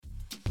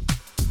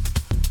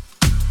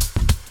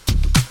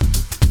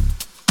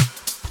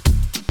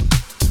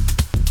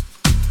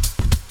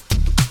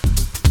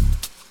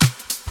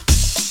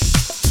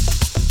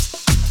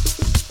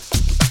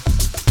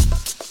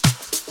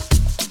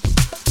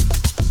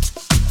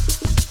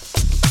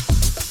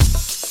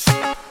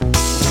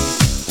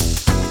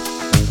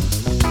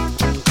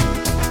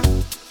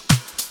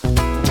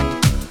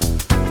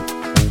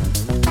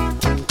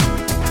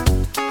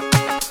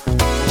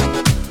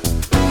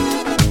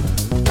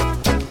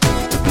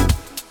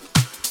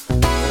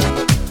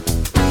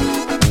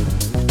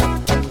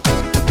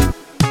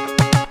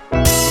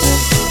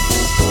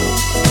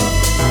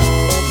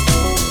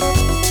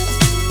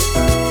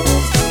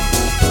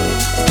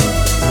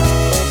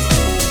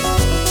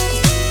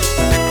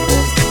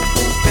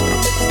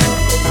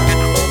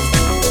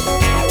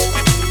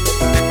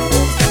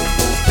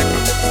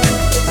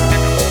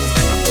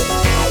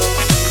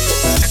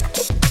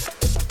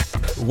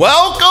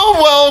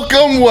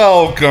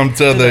Welcome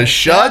to the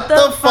Shut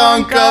the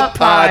Funk Up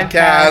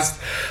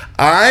podcast.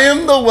 I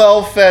am the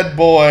well-fed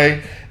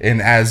boy,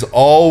 and as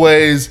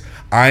always,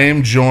 I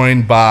am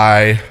joined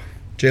by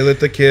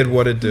Jaylit the Kid.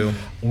 What it do?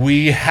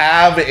 We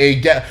have a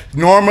guest.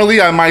 Normally,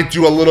 I might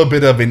do a little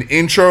bit of an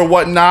intro or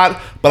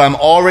whatnot, but I'm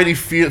already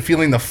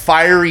feeling the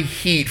fiery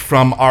heat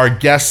from our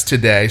guest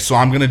today, so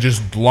I'm going to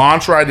just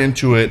launch right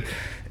into it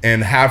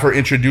and have her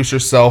introduce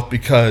herself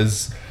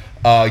because,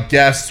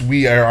 guests,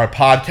 we are our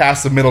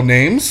podcast of middle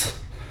names.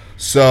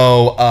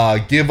 So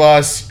give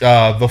us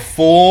the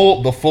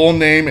full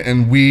name,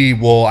 and we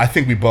will. I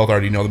think we both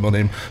already know the middle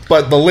name,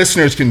 but the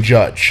listeners can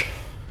judge.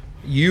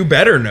 You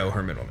better know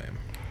her middle name.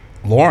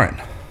 Lauren.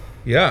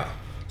 Yeah.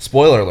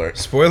 Spoiler alert.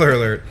 Spoiler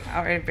alert.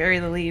 All right, bury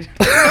the lead.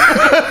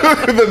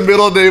 The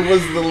middle name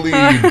was the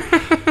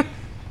lead.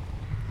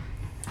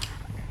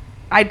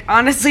 I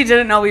honestly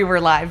didn't know we were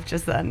live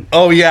just then.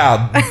 Oh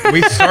yeah.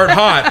 We start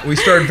hot. We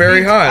start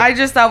very hot. I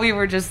just thought we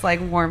were just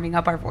like warming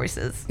up our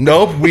voices.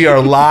 Nope. We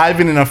are live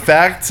and in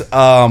effect.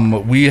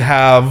 We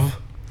have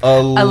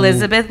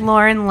Elizabeth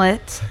Lauren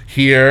Litt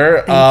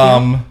here.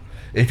 Thank you.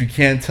 If you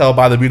can't tell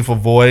by the beautiful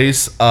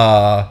voice,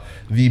 the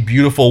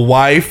beautiful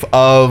wife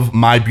of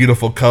my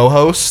beautiful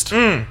co-host.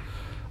 Do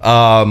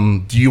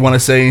you want to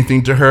say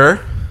anything to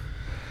her?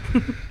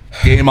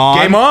 Game on.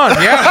 Game on.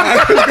 Yeah.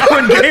 I was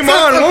going game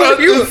on. What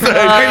were you saying?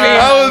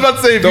 I was about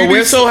to say The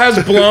whistle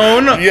has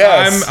blown.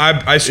 Yes.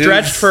 I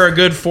stretched for a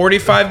good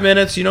 45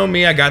 minutes. You know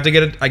me. I got to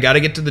get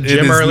to the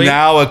gym early. It is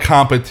now a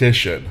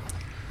competition.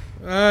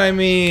 I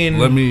mean,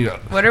 Let me.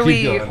 What are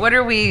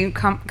we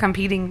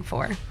competing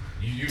for?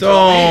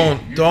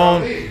 don't.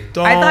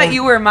 I thought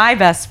you were my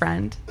best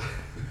friend.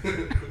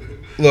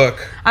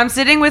 Look. I'm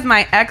sitting with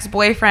my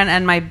ex-boyfriend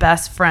and my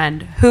best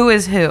friend. Who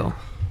is who?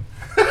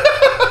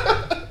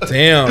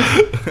 Damn.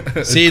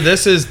 See,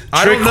 this is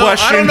Trick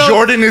question.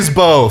 Jordan is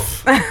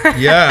both.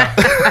 Yeah.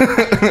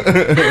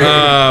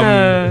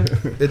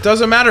 It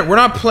doesn't matter. We're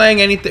not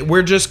playing anything.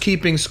 We're just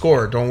keeping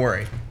score. Don't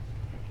worry.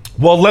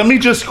 Well, let me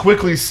just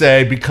quickly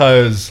say,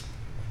 because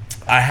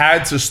I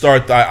had to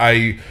start.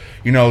 I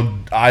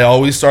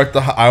always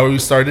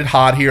started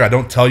hot here. I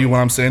don't tell you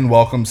when I'm saying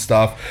welcome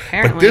stuff,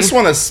 Apparently. but this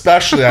one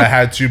especially I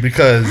had to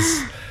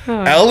because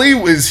Ellie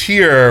was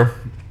here,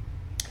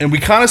 and we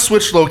kind of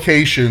switched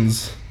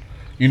locations.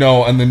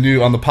 On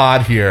the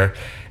pod here,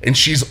 and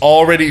she's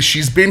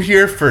been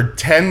here for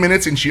 10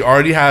 minutes, and she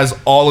already has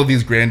all of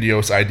these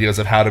grandiose ideas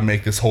of how to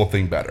make this whole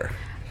thing better.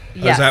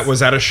 Yes.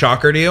 Was that a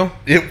shocker to you?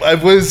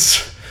 It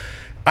was.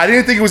 I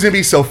didn't think it was gonna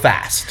be so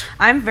fast.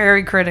 I'm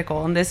very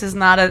critical, and this is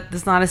not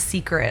a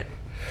secret.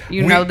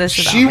 You know this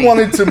about She me.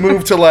 wanted to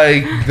move to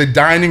like the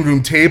dining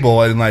room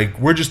table, and like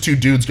we're just two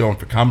dudes going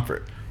for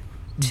comfort.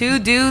 2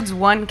 dudes,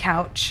 1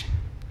 couch.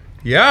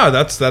 Yeah,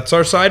 that's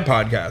our side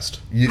podcast.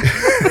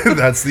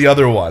 That's the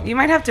other one. You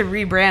might have to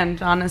rebrand,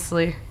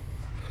 honestly.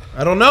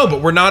 I don't know,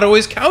 but we're not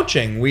always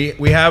couching. We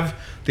have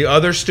the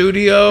other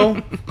studio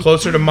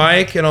closer to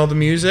Mike and all the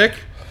music.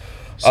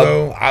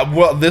 So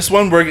this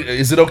one,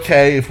 is it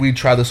okay if we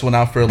try this one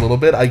out for a little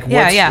bit? Like,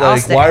 Yeah, I'll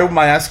stay. Why am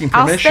I asking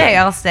permission?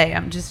 I'll stay.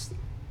 I'm just.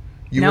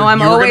 you I'm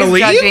were always gonna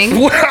leave? judging.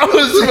 I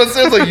was about to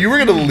say, like, you were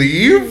gonna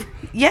leave?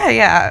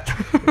 Yeah.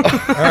 All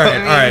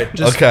right.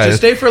 Just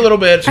stay for a little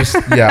bit. Just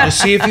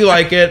see if you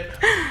like it.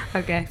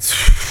 Okay.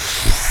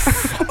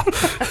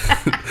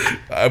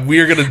 We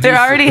are gonna. They're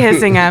already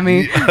hissing at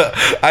me.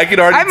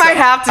 I might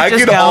have to I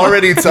just can go.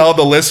 already tell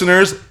the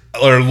listeners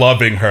are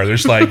loving her. They're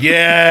just like,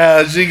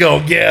 yeah, she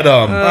gonna get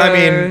them. I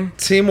mean,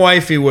 Team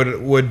Wifey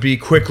would be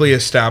quickly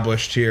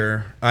established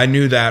here. I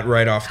knew that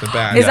right off the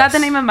bat. Is that the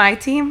name of my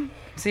team?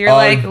 So you're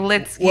like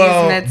Litskis,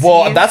 Mitskis?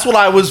 Well, that's what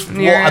I was.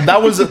 Well,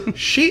 that was.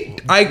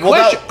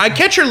 I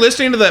catch her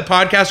listening to that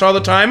podcast all the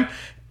time,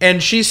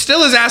 and she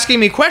still is asking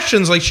me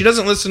questions like she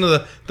doesn't listen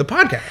to the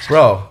podcast.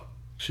 Bro,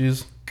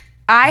 she's.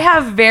 I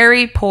have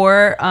very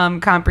poor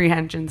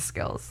comprehension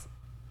skills.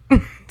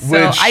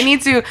 I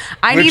need to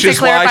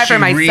clarify for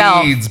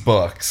myself. Reads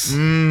books.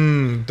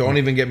 Don't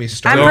even get me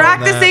started. I'm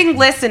practicing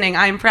listening.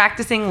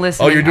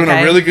 Oh, you're doing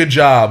a really good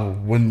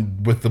job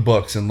with the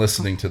books and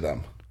listening to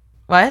them.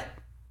 What?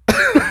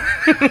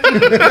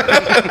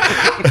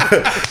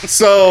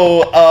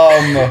 So,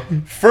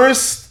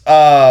 first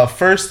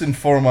and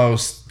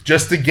foremost,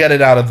 just to get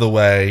it out of the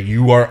way,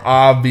 you are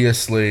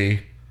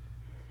obviously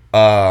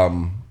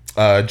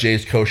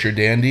Jay's kosher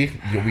dandy.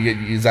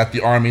 Is that the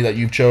army that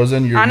you've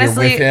chosen? You're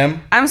with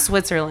him? I'm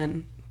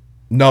Switzerland.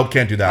 Nope,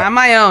 can't do that. I'm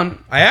my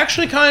own. I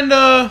actually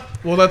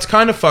that's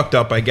kind of fucked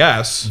up, I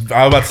guess.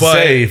 I was about to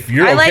say, if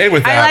you're okay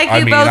with that, I like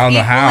you both I don't know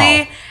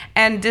equally how.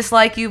 and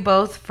dislike you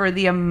both for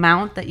the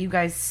amount that you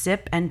guys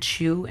sip and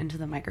chew into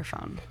the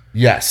microphone.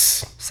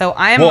 Yes. So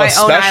I am my own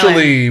island.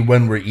 especially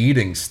when we're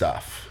eating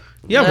stuff.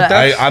 Yeah, but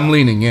I'm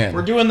leaning in.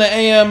 We're doing the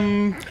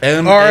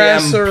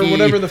AMRS or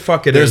whatever the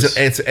fuck it is.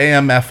 It's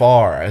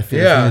AMFR. I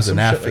think there's an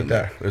F in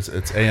there. Like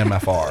it's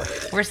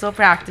AMFR. We're still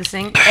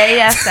practicing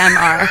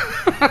ASMR.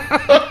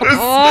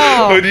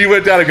 When you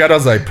went down and got, I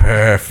was like,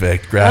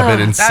 perfect. Grab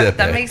it and sip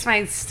that it. makes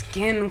my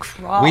skin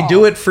crawl. We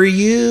do it for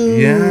you.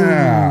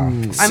 Yeah. I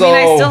mean,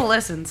 I still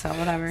listen, so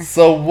whatever.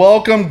 So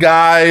welcome,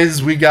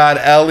 guys. We got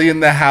Ellie in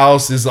the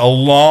house. This is a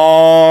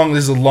long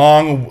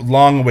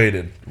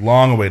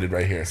awaited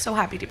right here. So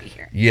happy to be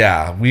here.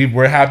 Yeah,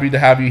 we're happy to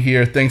have you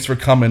here. Thanks for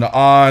coming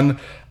on.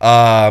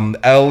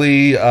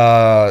 Ellie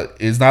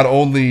is not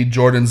only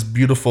Jordan's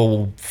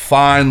beautiful,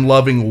 fine,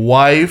 loving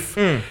wife.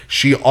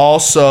 She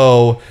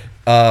also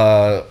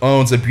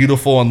owns a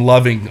beautiful and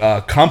loving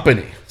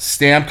company,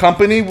 stamp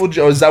company.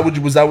 Was that what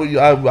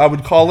I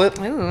would call it?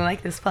 Ooh, I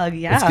like this plug.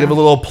 Yeah. Let's give a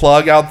little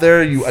plug out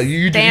there.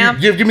 You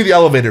give me the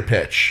elevator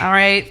pitch. All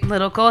right,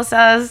 Little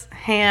Cosas,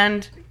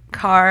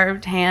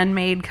 hand-carved,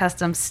 handmade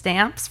custom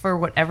stamps for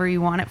whatever you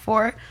want it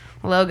for.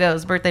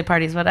 Logos, birthday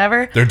parties,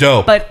 whatever. They're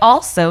dope. But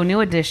also,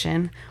 new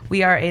addition,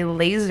 we are a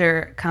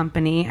laser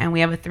company, and we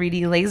have a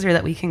 3D laser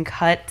that we can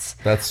cut.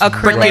 That's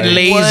acrylic right.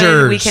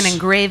 Lasers. wood. We can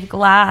engrave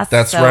glass.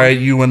 That's right.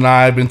 You and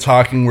I have been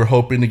talking. We're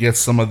hoping to get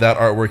some of that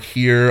artwork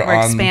here.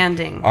 We're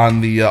expanding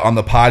on the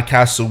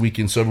podcast,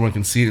 so everyone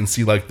can see it and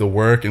see like the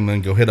work, and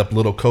then go hit up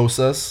Little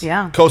Cosas.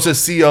 Yeah.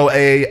 Cosas,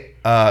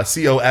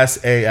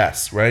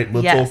 COSAS, right?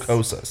 Little Yes.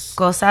 Cosas.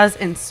 Cosas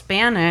in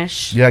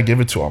Spanish Yeah, give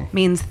it to them.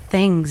 means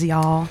things,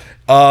 y'all.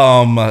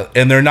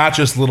 And they're not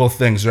just little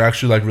things. They're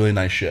actually like really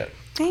nice shit.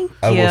 Thank you.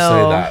 I will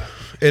say that.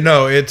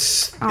 No,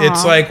 it's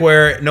like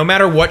where no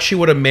matter what she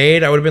would have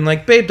made, I would have been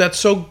like, babe, that's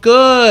so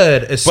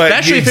good.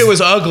 Especially if it was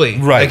ugly.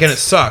 Right. Like, and it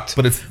sucked.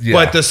 But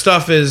But the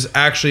stuff is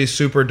actually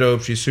super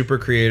dope. She's super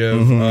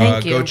creative.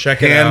 Thank you. Go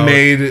check it out.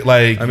 Handmade,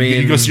 like, I mean,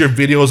 you can see your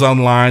videos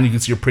online. You can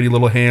see your pretty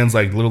little hands,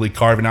 like, literally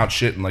carving out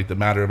shit in, like, the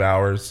matter of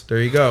hours.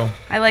 There you go.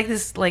 I like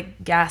this,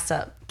 like, gas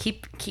up.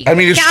 Keep I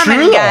mean, it's coming,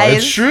 true, though. guys.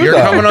 It's true, You're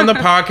though. coming on the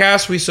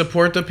podcast. We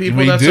support the people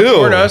We that do.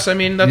 support us. I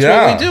mean, that's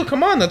Yeah. what we do.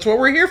 Come on. That's what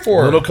we're here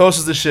for. Little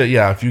Cosas the shit.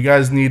 Yeah, if you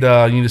guys need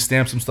to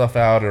stamp some stuff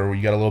out, or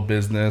you got a little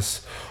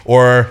business,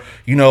 or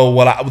you know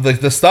what,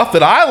 the stuff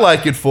that I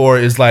like it for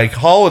is like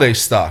holiday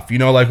stuff. You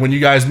know, like when you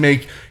guys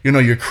make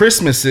your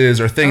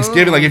Christmases or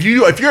Thanksgiving. Like if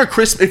you're a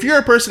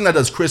person that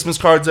does Christmas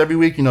cards every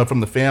week, from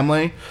the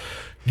family.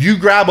 You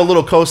grab a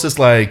Little Cosas,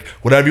 like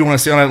whatever you want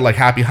to say on it, like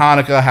Happy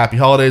Hanukkah, Happy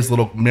Holidays,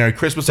 little Merry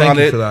Christmas Thank on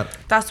you it. for that.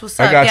 That's what's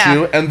up. I got yeah.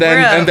 you. And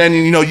then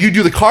you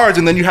do the cards,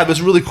 and then you have this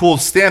really cool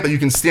stamp that you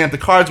can stamp the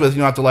cards with. You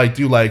don't have to like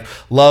do like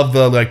love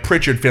the like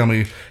Pritchard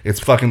family.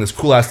 It's fucking this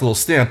cool ass little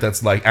stamp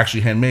that's like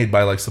actually handmade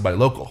by like somebody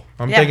local.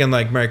 I'm Yeah. thinking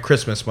like Merry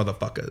Christmas,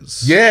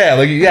 motherfuckers.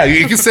 Yeah,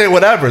 you can say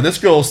whatever. This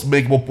girl's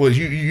make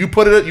you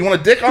put it. You want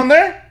a dick on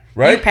there,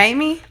 right? You pay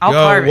me, I'll Yo,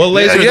 carve we'll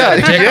it. laser Yeah,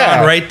 that dick yeah.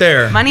 on right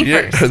there. Money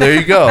Yeah, first. there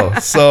you go.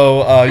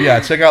 So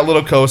check out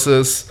Little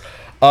Cosas.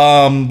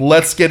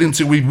 Let's get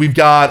into we've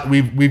got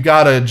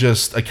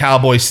just a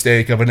cowboy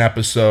steak of an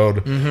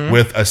episode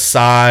with a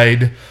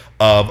side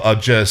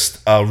of just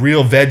a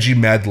real veggie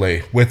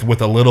medley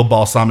with a little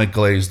balsamic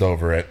glazed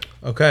over it.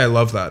 Okay, I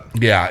love that.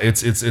 Yeah,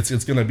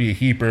 it's gonna be a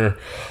heaper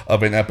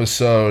of an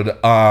episode.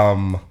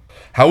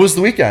 How was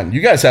the weekend? You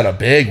guys had a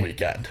big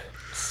weekend.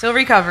 Still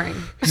recovering.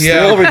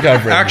 Still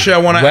recovering. Actually, I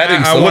want to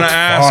Wedding still looks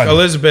ask fun.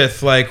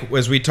 Elizabeth, like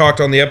as we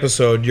talked on the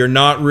episode, you're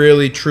not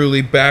really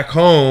truly back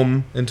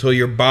home until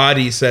your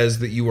body says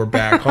that you were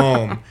back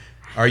home.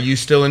 Are you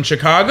still in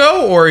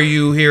Chicago or are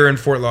you here in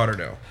Fort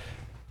Lauderdale?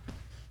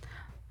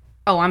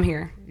 Oh, I'm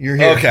here. You're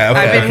here. Okay,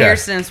 I've been okay. here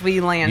since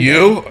we landed.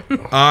 You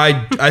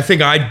I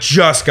think I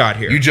just got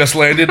here. you just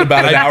landed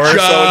about an hour or so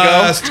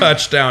ago. Just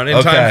touched down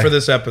in time for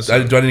this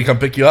episode. Do I need to come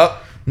pick you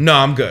up? No,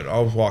 I'm good.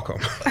 I'll walk home.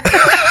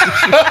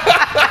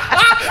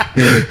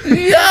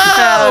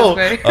 Yo!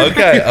 That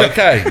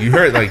Okay. You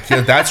heard, like,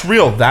 yeah, that's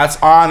real. That's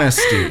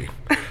honesty.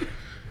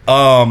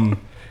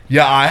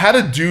 Yeah, I had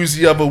a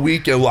doozy of a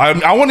weekend.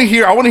 I want to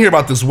hear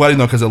about this wedding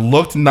though, because it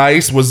looked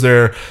nice. Was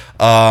there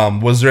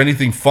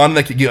anything fun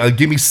that could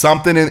give me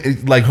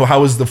something? Like,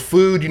 how was the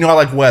food? You know, I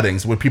like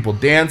weddings with people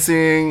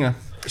dancing.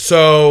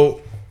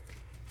 So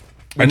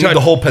I need the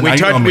whole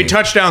we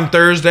touched down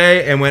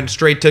Thursday and went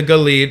straight to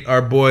Galit,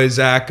 our boy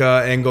Zach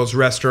Engel's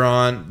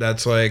restaurant.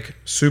 That's like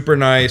super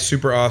nice,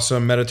 super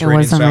awesome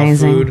Mediterranean style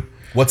amazing. food.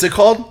 What's it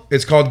called?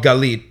 It's called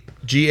Galit,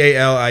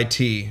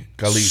 Galit.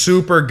 Galit.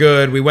 Super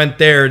good. We went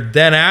there.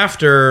 Then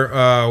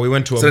after we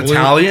went to Is it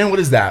Italian? What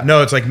is that?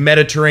 No, it's like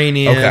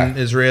Mediterranean, Okay.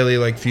 Israeli,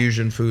 like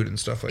fusion food and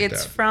stuff like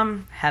It's that.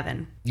 from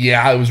heaven.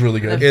 Yeah, it was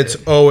really good. It's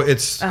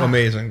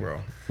amazing,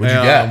 bro. What'd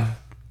you get?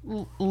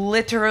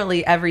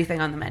 Literally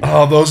everything on the menu.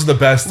 Oh, those are the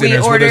best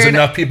dinners where there's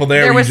enough people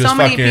there. There where was you just so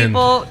many fucking,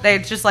 people.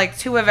 There's just like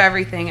two of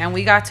everything, and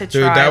we got to try.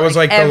 Dude, that was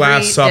like the every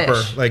Last Supper.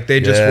 dish. Like they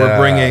just were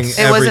bringing Yes.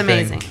 It was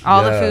everything. amazing.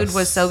 All the Yes. food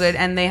was so good,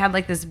 and they had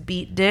like this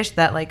beet dish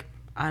that like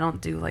I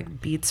don't do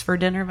like beets for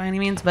dinner by any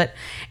means, but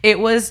it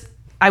was.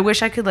 I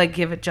wish I could like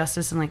give it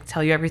justice and like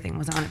tell you everything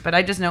was on it, but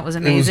I just know it was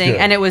amazing, good.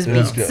 and it was It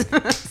was beets.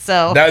 good.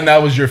 So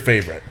that was your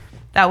favorite.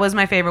 That was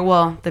my favorite.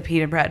 Well, the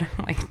pita bread.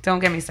 Like, don't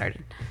get me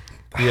started.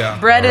 Yeah.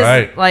 Bread All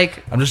right. is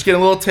like I'm just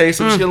getting a little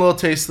taste. I'm just getting a little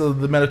taste of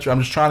the Mediterranean.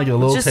 I'm just trying to get a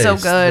little just taste. so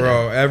good.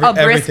 Bro, A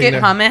everything brisket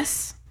there.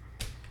 hummus.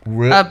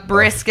 A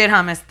brisket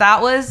hummus.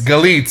 That was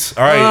Galitz.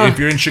 All right, Ugh. if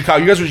you're in Chicago,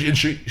 you guys were in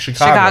Chicago,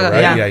 Chicago,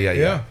 right? yeah.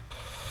 Yeah.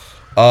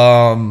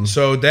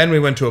 So then we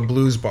went to a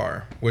blues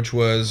bar, which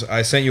was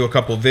I sent you a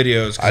couple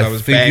videos because I I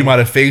was think you banged. might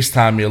have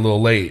FaceTimed me a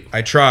little late.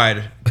 I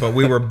tried, but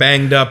we were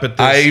banged up at this,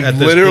 I at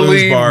this literally,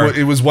 blues bar,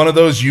 it was one of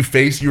those you were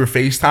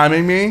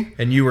FaceTiming me.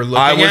 and you were looking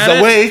I was at it.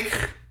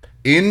 awake,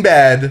 in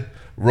bed,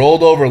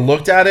 rolled over,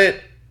 looked at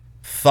it,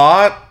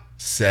 thought,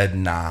 said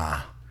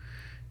nah.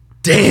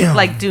 Damn.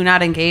 like do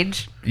not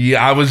engage.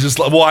 Yeah, I was just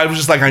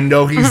like, I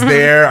know he's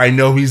there. I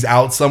know he's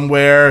out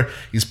somewhere.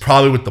 He's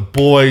probably with the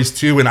boys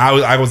too. And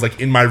I was like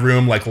in my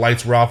room, like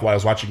lights were off while I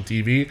was watching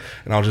TV,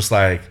 and I was just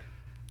like,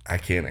 I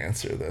can't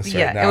answer this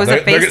Yeah, right now. it was a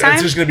FaceTime?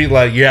 It's just gonna be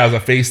like, yeah, it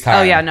was a FaceTime.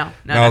 Oh, yeah, no,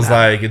 And I was no.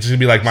 like, it's just gonna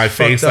be like my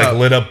face fucked like up.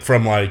 lit up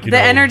from like The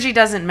energy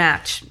doesn't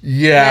match.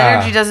 Yeah. The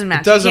energy doesn't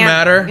match. doesn't You can't-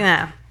 matter.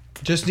 Yeah.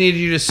 Just need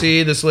you to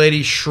see this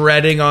lady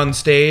shredding on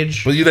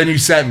stage. But then you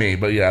sent me.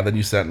 But yeah, then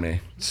you sent me.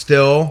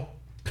 Still,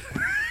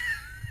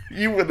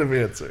 You wouldn't have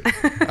answered.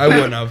 I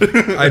wouldn't have.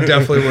 I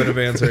definitely would have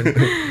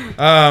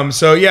answered.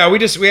 So yeah,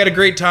 we had a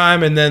great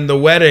time, and then the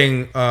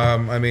wedding.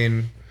 I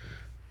mean,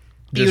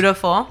 just-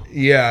 Beautiful.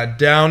 yeah,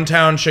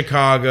 downtown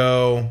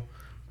Chicago,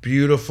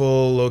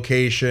 beautiful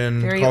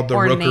location Very called the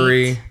ornate.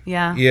 Rookery.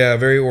 Yeah. Yeah,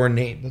 very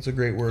ornate. That's a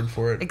great word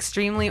for it.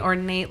 Extremely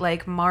ornate,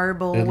 like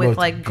marble It with looked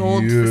like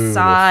gold beautiful.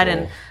 facade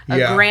and a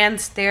Yeah.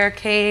 grand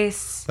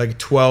staircase. Like a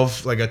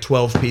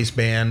 12-piece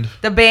band.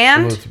 The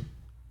band.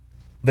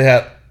 They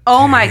had.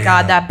 Oh my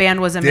god, that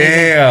band was amazing.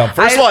 Damn.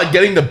 First of all,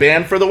 getting the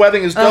band for the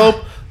wedding is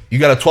dope. You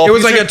got a 12. It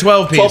was like a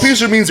 12-piece.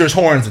 12-piece means there's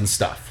horns and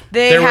stuff.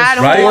 They There was had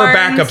four horns,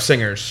 backup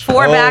singers.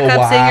 four Oh, backup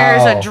wow.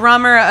 singers, a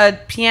drummer, a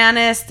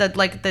pianist.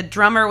 The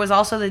drummer was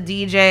also the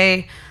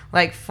DJ.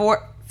 Like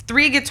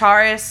three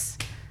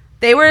guitarists.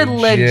 They were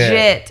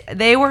legit.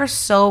 They were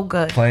so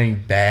good.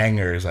 Playing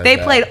bangers. They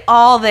played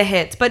all the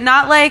hits, but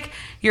not like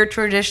your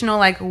traditional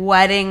like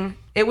wedding.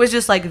 It was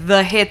just like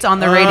the hits on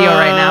the radio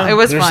right now. It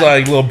was There's fun.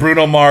 like little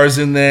Bruno Mars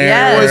in there.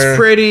 Yeah. It was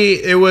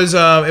pretty. It was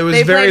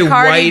They very played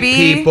Cardi white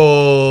B.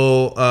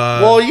 people.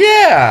 Well,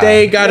 yeah.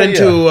 They got Yeah,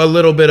 into a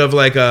little bit of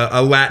like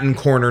a Latin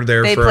corner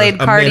there They for played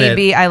a Cardi minute.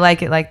 B. I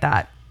Like It Like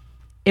That.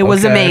 It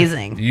was Okay.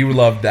 amazing. You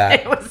loved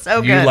that. It was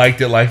so You good.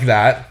 liked it like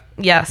that.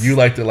 Yes. You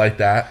liked it like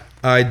that.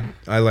 I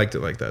liked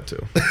it like that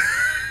too.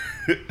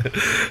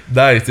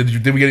 Nice.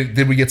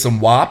 Did we get some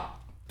WAP?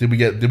 Did we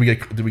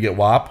get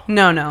WAP?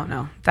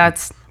 No.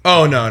 That's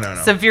Oh no.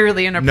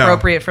 severely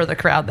inappropriate for the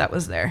crowd that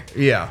was there.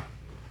 Yeah.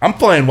 I'm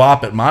playing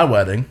WAP at my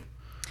wedding.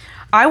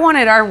 I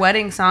wanted our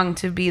wedding song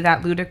to be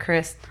that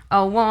ludicrous.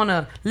 I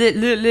wanna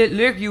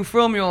lick you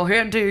from your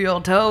head to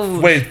your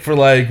toes. Wait for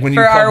like when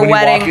for our when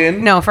wedding, you walk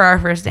in. no, for our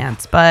first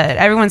dance. But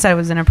everyone said it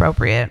was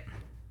inappropriate.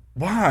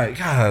 Why?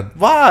 God,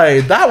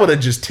 why? That would have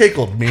just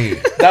tickled me.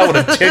 That would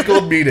have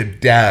tickled me to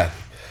death.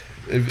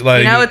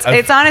 Like, You know,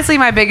 it's honestly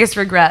my biggest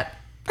regret.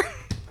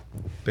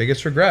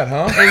 Biggest regret, huh?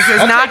 I'll take it's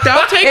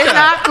that.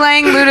 not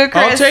playing ludicrous.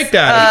 I'll take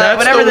that. If that's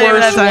whatever the name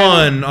of worst that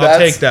song. one, I'll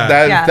take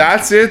that. Yeah.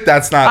 That's it.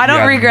 That's not. I don't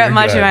yeah, regret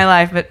much in regret. my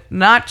life, but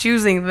not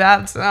choosing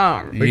that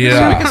song. We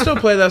Yeah. can still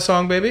play that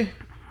song, baby.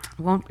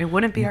 It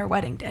wouldn't be our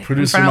wedding day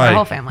Producer in front of Mike, the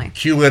whole family.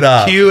 Cue it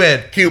up. Cue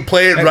it.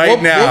 Play it right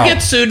we'll, now. We'll get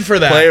sued for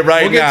that. Play it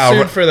right we'll now.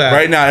 Get sued for that.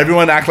 Right now.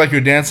 Everyone act like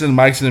you're dancing.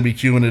 Mike's gonna be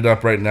queuing it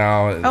up right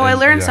now. Oh, I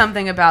learned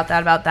something about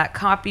that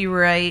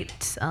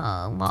copyright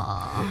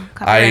law,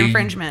 copyright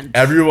infringement.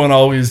 Everyone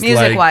always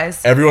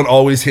Music-wise. Everyone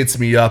always hits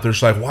me up. They're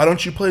just like, "Why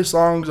don't you play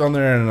songs on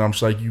there?" And I'm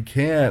just like, "You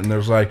can't." And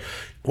there's like,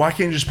 "Why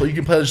can't you just play? You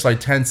can play just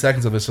like 10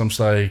 seconds of this." I'm just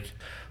like,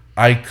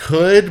 I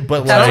could,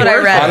 but That's like what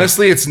I read.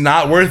 honestly, it's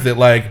not worth it.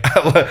 Like,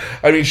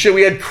 I mean, shit,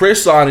 we had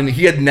Chris on, and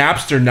he had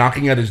Napster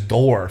knocking at his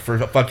door for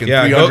fucking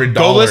Yeah, $300.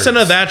 go listen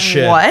to that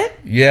shit. What?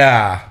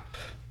 Yeah.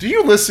 Do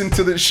you listen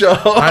to the show?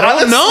 I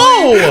don't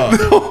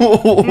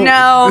know.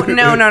 No. She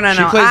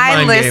plays I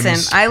mind listen.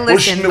 games. I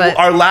listen, but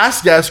our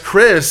last guest,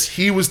 Chris,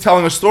 he was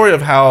telling a story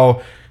of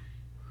how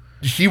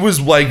he was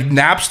like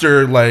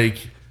Napster, like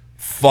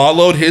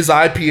followed his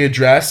IP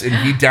address and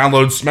he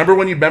downloads.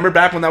 Remember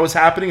back when that was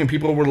happening and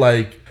people were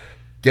like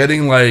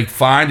getting like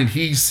fined and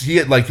he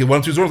had like he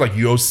went to his door like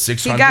you owe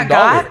 $600.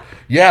 got?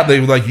 Yeah, they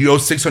were like you owe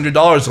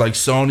 $600 to like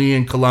Sony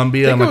and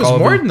Columbia. I think and it like was all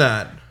more of than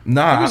them. that.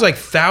 Nah. It was like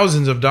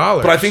thousands of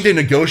dollars. But I think they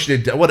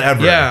negotiated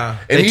whatever. Yeah,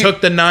 and they took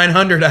the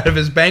 $900 out of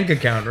his bank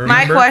account. my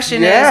Remember?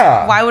 question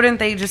Yeah. is, why wouldn't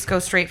they just go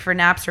straight for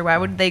Napster? Why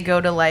would they go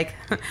to like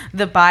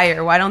the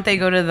buyer? Why don't they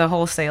go to the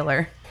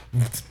wholesaler?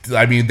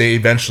 I mean, they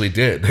eventually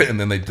did, and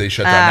then they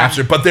shut down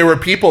Napster. But there were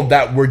people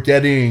that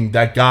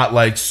got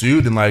like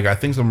sued, and like I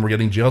think some were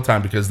getting jail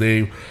time because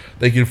they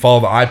could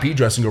follow the IP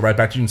address and go right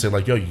back to you and say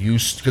like, "Yo,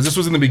 because this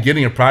was in the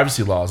beginning of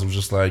privacy laws." It was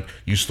just like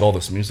you stole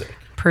this music.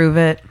 Prove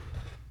it.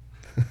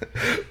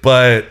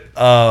 But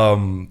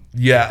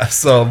yeah,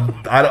 so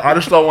I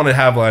just don't want to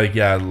have like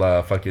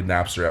fucking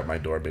Napster at my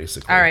door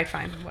basically. All right,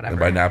 fine, And whatever.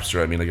 by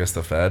Napster I mean I guess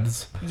the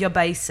feds. You're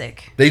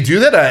basic. They do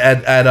that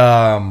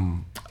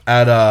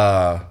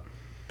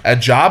at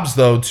jobs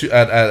though too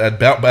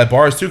at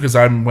bars too, because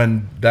I'm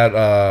when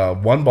that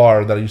one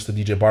bar that I used to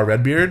DJ, Bar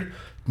Redbeard.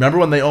 Remember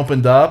when they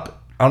opened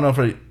up? I don't know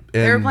if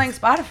They were playing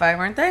Spotify,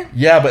 weren't they?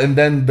 Yeah, but and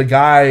then the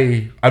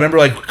guy, I remember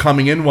like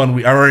coming in one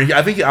week.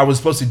 I think I was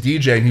supposed to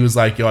DJ, and he was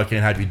like, "Yo, I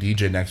can't have you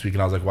DJ next week."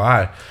 And I was like,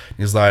 "Why?"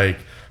 He's like,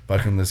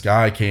 "Fucking this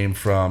guy came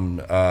from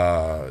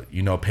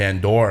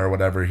Pandora or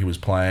whatever he was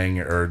playing,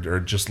 or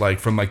just like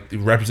from like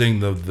representing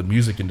the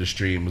music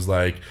industry, and was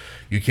like,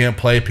 you can't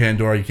play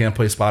Pandora, you can't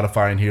play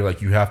Spotify in here.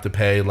 Like you have to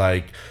pay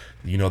like."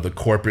 The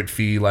corporate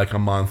fee like a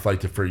month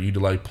like for you to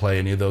like play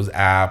any of those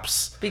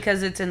apps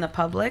Because it's in the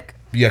public.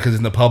 Yeah, because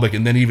in the public.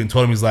 And then he even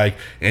told him, he's like,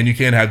 and you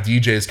can't have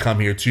DJs come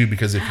here too,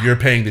 because if you're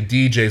paying the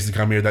DJs to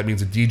come here, that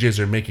means the DJs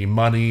are making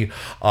money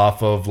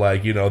off of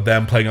like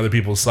them playing other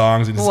people's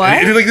songs. And What?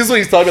 And like this is what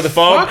he's talking on the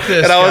phone. Fuck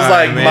this And I was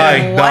guy, like, man.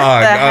 my What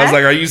dog. the I was heck?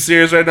 like, are you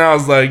serious right now? I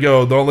was like,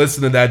 yo, don't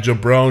listen to that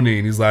jabroni.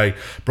 And he's like,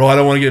 bro, I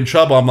don't want to get in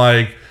trouble. I'm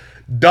like,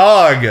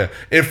 dog,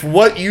 if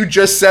what you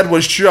just said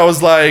was true, I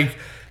was like,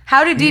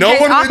 How do DJs no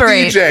one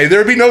operate? would DJ. There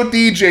would be no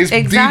DJs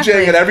Exactly.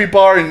 DJing at every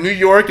bar in New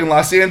York and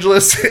Los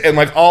Angeles and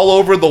like all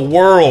over the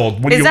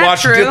world. When Is you that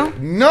watch true?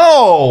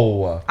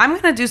 No. I'm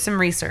gonna do some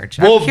research.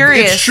 Well, I'm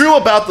curious. it's true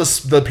about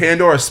the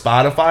Pandora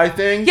Spotify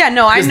thing. Yeah,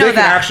 no, I 'Cause know they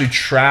can that. actually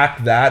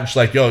track that. It's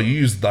like, yo, you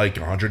used like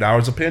 100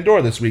 hours of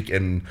Pandora this week,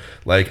 and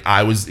like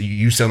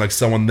you send like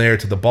someone there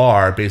to the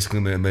bar, basically,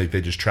 and then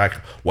they just track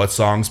what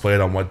songs played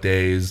on what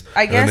days.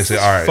 I and then they guess say,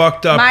 all right,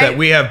 Fucked up My- that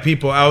we have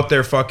people out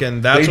there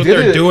fucking. That's They what did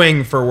they're it.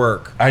 doing for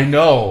work. I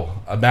know.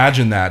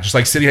 Imagine that. Just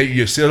like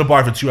you sit at a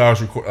bar for 2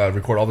 hours,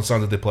 record all the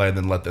songs that they play, and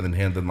then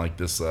hand them like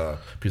this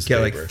piece Get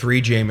of like paper.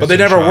 3 Jameson. But they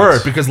never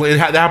shots. were, because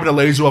that happened to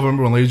Lazy Wolf. I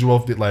remember when Lazy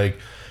Wolf did like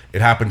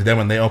it happened to them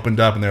when they opened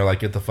up, and they were like,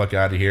 "Get the fuck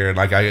out of here!" And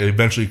like I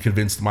eventually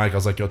convinced Mike. I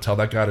was like, "Yo, tell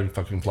that guy to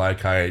fucking fly a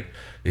kite.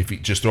 If he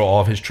just throw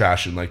all of his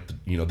trash in, like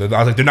I was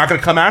like, they're not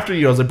gonna come after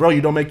you." I was like, "Bro,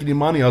 you don't make any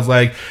money." I was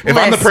like, "If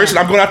I'm the Listen. person,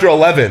 I'm going after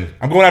 11.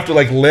 I'm going after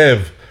like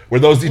Live, where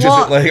those DJs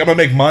Well- like I'm gonna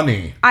make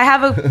money." I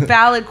have a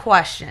valid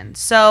question.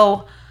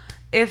 So,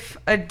 if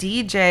a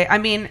DJ, I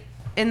mean,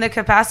 in the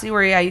capacity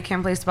where you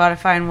can't play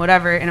Spotify and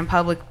whatever in a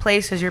public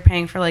place because you're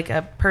paying for like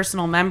a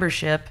personal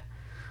membership,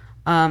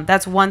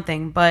 that's one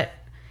thing. But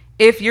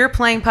if you're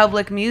playing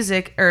public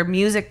music or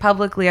music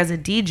publicly as a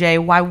DJ,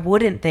 why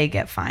wouldn't they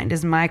get fined?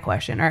 Is my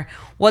question. Or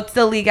what's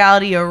the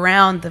legality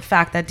around the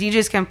fact that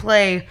DJs can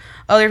play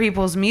other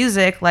people's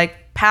music,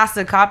 like past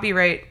the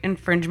copyright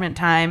infringement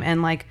time,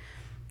 and like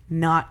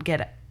not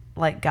get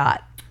like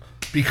got?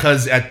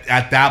 Because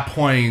at that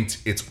point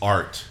it's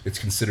art. It's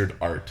considered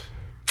art.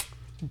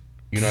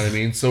 You know what I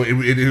mean? So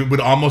it would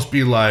almost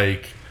be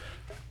like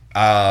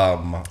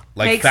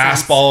Makes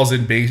fastballs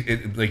in base,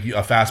 like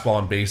a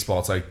fastball in baseball.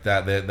 It's like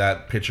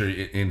that pitcher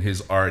in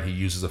his art, he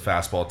uses a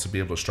fastball to be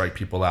able to strike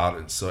people out,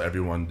 and so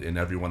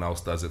everyone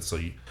else does it. So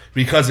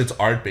because it's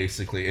art,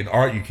 basically in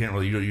art, you can't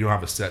really you don't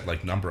have a set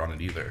like number on it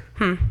either.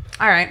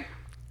 All right.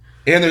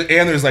 And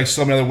there's like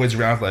so many other ways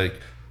around. Like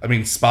I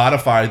mean,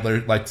 Spotify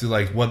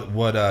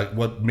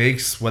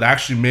what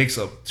actually makes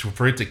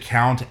for it to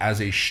count as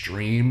a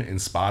stream in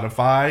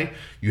Spotify,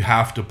 you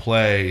have to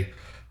play.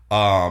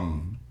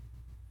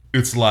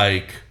 It's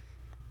like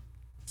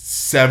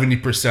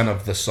 70%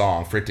 of the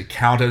song for it to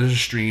count as a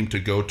stream to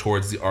go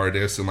towards the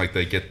artist, and like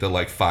they get the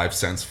like 5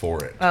 cents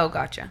for it. Oh,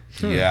 gotcha.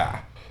 Yeah.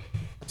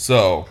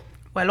 So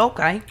Well,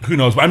 okay. who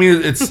knows? I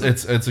mean, it's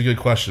a good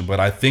question, but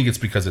I think it's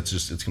because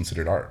it's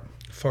considered art.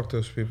 Fuck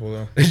those people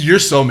though. You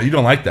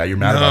don't like that. You're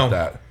mad about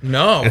that.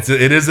 No. It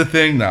is a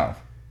thing now.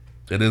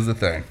 It is a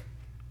thing.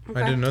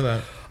 I didn't know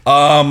that.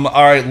 All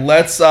right,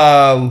 let's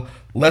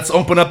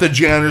open up the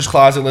janitor's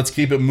closet. Let's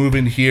keep it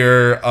moving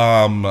here.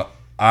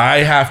 I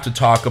have to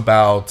talk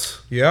about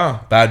Yeah.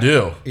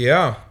 Badu.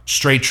 Yeah.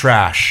 Straight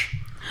trash.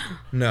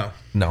 No.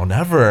 No,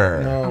 never.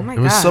 Oh my it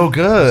was God. so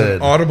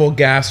good. Audible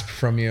gasp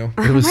from you.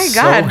 It was Oh my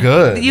God. so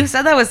good. You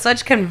said that with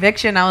such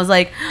conviction. I was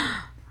like,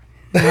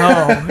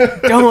 no,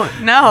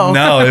 don't, no.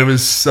 No, it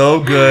was so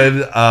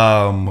good.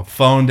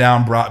 Phone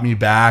Down brought me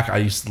back. I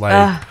used to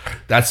like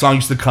that song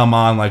used to come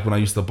on like when I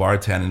used to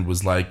bartend, and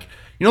was like,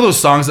 you know those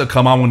songs that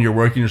come on when you're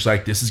working, you're just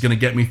like, this is gonna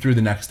get me through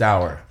the next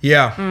hour.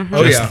 Yeah. Mm-hmm.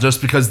 Oh just, yeah.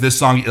 just because this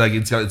song like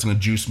it's gonna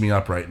juice me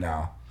up right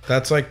now.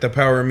 That's like the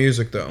power of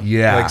music though.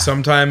 Yeah. Like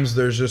sometimes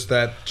there's just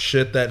that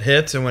shit that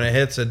hits, and when it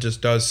hits, it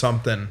just does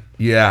something.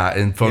 Yeah,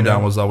 and Phone You know?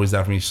 Down was always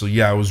that for me. So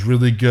yeah, it was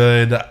really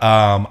good.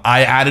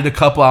 I added a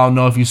couple. I don't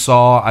know if you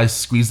saw. I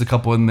squeezed a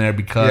couple in there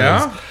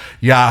because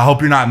yeah, I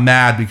hope you're not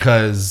mad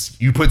because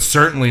you put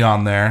Certainly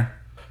on there.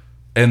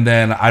 And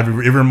then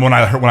even when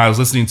I was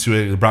listening to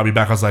it, it brought me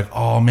back. I was like,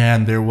 oh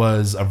man, there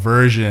was a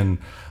version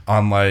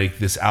on like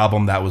this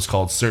album that was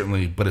called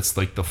Certainly, but it's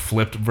like the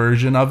flipped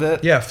version of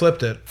it. Yeah,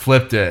 flipped it.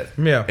 Flipped it.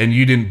 Yeah. And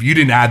you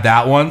didn't add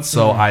that one,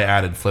 so I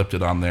added Flipped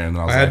It on there, and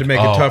then I was I had to make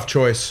oh, a tough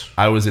choice.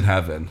 I was in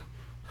heaven.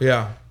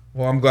 Yeah.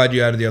 Well, I'm glad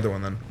you added the other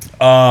one then.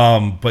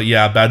 But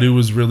yeah, Badu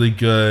was really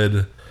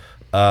good.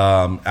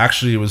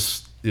 Actually, it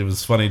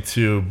was funny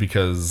too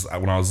because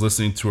when I was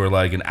listening to her,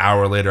 like an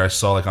hour later, I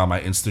saw like on my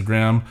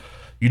Instagram,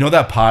 you know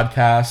that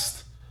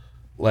podcast,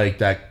 like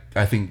that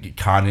I think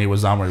Kanye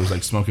was on where he was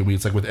like smoking weed.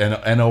 It's like with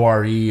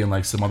NORE and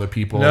like some other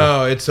people.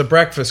 No, it's a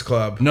Breakfast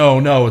Club.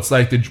 No, it's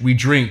like we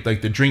drink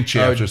like the Drink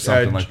Champs or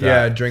something like that.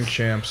 Yeah, Drink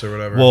Champs or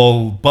whatever.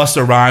 Well,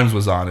 Busta Rhymes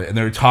was on it, and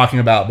they were talking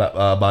about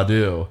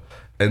Badu,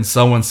 and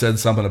someone said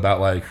something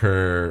about like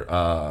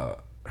her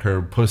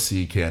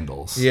pussy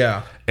candles.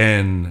 Yeah.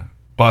 And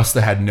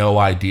Busta had no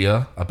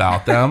idea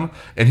about them,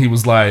 and he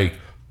was like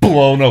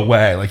blown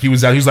away. Like he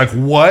was like,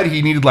 what?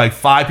 He needed like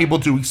 5 people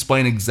to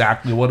explain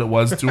exactly what it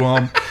was to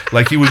him.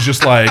 Like he was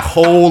just like,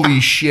 holy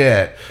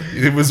shit.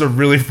 It was a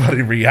really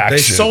funny reaction.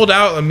 They sold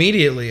out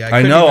immediately.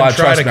 I know. I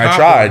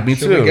tried. Me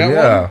Should too. we get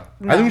Yeah. one?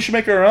 No. I think we should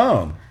make our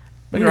own.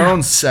 Make our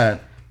own scent.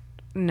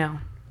 No.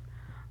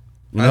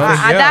 You know?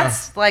 Yeah.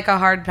 That's like a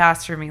hard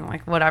pass for me.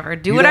 Like, whatever.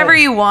 Do You whatever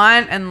don't- you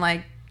want and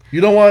like,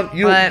 You don't want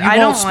you But I won't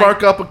don't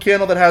spark up a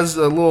candle that has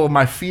a little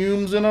my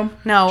fumes in them.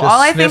 no. Just All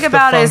I sniff think the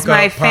about is Funk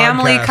my Up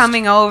family podcast.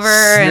 coming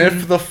over Sniff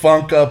and the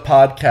Funk Up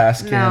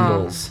podcast No.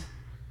 candles.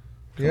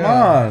 Come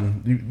Yeah. on.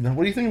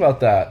 What do you think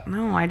about that?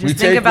 no, I We just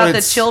take think about when the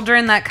it's-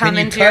 children that come Can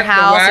you into your cut the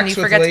house wax and you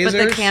with forget to put the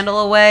lasers? candle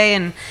away,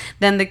 and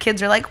then the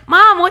kids are like,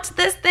 "Mom, what's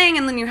this thing?"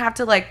 And then you have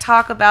to like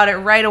talk about it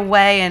right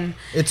away. And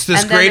It's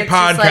this and then great it's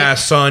just, podcast, like,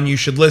 son. You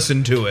should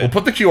listen to We'll it.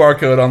 put the QR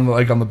code on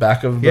the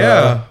back of the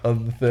Yeah.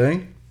 of the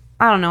thing.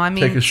 I don't know. I Take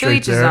mean, it to straight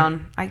each his there.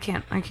 own. I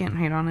can't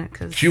hate on it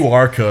because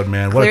QR code,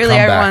 man. What clearly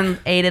a comeback. everyone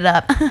ate it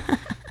up.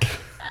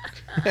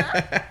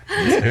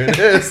 There it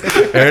is.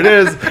 There it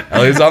is.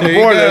 Ellie's on the There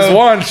you board. go. There's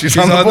one. She's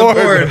on the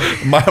board.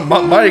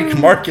 Mike,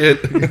 mark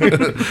it.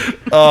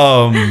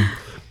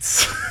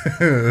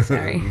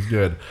 Sorry. It was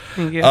good.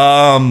 Thank you.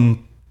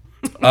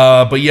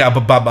 But yeah,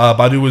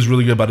 Badu was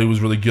really good. Badu was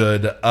really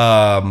good.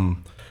 We're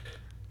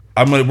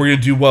gonna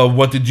do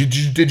what did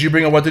you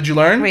bring up? What did you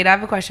learn? Wait, I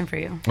have a question for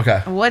you.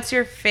 Okay. What's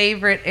your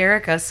favorite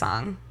Erica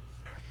song?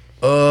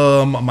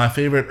 My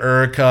favorite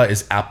Erica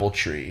is Apple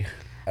Tree.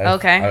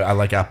 Okay. I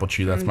like Apple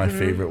Tree. That's my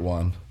favorite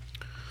one.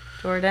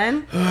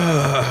 Jordan?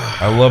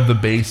 I love the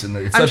bass in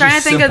it. It's I'm such trying a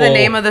to think of the simple-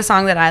 name of the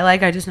song that I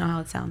like. I just know how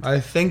it sounds.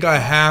 I think I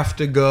have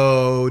to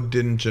go.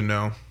 Didn't you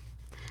know?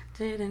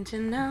 Didn't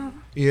you know?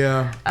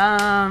 Yeah.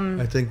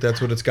 I think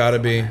that's what it's got to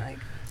be.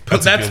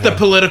 That's That's, a good the one.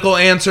 political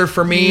answer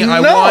for me.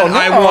 I No,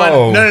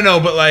 want. no. No.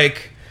 But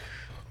like,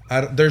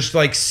 there's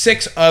like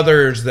 6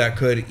 others that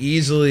could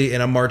easily in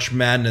a March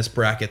Madness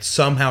bracket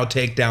somehow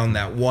take down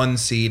that 1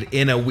 seed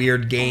in a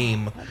weird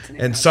game,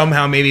 and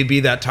somehow maybe be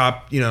that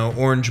top,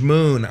 Orange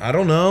Moon. I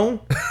don't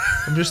know.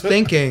 I'm just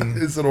thinking.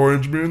 Is it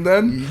Orange Moon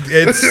then?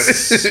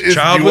 It's You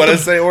wanna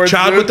say Orange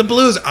Moon? with the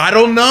Blues. I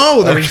don't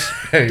know.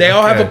 Okay, They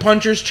all have okay. a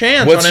puncher's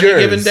chance What's on any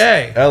yours? given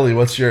day. Ellie,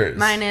 what's yours?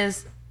 Mine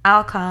is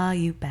I'll Call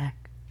You Back.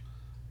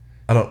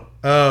 I don't.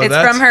 Oh, It's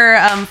that's- from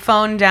her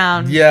phone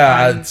down.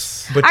 Yeah,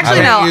 it's. But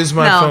Actually, I don't no. use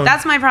my no, phone.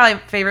 that's my probably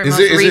favorite, Is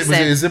most it recent.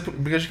 is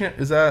it because you can't?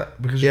 Is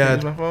that because you Yeah, can't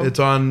use my phone? it's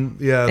on.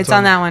 Yeah, it's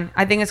on that one.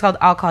 I think it's called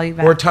I'll Call You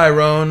Back. Or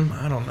Tyrone.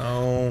 I don't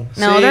know.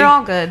 no, See? they're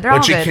all good. They're all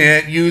But you good.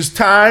 can't use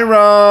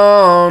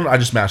Tyrone. I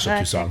just mashed up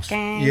 2 But songs. you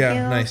can't Yeah,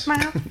 use nice. my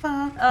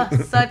phone. Oh,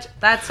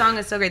 that song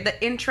is so great.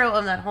 The intro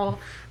of that whole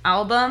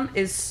album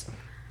is.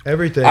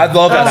 Everything. I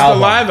love that That's album.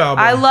 the live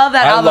album. I love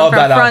that I album love from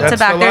that front album. to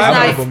back. That's There's the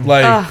not. live album.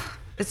 Like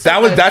It's so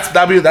that was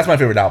good. that's my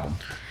favorite album.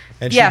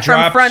 And she Yeah, from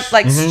drops- front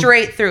like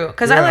straight through.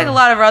 Because I Yeah. like a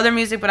lot of her other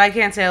music, but I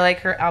can't say I like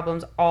her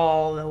albums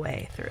all the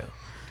way through.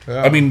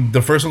 Yeah. I mean,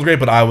 the first one's great,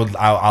 but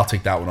I'll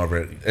take that one over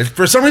it.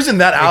 For some reason,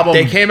 that album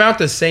They came out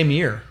the same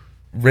year.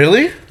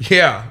 really.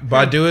 Yeah,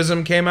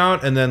 Baduism came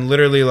out, and then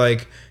literally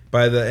like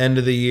by the end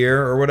of the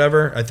year or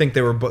whatever, I think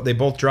they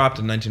both dropped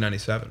in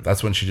 1997.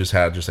 That's when she just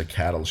had just like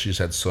cattle. She just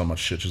had so much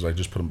shit. She's like,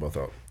 just put them both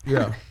out.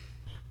 Yeah,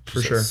 for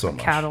Just sure. had So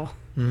much. Cattle.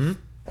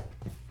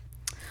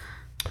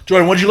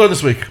 Jordan, what did you learn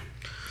this week?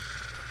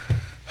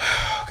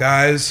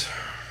 Guys,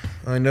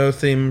 I know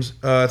things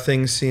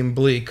seem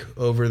bleak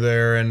over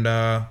there and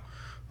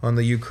on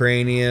the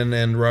Ukrainian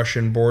and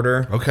Russian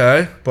border.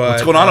 Okay, But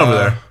what's going on over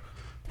there?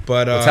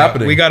 But What's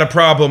happening? We got a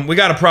problem. We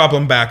got a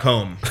problem back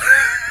home.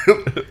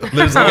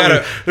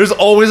 There's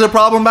always a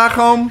problem back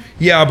home.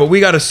 Yeah, but we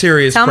got a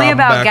serious Tell me problem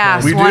about back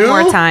gas We home. one do?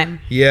 more time.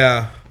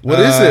 Yeah. What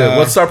is it?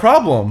 What's our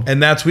problem?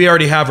 And that's we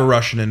already have a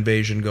Russian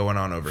invasion going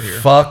on over here.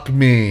 Fuck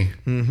me.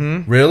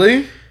 Mm-hmm.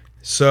 Really?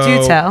 So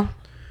Do tell.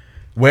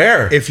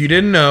 Where? if you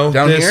didn't know,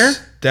 Down here?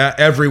 that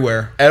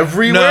everywhere.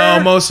 Everywhere?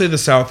 No, mostly the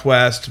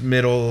Southwest,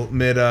 mid.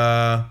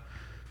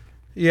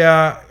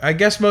 Yeah, I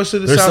guess most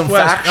of the There's some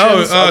Southwest. factions? Oh,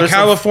 there's some-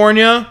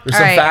 California. There's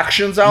some Alright.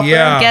 factions out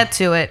Yeah. Get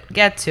to it.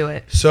 Get to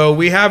it. So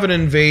we have an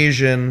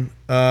invasion,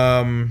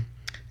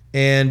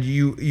 and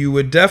you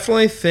would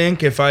definitely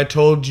think if I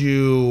told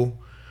you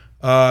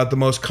the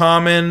most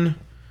common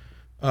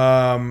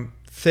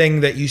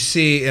thing that you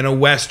see in a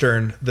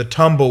Western, the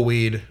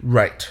tumbleweed, there.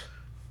 Right.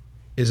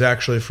 is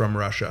actually from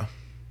Russia.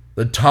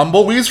 The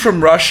tumbleweeds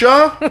from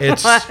Russia?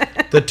 It's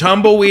the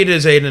tumbleweed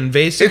is an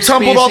invasive. It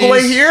tumbled all the way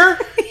species here?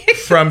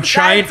 from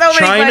China, so many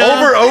China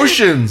questions. Over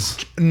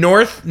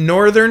oceans.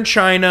 northern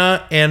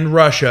China and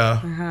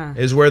Russia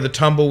is where the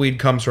tumbleweed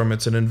comes from.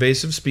 It's an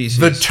invasive species.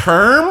 The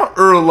term?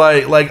 Or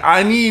like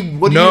I need,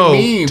 what do No, you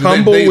mean? They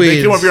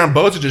tumbleweeds. came over here on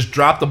boats and just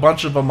dropped a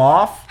bunch of them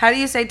off? How do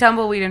you say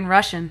tumbleweed in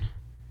Russian?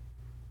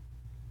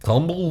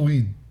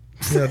 Tumbleweed.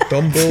 Yeah,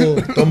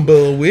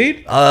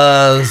 tumbleweed.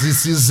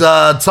 This is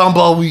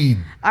tumbleweed.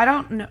 I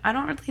don't know. I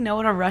don't really know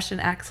what a Russian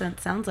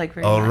accent sounds like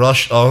very A much.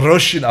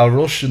 Russian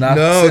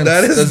accent.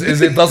 that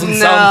is- it doesn't No,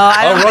 sound.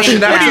 I don't A Russian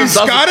think accent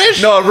so. doesn't.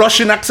 Scottish? No, a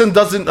Russian accent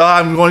doesn't.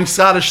 I'm going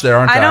Scottish there,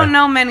 aren't I? I don't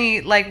know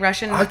many like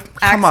Russian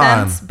come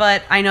accents, on.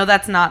 but I know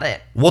that's not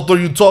it. What are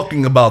you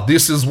talking about?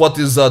 This is what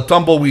is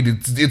tumbleweed.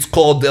 It's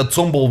called a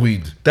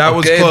tumbleweed. That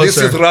was This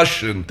closer. is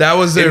Russian. That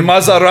was their- in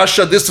Maza,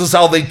 Russia. This is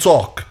how they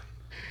talk.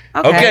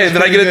 Okay, did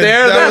I get it good.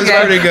 there? That was Okay.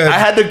 pretty good. I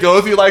had to go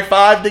through like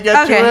 5 to get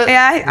to Okay, it.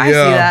 yeah, I see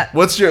Yeah. that.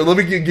 What's your? Let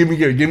me give me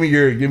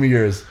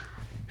yours.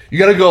 You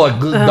gotta go like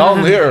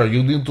down here.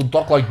 You need to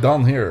talk like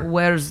down here.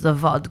 Where's the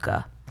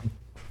vodka?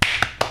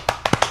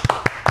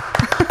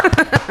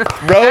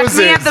 Roses.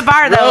 me at the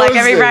bar, though, like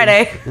every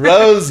Friday.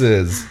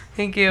 Roses.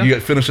 Thank you. You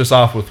finish us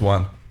off with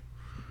one.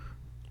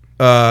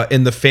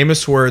 In the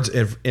famous words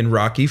in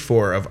Rocky IV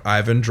of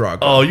Ivan Drago,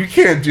 Oh, you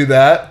can't do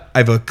that.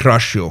 I will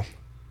crush you.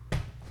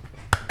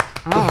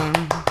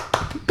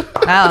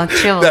 Oh,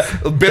 chills.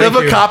 A bit Thank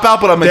of a you. cop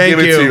out, but I'm gonna Thank give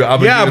it you. to you. I'm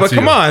gonna Yeah, give it but to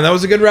come you. on, that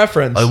was a good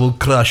reference. I will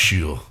crush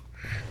you.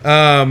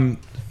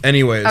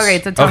 Anyways. Okay,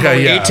 it's a tumbleweed.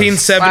 Okay, yeah.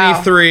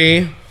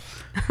 1873.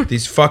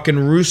 These fucking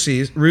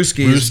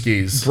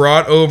Ruskies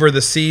brought over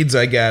the seeds,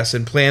 I guess,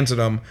 and planted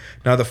them.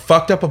 Now, the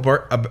fucked up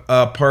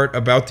part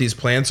about these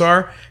plants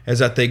is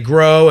that they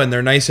grow and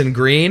they're nice and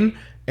green,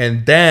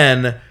 and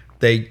then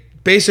they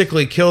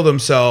basically kill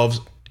themselves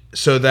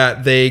so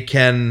that they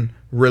can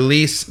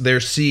release their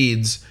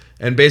seeds,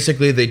 and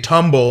basically they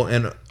tumble,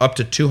 and up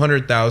to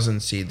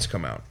 200,000 seeds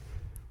come out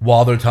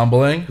While they're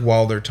tumbling.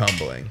 while they're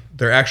tumbling.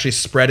 They're actually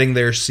spreading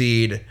their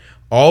seed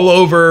all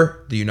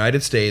over the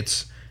United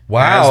States.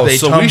 Wow. as they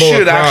So we tumble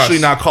should across. actually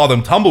not call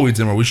them tumbleweeds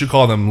anymore. We should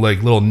call them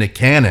like little Nick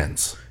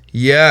Cannons.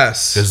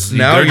 Yes. Because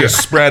Now they're you're just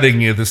spreading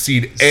the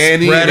seed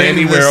spreading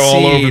anywhere the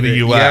all over seed. the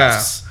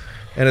U.S. Yeah.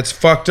 And it's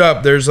fucked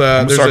up. There's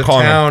a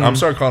town. I'm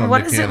sorry calling them What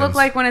Nick does it look Cannons.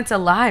 like when it's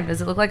alive?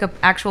 Does it look like an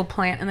actual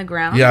plant in the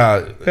ground?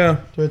 Yeah. Yeah, right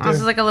Oh, this is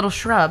there. like a little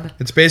shrub.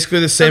 It's basically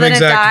the same then it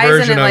exact dies and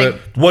version it, of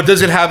like, it. What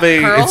does it have?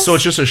 Curls? So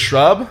it's just a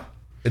shrub.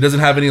 It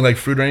doesn't have any like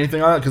fruit or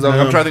anything on it. Because I'm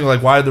trying to think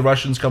like why did the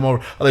Russians come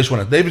over? Oh, they just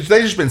want to. They've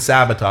just been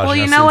sabotaging. Well,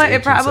 you us know what?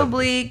 since It 1870.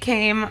 probably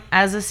came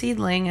as a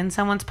seedling in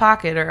someone's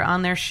pocket or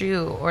on their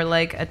shoe or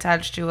like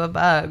attached to a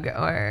bug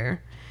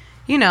or,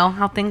 you know,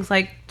 how things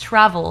like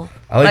travel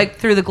like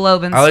through the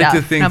globe and I like stuff.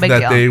 to think No big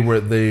that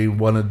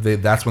deal.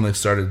 that's when they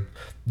started.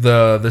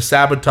 The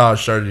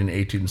sabotage started in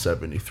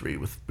 1873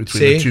 between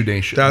See? the two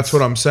nations. That's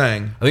what I'm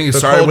saying. I think it the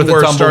started Cold with the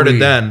War tumbleweed. started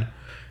then.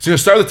 It's going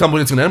to start with the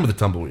tumbleweed. It's going to end with the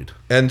tumbleweed.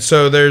 And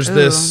so there's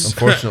this.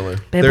 Unfortunately.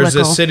 There's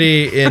Biblical. a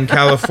city in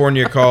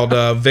California called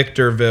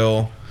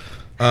Victorville,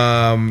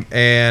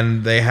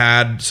 and they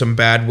had some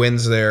bad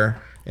winds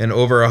there, and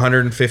over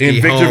 150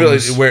 In homes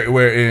Victorville,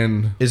 where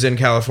in is in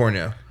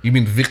California. you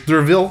mean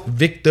Victorville?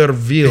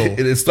 Victorville.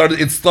 It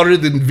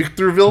started in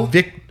Victorville.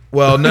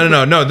 Well,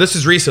 no. This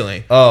is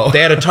recently. Oh. They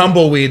had a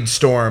tumbleweed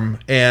storm,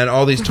 and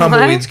all these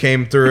tumbleweeds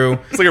came through.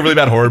 It's like a really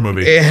bad horror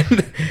movie.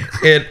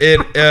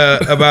 And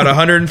about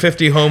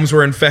 150 homes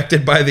were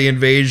infected by the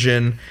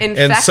invasion, and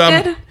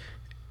Infected?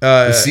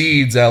 The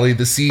seeds, Ellie.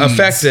 The seeds.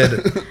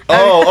 affected.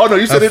 Oh no!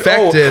 You said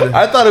Affected. it. Oh,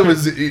 I thought it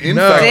was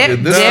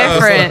infected.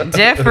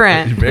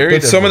 Different. Very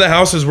But some of the different.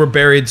 houses were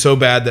buried so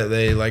bad that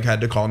they like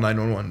had to call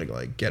 911 to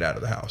like get out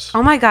of the house.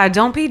 Oh my God!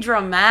 Don't be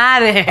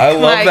dramatic. I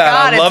love my that.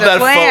 God, I love it's that. a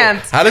plant.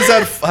 How does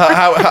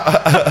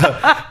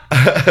that?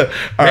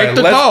 All Make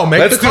the call. Make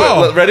let's the do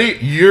call. it. Ready?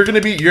 You're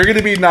gonna be the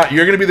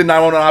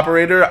 911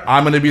 operator.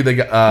 I'm gonna be the.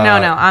 No,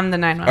 I'm the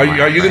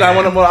 911. Are you the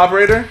 911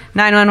 operator?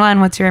 911?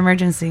 What's your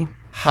emergency?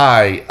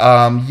 Hi.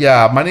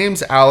 Yeah. My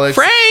name's Alex.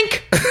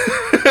 Frank,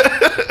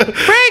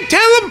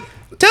 tell him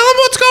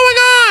what's going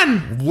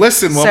on.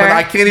 Listen, woman. Sir?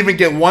 I can't even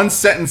get one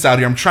sentence out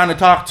here. I'm trying to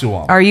talk to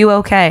him. Are you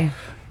okay?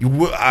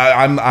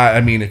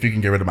 I mean, if you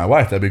can get rid of my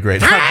wife, that'd be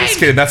great. I'm just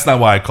kidding. That's not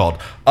why I called.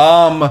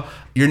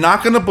 You're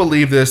not gonna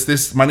believe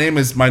this. My name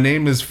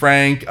is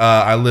Frank.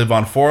 I live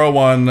on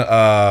 401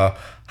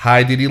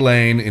 High Diddy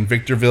Lane in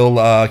Victorville,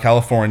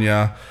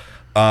 California.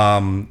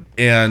 And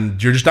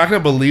you're just not gonna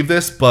believe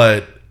this,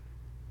 but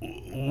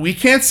we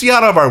can't see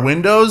out of our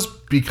windows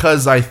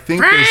because I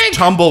think there's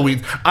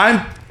tumbleweeds.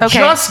 I'm Okay.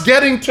 just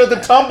getting to the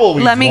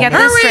tumbleweeds. Let me get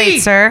woman. this straight,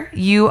 sir.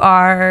 You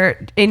are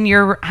in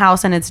your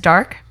house and it's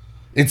dark.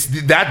 It's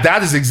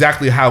that is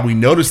exactly how we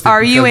noticed it.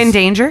 Are you in because-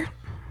 danger?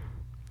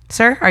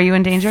 Sir, are you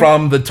in danger?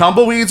 From the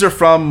tumbleweeds or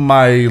from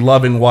my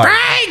loving wife?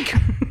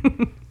 Frank,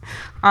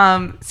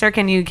 Sir,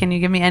 can you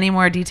give me any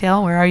more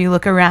detail? Where are you?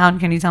 Look around.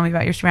 Can you tell me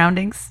about your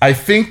surroundings? I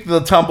think the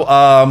tumbleweeds.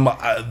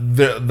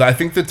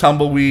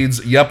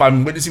 Yep,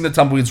 I'm witnessing the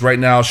tumbleweeds right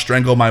now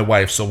strangle my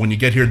wife. So when you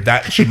get here,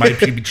 that she might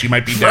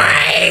be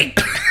dead.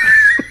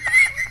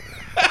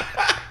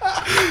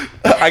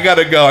 I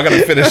gotta go. I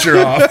gotta finish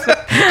her off.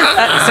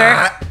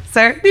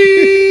 Sir.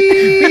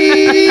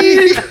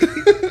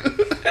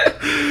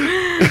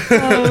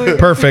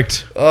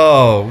 Perfect.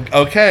 Oh,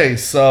 okay.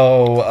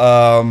 So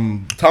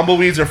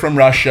tumbleweeds are from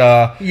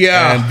Russia.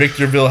 Yeah. And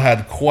Victorville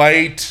had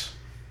quite.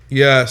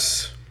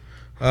 Yes.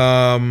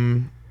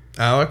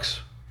 Alex?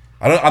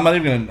 I'm not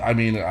even gonna. I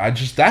mean,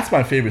 that's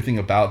my favorite thing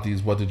about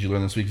these. What did you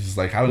learn this week? Is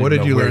like, What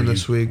did you learn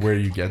this week? Where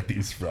you get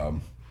these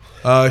from?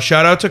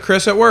 Shout out to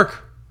Chris at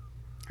work.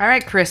 All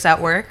right, Chris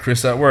at work.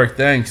 Chris at work.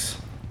 Thanks.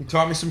 He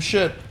taught me some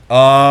shit.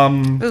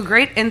 Ooh,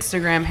 great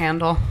Instagram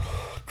handle.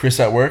 Chris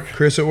at work.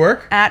 Chris at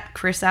work? At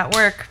Chris at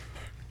work.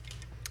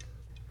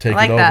 Take I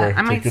like it over. that.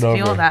 I might Take it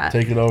steal over. that.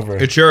 Take it over.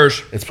 It's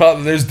yours. It's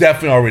probably there's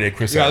definitely already a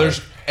Chris. Yeah, at there's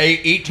work.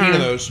 18 of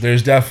those.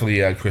 There's definitely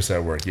a Chris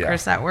at work. Yeah.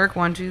 Chris at work.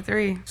 1, 2,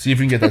 3. See if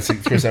you can get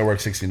that Chris at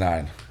work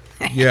 69.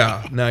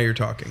 Yeah, now you're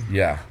talking.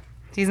 Yeah.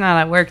 He's not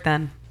at work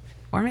then,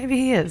 or maybe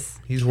he is.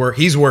 He's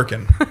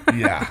working.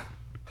 Yeah.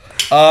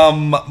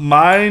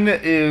 Mine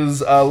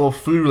is a little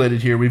food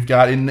related here. We've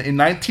got in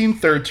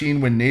 1913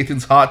 when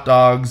Nathan's Hot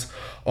Dogs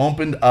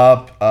opened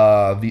up,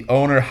 the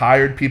owner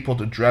hired people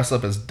to dress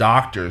up as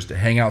doctors to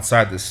hang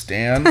outside the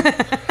stand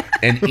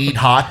and eat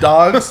hot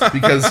dogs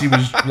because he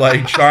was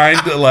like trying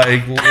to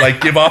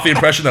like give off the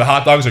impression that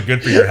hot dogs are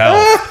good for your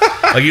health.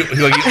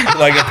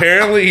 Like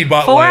apparently he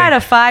bought 4 out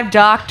of 5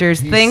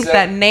 doctors think said-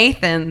 that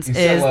Nathan's he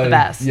sent, is like- the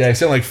best. Yeah, he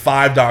sent like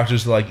 5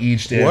 doctors to like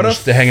each stand What a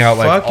just to hang out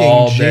like fucking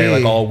all day, G.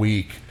 like all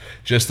week,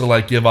 just to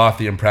like give off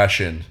the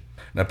impression.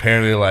 And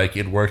apparently like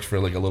it worked for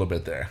like a little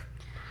bit there.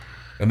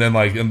 And then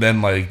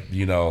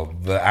you know,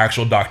 the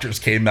actual doctors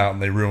came out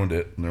and they ruined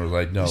it. And they were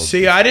like, no.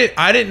 See, I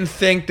didn't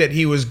think that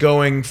he was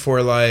going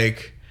for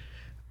like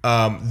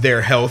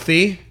they're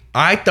healthy.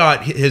 I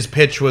thought his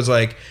pitch was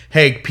like,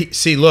 hey,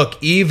 see,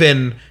 look,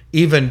 even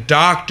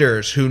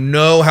doctors who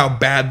know how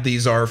bad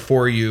these are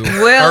for you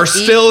are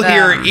still eat them.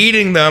 here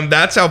eating them.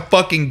 That's how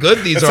fucking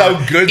good these That's are.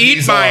 how good Eat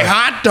these my are.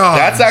 hot dogs.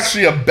 That's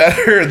actually a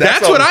better.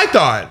 That's what I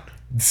thought.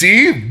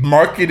 See,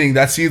 marketing.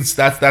 That's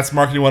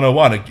marketing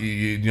 101. Like,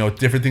 you know,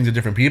 different things to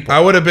different people. I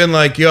would have been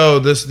like, yo,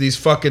 these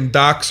fucking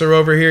docs are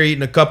over here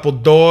eating a couple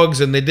dogs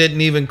and they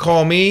didn't even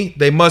call me.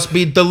 They must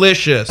be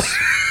delicious.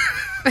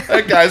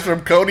 That guy's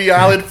from Coney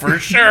Island for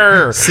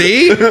sure.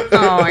 See?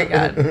 Oh my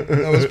god.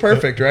 That was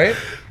perfect, right?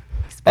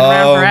 Been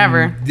around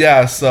forever.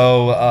 Yeah,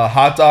 so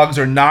hot dogs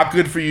are not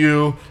good for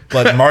you,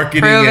 but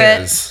marketing Prove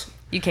it. is.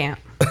 You can't.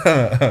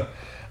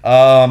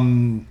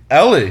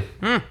 Ellie,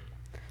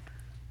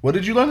 what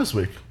did you learn this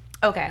week?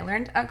 Okay, I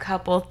learned a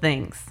couple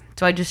things.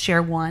 Do I just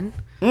share one?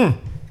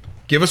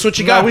 Give us what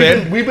you got,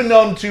 babe. We've been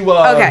known to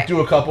Okay. do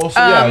a couple, so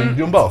yeah, you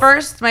do them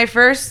both. My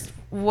first,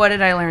 what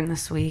did I learn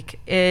this week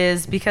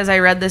is because I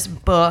read this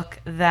book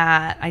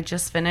that I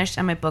just finished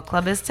and my book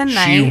club is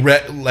tonight. She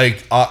read,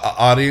 like,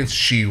 audience,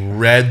 she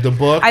read the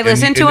book. I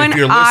listened to if an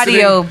you're listening-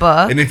 audio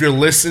book. And if you're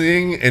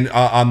listening and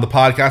on the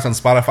podcast on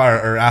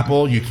Spotify or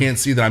Apple, you can't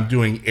see that I'm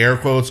doing air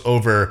quotes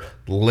over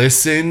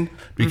listen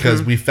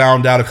because we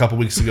found out a couple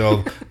weeks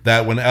ago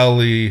that when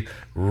Ellie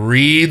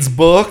reads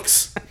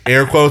books,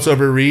 air quotes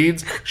over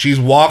reads, she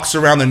walks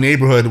around the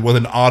neighborhood with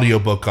an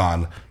audiobook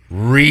on,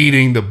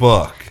 reading the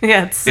book.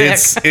 Yeah, it's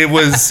sick. It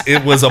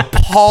was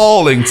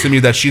appalling to me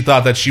that she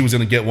thought that she was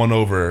going to get one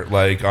over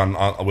like on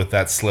with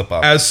that slip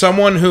up. As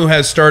someone who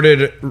has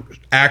started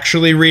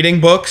actually reading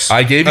books,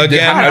 I gave you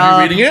again. Are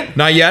you reading it?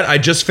 Not yet. I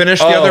just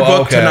finished the other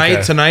book tonight.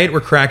 okay. Tonight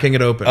we're cracking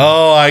it open.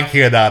 Oh, I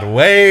cannot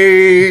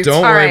wait. Don't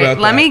All worry right, about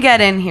that. let me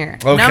get in here.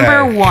 Okay.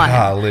 Number 1.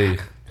 Golly.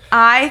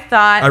 I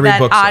thought I read that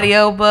books, though.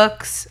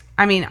 audiobooks,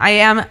 I mean,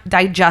 I'm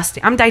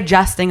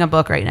digesting a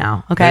book right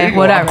now. There Okay, you go.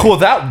 whatever. I'm cool with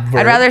that verb.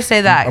 I'd rather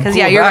say that I'm because cool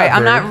yeah, with you're that right.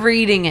 I'm verb. not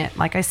reading it.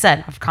 Like I said,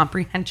 I have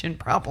comprehension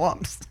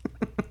problems.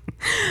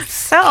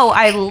 So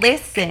I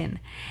listen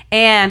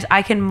and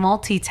I can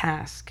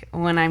multitask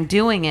when I'm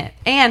doing it.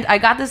 And I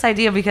got this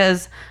idea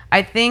because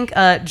I think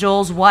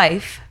Joel's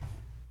wife.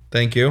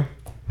 Thank you.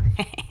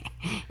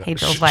 Hey,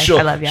 Joel's wife,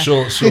 I love you.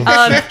 She'll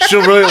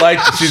really like.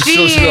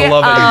 She'll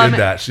love that you did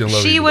that. She'll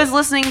love. She was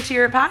listening to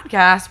your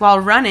podcast while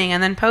running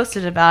and then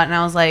posted about it, and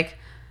I was like,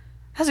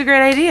 "That's a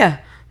great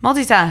idea.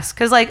 Multitask."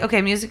 Because like,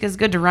 okay, music is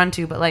good to run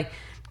to, but like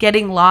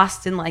getting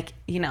lost in like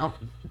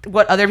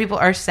what other people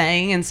are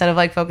saying instead of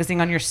like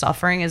focusing on your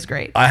suffering is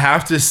great. I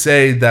have to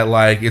say that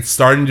like it's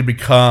starting to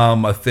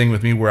become a thing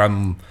with me where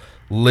I'm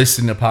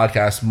listening to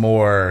podcasts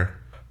more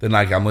than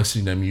like I'm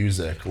listening to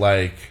music.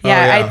 Like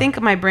Yeah, yeah. I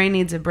think my brain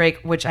needs a break,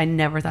 which I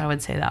never thought I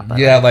would say that. But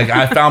yeah, like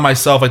I found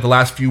myself like the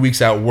last few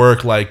weeks at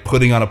work like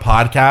putting on a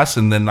podcast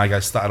and then like I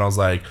started and I was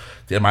like,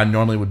 damn, I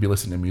normally would be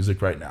listening to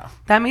music right now.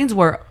 that means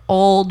we're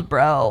old,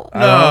 bro.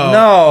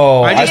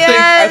 No, I just I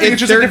think think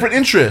it's just a different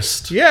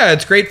interest. Yeah,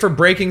 it's great for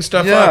breaking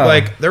stuff Yeah. up.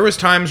 Like there was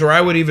times where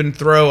I would even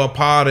throw a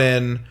pod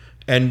in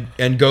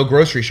and go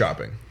grocery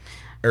shopping.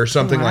 or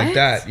something like What?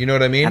 that. You know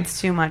what I mean? That's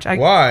too much.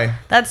 Why?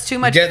 That's too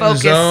much Get in the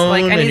focus. zone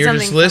Like I and need you're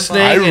something just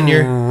listening. I simple. and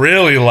you're-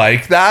 really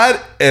like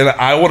that, and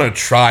I want to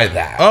try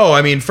that. Oh,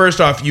 I mean, first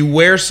off, you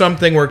wear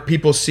something where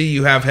people see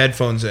you have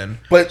headphones in.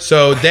 But-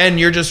 so then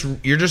you're just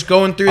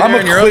going through there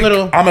in your own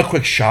little. I'm a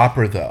quick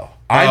shopper though.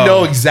 I Oh.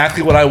 know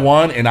exactly what I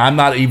want, and I'm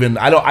not even.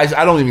 I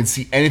don't even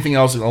see anything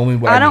else. Only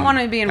what I don't need. want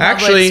to be in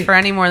Actually- Publix for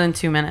any more than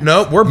 2 minutes.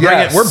 No,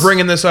 Yes. we're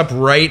bringing this up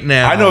right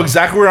now. I know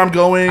exactly where I'm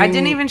going. I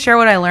didn't even share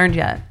what I learned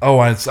yet. Oh,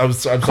 I'm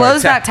sorry.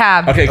 Close that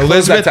tab. Okay, close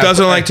Elizabeth that tab.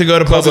 doesn't like to go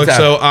to Close the Publix, tab.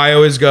 so I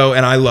always go,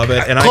 and I love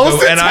it. And Close I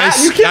the go, and tab.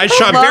 You can't I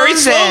shop Close very it.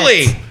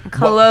 slowly.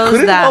 Close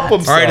Couldn't that. help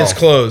himself. All right, it's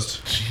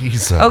closed.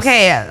 Jesus.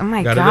 Okay. Oh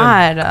my Got it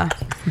god.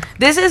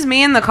 This is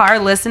me in the car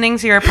listening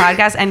to your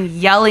podcast and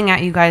yelling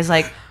at you guys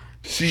like,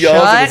 She yells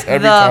at us shut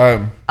every the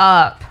time.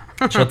 up.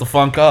 Shut the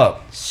funk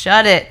up.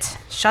 Shut it.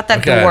 Shut that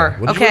Okay. door.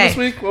 What did you win this Okay.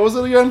 week? What was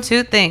it again?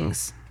 2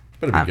 things.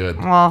 Better be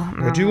good. Well,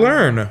 What'd you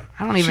learn?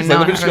 I don't even She's know. like,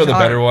 let me just how go to the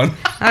tell better her. one.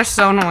 That's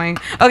so annoying.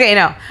 Okay,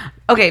 no.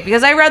 Okay,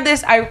 because I read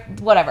this,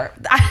 whatever.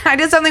 I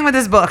did something with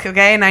this book,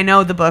 okay, and I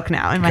know the book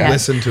now in my head.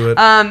 Listen to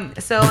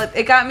it. So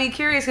it got me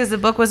curious because the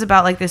book was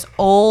about like this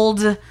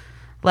old,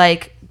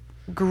 like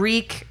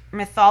Greek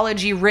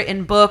mythology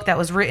written book that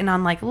was written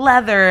on like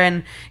leather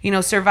and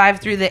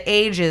survived through the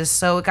ages.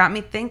 So it got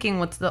me thinking,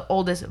 what's the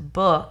oldest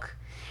book?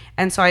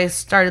 And so I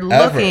started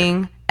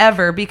looking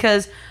ever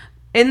because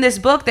in this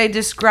book they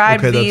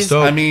described Okay, that's these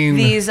dope. I mean,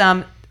 these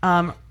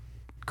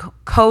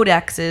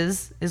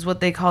codexes is what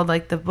they called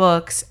like the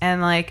books,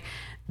 and like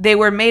they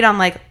were made on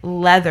like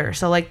leather,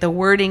 so like the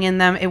wording in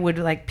them, it would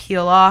like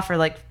peel off or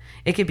like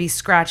it could be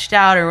scratched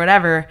out or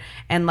whatever,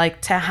 and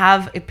like to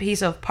have a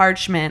piece of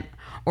parchment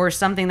or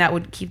something that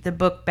would keep the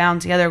book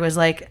bound together was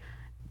like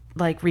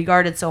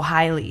regarded so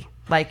highly,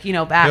 like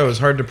back. Yeah, it was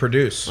hard to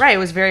produce. Right, it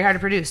was very hard to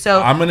produce.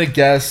 So I'm gonna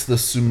guess the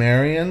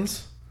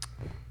Sumerians.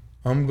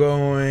 I'm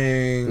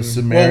going. The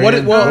Sumerian.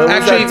 Well, What was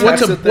actually, that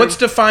text that what's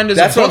defined as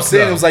That's a book? what I'm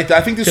saying. though? It was like I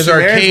think the Is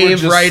our Sumerians were cave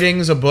just,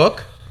 writings a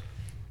book?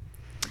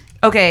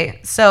 okay,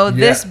 so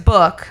this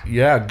book,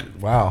 Yeah.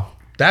 Wow.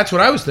 That's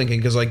what I was thinking.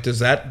 Because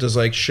does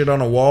shit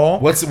on a wall?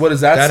 What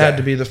does that that say? had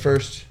to be the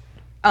first.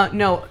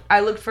 no,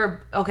 I looked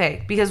for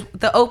because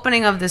the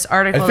opening of this I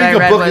article think that I a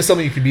read book was is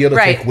something you could be able to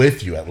Right. take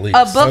with you at least.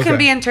 a book can Okay.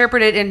 be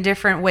interpreted in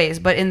different ways,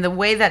 but in the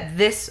way that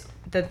this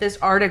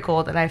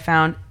article that I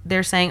found,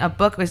 they're saying a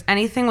book was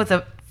anything with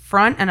a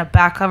front and a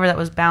back cover that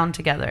was bound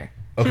together.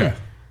 Okay.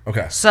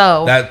 Okay.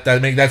 So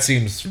that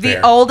seems the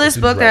fair. oldest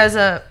Seems book right.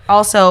 that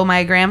also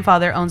my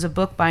grandfather owns a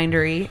book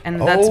bindery, and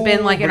that's Oh,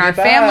 been like in bring our it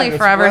back. family That's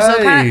forever. So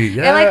right. kind of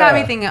it like got me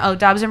Yeah. thinking,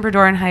 Dobbs and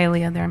Berdor and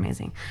Hialeah, they're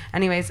amazing.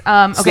 Anyways,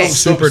 okay,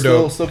 Super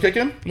dope. Still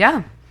kicking.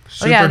 yeah.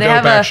 Super they dope,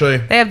 have actually.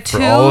 They have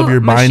two all of your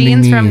binding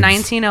machines from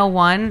needs.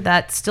 1901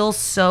 that still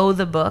sew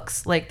the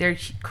books. Like they're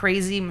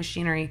crazy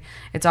machinery.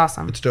 It's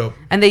awesome. It's dope.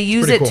 And they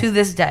use Pretty it cool. to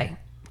this day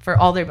for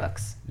all their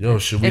books. Yo,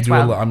 should we It's do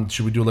wild.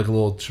 should we do like a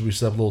little? Should we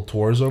set up little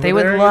tours over They there?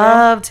 would you know?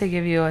 love to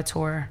give you a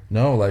tour.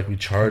 No, like we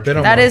charge. They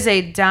don't That know. is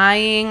a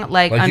dying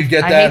Like you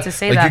get I that. hate to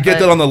say like that, you get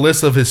but that on the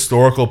list of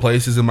historical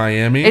places in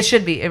Miami. it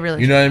should be. It really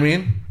You should. know what I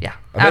mean? Yeah,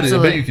 I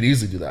absolutely. bet you could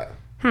easily do that.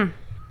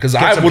 Because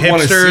Get I some would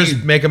want to hipsters, see.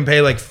 make them pay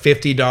like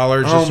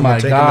 $50 just Oh to my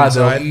take god,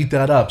 them they'll inside. eat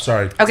that up.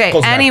 Sorry. Okay.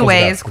 Close it back,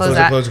 Anyways, close it close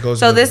back. that. Close it, close it,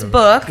 So close it, this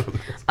close it.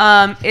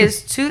 book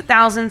is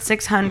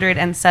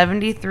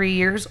 2,673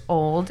 years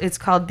old. It's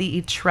called the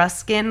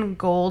Etruscan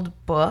Gold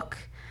Book,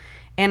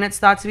 and it's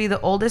thought to be the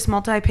oldest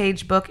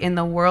multi-page book in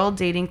the world,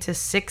 dating to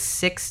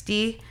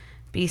 660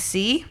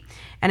 BC.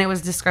 And it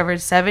was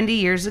discovered 70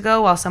 years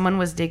ago while someone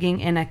was digging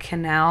in a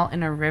canal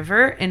in a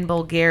river in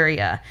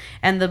Bulgaria.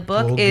 And the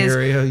book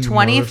Bulgaria, you is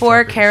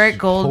 24 motherfuckers. karat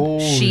gold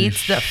Holy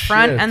sheets. The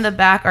front shit. and the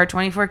back are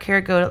 24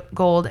 karat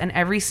gold, and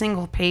every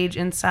single page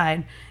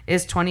inside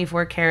is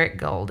 24 karat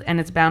gold, and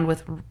it's bound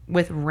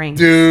with rings.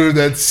 Dude,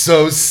 that's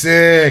so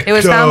sick. It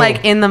was found Dope.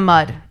 like in the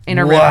mud in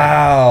a river.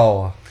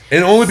 Wow.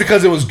 And only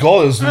because it was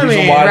gold. It was the reason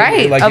mean, why.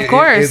 right, of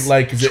course. Is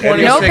it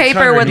 20 No any-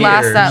 paper would 600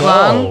 last that years.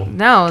 long.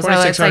 No, so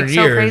it's 2,600 like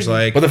so years. crazy.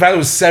 Like, But the fact it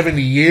was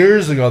 70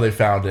 years ago they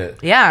found it.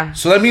 Yeah.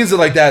 So that means that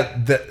like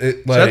that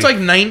it, like, so that's like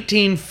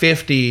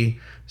 1950.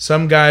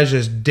 Some guys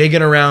just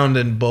digging around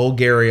in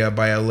Bulgaria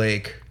by a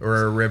lake or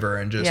a river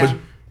and just Yeah.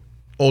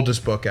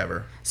 oldest book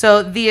ever.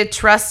 So the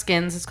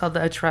Etruscans, it's called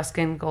the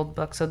Etruscan Gold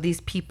Book. So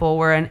these people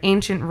were an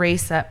ancient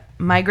race that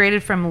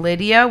migrated from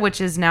Lydia,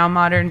 which is now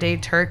modern day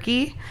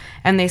Turkey,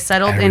 and they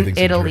settled in Everything's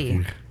in Italy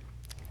Turkey.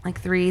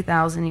 like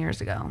 3,000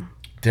 years ago.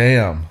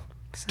 Damn.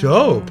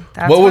 Dope.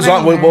 That's What was I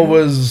on? What learned.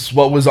 was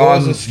was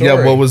on? the story?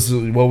 Yeah. What does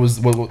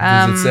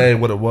it say?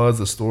 What it was?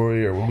 The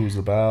story or who it was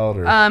about?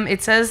 Or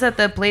It says that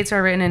the plates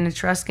are written in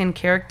Etruscan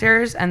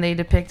characters, and they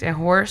depict a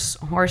horse,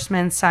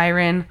 horseman,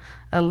 siren,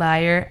 a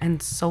lyre,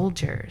 and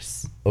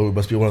soldiers. oh, it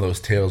must be one of those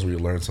tales where you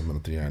learn something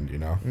at the end. You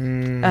know.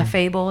 A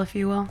fable, if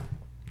you will.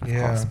 Of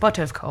Yeah. course. But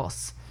of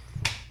course.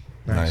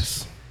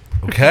 Nice.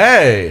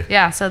 Okay.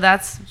 Yeah, so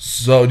that's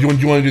So do you want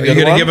to do the Are you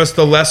other gonna one? give us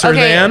the lesser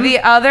okay. than? The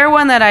other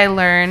one that I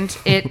learned,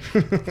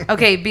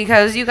 okay,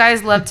 because you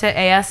guys love to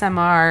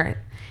ASMR,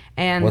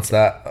 and What's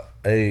that?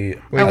 A.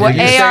 Wait, Or what,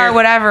 did you say AR, it?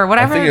 whatever.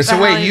 Whatever. think it's- the so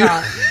hell wait, you you- call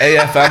it.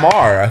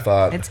 AFMR. I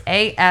thought. It's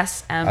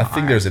ASMR. I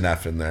think there's an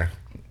F in there,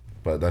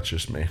 but that's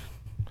just me.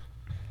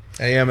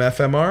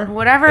 AMFMR?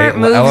 Whatever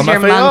moves your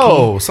monkey.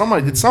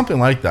 LMFAO. It's something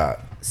like that.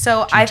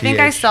 So I think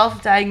I GTH.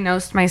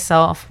 self-diagnosed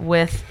myself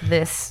with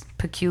this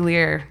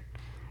peculiar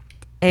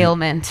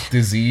ailment.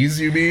 Disease,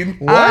 you mean?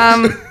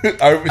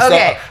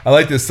 Okay. I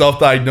like this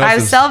self-diagnosis.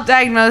 I've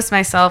self-diagnosed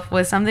myself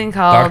with something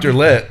called Dr.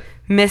 Lit.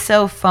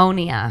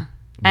 misophonia.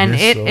 And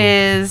it Miso-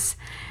 is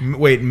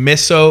Wait,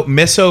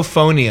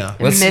 misophonia.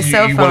 You want to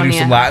do Misophonia.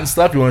 some Latin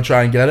stuff? You want to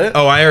try and get it?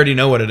 Oh, I already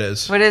know what it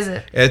is. what is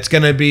it? It's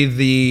going to be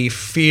the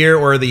fear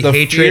or the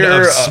hatred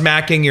fear of of-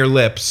 smacking your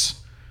lips.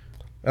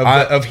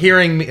 Of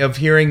hearing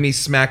me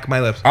smack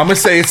my lips. I'm gonna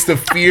say it's the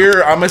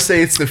fear. I'm gonna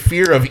say it's the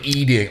fear of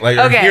eating, like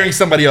or Okay. hearing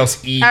somebody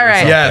else eat. All or right.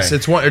 something. Yes,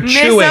 it's one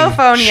chewing.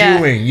 Misophonia.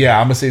 Chewing. Yeah,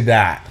 I'm gonna say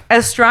that.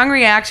 A strong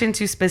reaction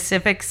to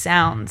specific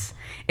sounds.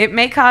 It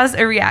may cause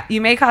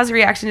you may cause a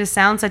reaction to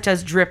sounds such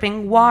as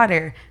dripping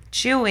water,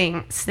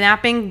 chewing,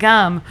 snapping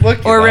gum,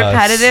 Look or at us.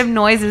 repetitive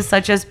noises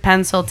such as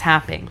pencil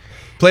tapping.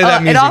 Play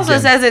that music. It also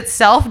Jen. says it's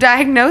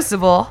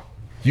self-diagnosable.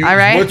 You, All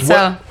right,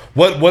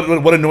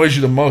 What annoys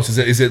you the most?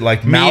 Is it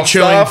like mouth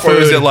chewing stuff, or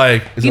is food. it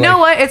like? Is You it know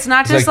like- what? It's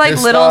not it's just like like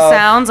this little stuff.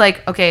 sounds.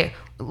 Like, okay,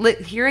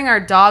 hearing our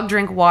dog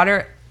drink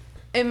water,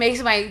 it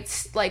makes my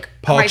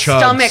Paul my chugs.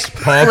 stomach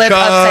Paul flip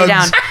upside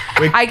down. chugs.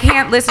 We- I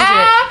can't listen to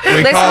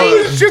it. We call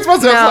Listening, She's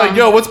supposed to No. like,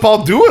 yo, what's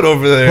Paul doing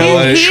over there? He-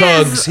 Like, he-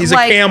 chugs. is He's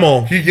like- a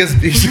camel. he gets.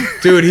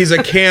 Dude, he's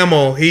a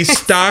camel. He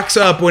stocks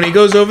up. When he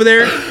goes over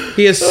there,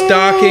 he is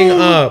stocking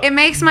up. it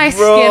makes my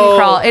Bro, skin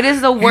crawl. It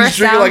is the He's worst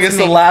drinking sound like to it's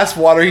me. the last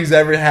water he's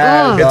ever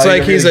had. Ugh. It's All like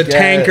you're he's gonna a get.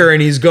 tanker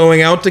and he's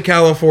going out to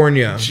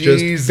California.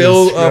 Jesus just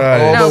fill up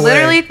Christ. all No, the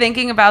literally way.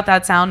 thinking about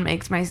that sound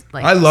makes my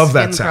like. I love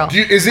that skin sound.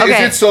 crawl. Is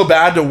Okay. it so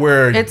bad to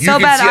where It's you so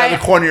can bad, see out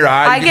the corner of your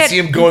eye, I you can get- see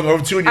him going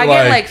over to, and you're I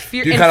get, like, like,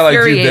 you kind of like do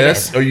infuriated.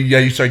 this, or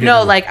you start getting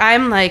No, like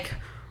I'm like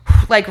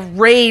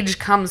rage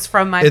comes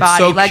from my It's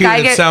body. so like cute.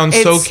 I get, It sounds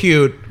so it's-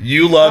 cute.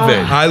 you love it.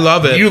 I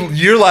love it.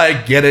 You're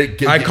like get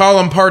it. I call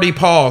him Party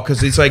Paul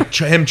because he's like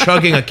him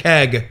chugging a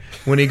keg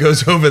when he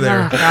goes over Oh,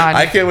 there. God.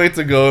 I can't wait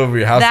to go over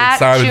your house that next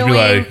time and chewing,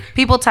 be like,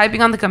 people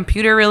typing on the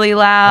computer really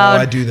loud.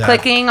 Oh, I do that.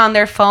 Clicking on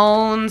their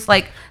phones,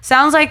 like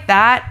sounds like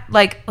that.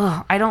 Like,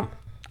 ugh, I don't.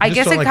 I just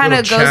guess don't it like kind of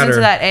little goes chatter.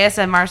 into that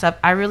ASMR stuff.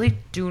 I really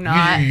do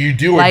not. you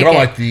do or don't it.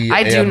 like the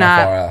I do AMFR.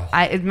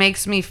 not. It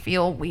makes me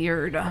feel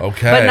weird.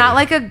 Okay. but not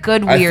like a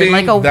good I weird, think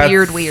like a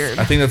that's- weird.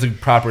 I think that's a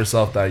proper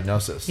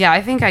self-diagnosis. Yeah,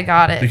 I think I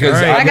got it. Because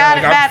All right. I got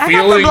it, I'm Matt. I got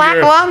the feeling black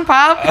your- lung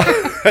pop.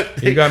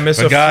 You got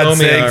For God's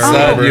sake, misophonia. son,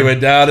 remember. you were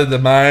down in the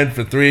mine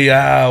for 3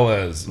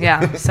 hours.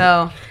 Yeah,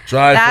 so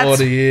Try that's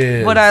 40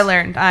 years. what I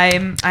learned.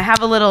 I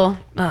have a little.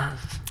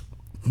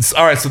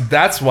 All right, so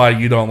that's why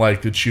you don't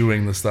like the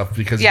chewing the stuff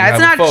because Yeah, you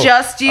it's have a not phobia.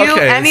 just you. Okay,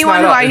 it's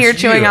Anyone not who I hear it's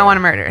chewing, you. I wanna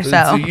murder,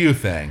 so. it's a you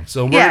thing.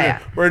 So Yeah,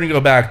 we're gonna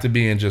go back to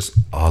being just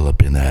all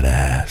up in that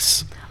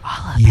ass.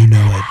 You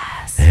know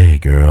it. Hey,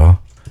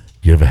 girl,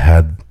 you ever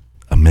had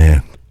a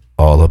man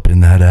all up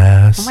in that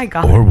ass? Oh my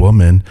God. Or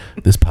woman?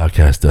 This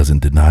podcast doesn't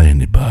deny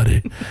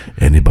anybody.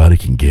 Anybody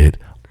can get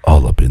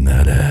all up in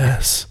that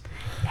ass.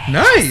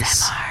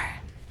 Nice.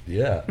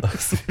 Yeah,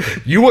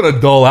 you want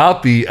to dole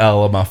out the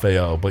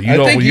LMFAO, but you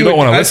don't. You don't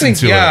want to listen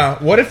to yeah.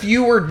 it. What if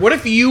you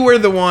were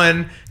the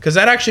one? Because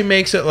that actually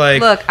makes it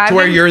like Look, to I've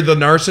where been- you're the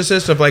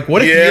narcissist of like.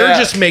 What if Yeah. you're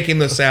just making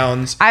the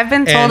sounds? I've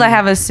been told and- I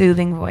have a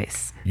soothing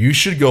voice. You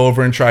should go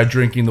over and try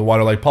drinking the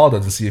water like Paul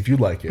does and see if you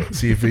like it.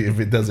 See if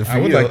it does it for I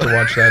would you. like to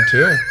watch that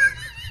too.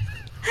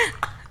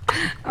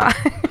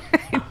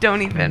 I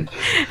don't even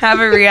have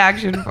a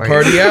reaction for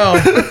Party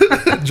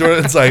out.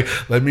 Jordan's like,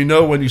 let me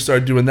know when you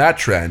start doing that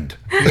trend.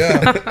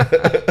 Yeah. you.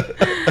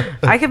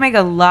 I could make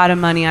a lot of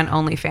money on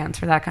OnlyFans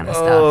for that kind of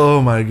stuff.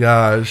 Oh my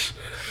gosh!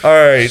 All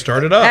right,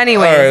 Start it up.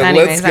 Anyways, all right,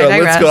 anyways, let's go. I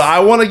digress. Let's go. I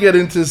want to get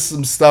into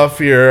some stuff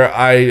here.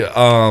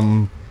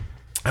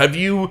 Have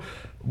you?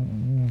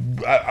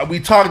 We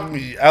talked.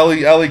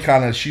 Ellie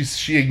kind of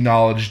she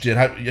acknowledged it.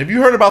 Have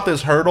you heard about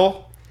this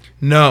hurdle?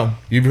 No.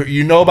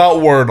 You know about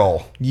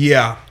Wordle,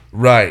 Yeah.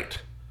 right?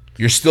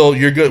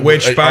 You're good.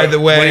 Which, by the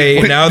way,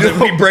 wait, now that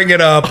we bring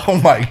it up,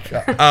 oh my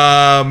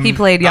god. He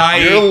played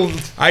y'all.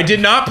 I did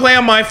not play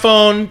on my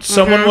phone.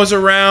 Someone was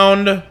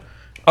around.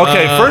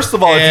 Okay, first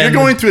of all, if and-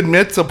 you're going to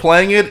admit to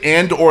playing it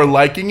and or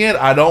liking it,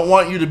 I don't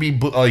want you to be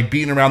like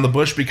beating around the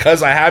bush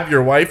because I have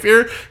your wife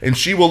here and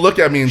she will look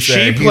at me and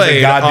say, She "He's a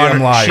played goddamn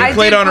on- liar." she I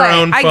played did on her play.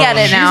 own I get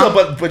phone. it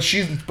now. But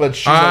she's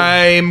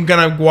I'm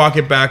gonna walk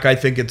it back. I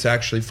think it's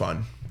actually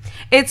fun.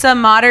 It's a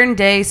modern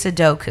day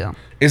Sudoku.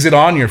 Is it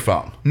on your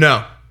phone?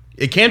 No,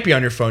 it can't be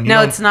on your phone. You No,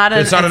 don't- it's not.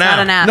 It's not an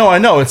app. No, I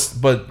know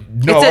but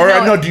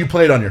no. do you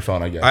play it on your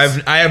phone? I guess.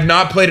 I have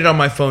not played it on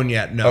my phone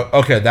yet. No.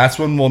 Okay, that's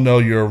when we'll know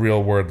you're a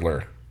real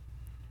wordler.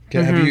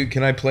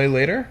 Can I play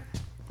later?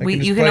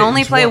 You can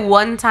only play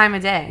one time a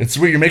day. It's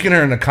weird. You're making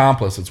her an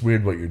accomplice. It's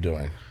weird what you're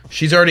doing.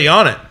 She's already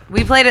on it.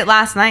 We played it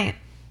last night.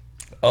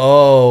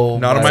 Oh,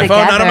 Not on my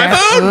phone. Not on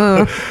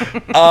my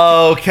phone.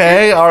 Ooh.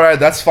 okay, all right,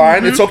 that's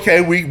fine. It's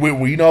okay.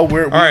 We know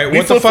we're All right. we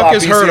What the fuck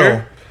is flip-floppies hurdle?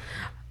 here.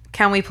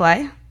 Can we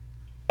play?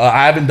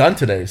 I haven't done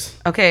today's.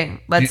 Okay,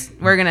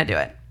 we're gonna do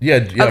it. Yeah,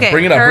 Okay,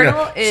 bring it up.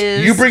 Hurdle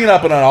is you bring it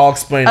up, and I'll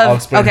explain. I'll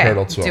explain okay,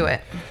 Hurdle to do him.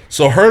 it.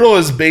 So Hurdle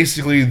is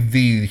basically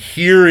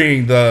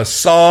the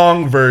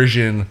song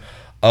version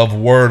of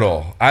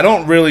Wordle. I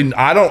don't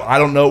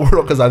know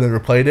Wordle because I've never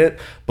played it,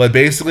 but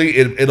basically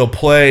it'll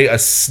play a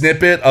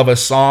snippet of a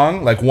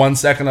song, like 1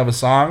 second of a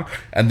song,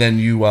 and then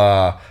you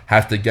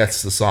have to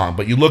guess the song.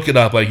 But you look it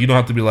up, like you don't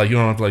have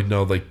to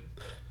know like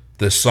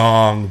the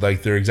song,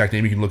 like their exact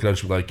name. You can look it up,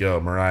 just be like, yo,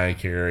 Mariah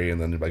Carey, and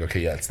then you're like, okay,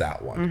 yeah, it's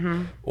that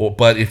one.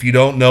 But if you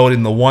don't know it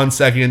in the 1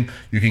 second,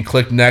 you can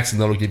click next,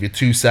 and that'll give you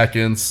 2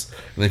 seconds.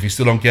 And if you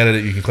still don't get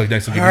it, you can click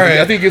next.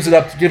 I think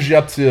it gives you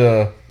up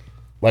to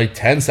like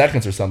 10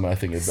 seconds or something. I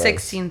think it does.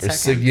 16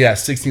 seconds.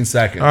 16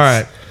 seconds. All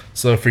right.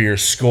 So for your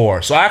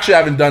score. So I actually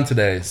haven't done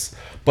today's,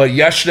 but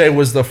yesterday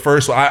was the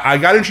first one. I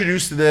got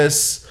introduced to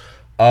this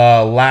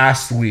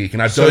last week,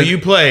 and I've done. So you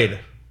played.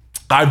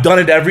 I've done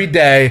it every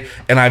day,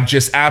 and I've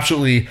just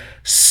absolutely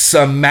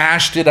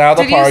smashed it out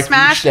of the park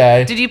each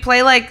day. Did you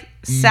play like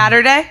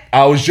Saturday?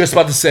 I was just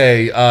about to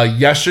say,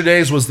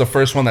 yesterday's was the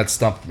first one that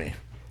stumped me.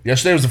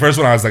 Yesterday was the first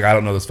one I was like, I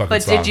don't know this fucking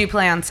But song. did you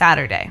play on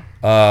Saturday?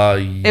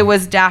 It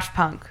was Daft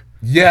Punk.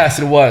 Yes,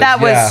 it was. That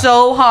yeah. was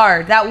so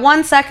hard. That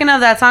 1 second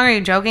of that song, are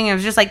you joking? It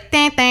was just like,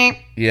 ding, ding.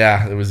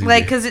 Yeah, it was easy.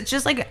 Like, because it's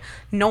just like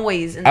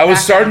noise. In the I was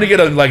starting to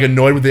background. get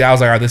annoyed with it. I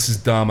was like, all right, this is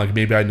dumb. Like,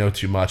 maybe I know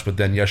too much. But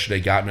then yesterday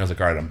got me. I was like,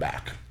 all right, I'm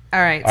back. All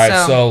right,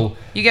 so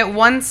you get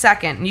 1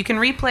 second. You can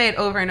replay it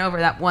over and over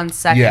that 1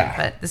 second, Yeah.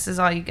 but this is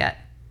all you get.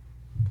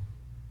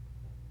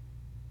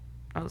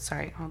 Oh,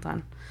 sorry. Hold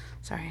on.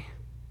 Sorry.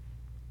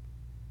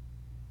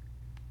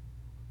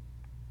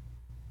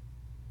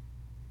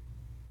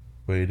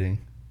 Waiting.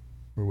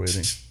 We're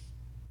waiting.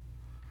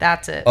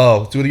 That's it.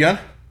 Oh, do it again?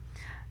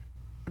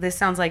 This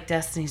sounds like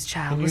Destiny's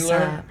Child. Can What's you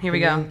learn? up? Here we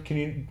go. Can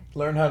you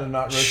learn how to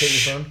not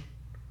rotate your phone?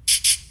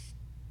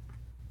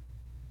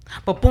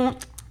 Boom,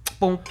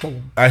 boom,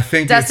 boom. I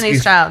think Destiny's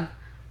it's, Child.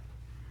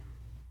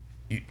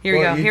 Here we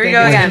go. You Here we think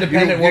go it's again.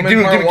 Independent Woman give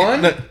me- Part give me-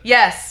 1? no,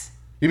 Yes.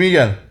 give me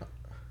again.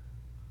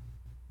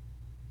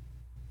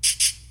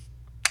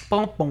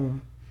 Boom,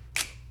 boom.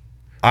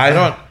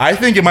 I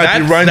think it might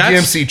be Run that's-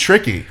 DMC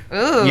Tricky.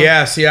 Ooh.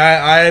 Yeah, see,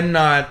 I'm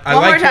not. I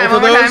One like more time, both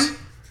of one more those. time.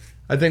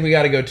 I think we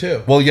got to go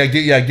 2. Well,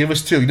 give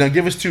us two. No,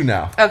 give us two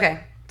now. Okay.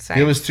 Sorry.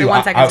 Give us two. The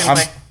 1 second's gonna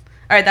I'm- play.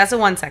 All right, that's a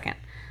 1 second.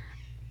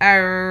 All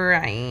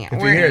right.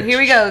 If you hear it, Here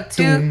we go.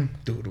 2. Doom,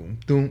 doom,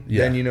 doom,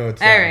 Yeah. then you know it's.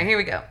 All right, here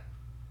we go.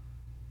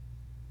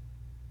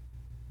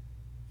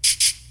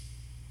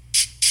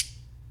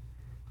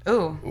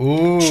 Ooh.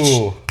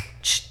 Ooh.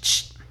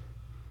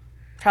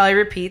 Probably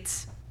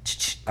repeats.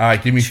 All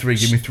right, give me three.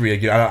 Give me three. I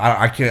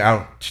can't. I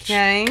don't.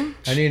 Okay.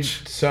 I need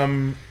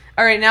some.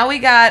 All right, now we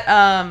got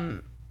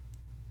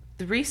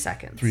 3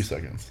 seconds. 3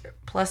 seconds.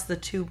 Plus the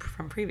 2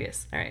 from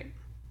previous. All right.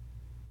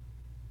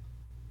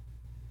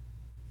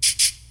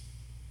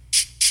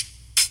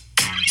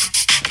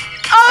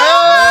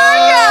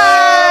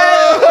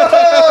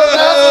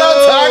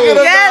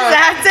 Yes,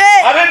 that's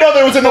it. I didn't know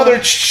there was another. I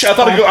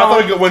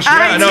thought it went straight.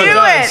 I know it knew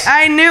does. it.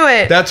 I knew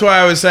it. That's why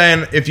I was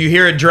saying if you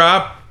hear it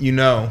drop, you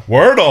know.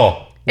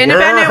 Wordle.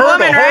 Independent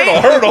woman,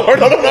 right? Hurdle.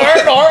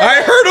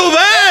 I hurdle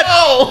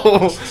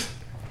that.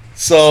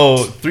 So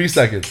 3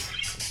 seconds.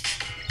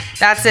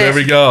 That's it. There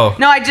we go.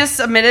 No, I just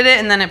submitted it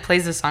and then it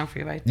plays the song for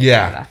you.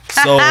 Yeah.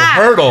 So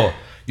Hurdle.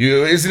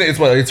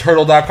 It's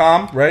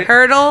hurdle.com, right?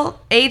 Hurdle,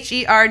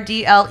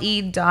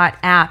 HERDLE.app.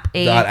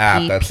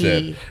 .app, that's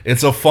it.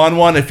 It's a fun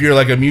one if you're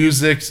like a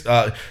music.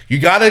 You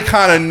got to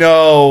kind of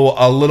know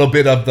a little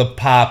bit of the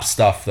pop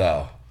stuff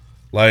though.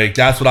 Like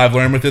that's what I've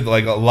learned with it.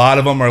 Like a lot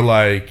of them are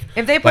like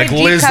If they like played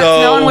deep Lizzo cuts,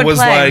 no one would was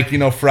play.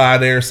 like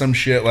Friday or some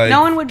shit. Like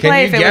No one would Can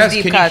play you if it guess? was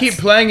deep Can cuts. you keep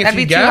playing if That'd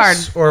you be too hard.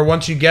 guess, or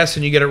once you guess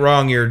and you get it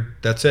wrong,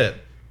 that's it?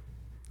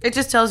 It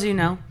just tells you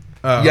no.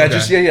 Oh, yeah, okay.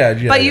 just yeah.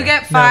 But you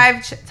get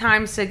 5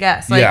 times to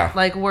guess. Like, Yeah.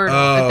 like word.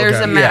 Oh, but there's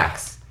okay. a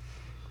max.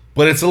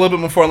 But it's a little bit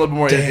more fun, a little bit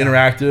more Damn.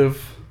 interactive.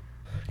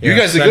 You Yeah,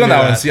 guys are send good on me that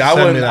one. that. See, I Send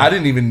me wouldn't. that. I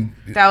didn't even.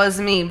 That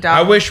was me, dog.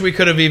 I wish we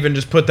could have even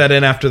just put that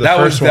in after the That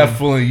was first one.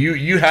 definitely you.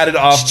 You had it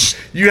off.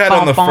 You had it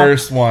on the Bum, bum.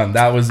 first one.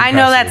 That was. I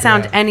know that impressive.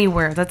 sound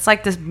anywhere. That's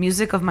like the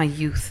music of my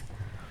youth.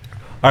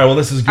 All right. Well,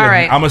 this is good. All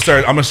right. I'm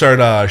gonna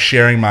start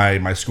sharing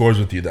my scores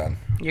with you then.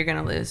 You're going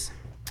to lose.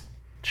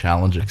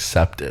 Challenge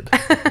accepted.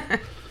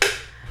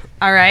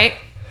 All right.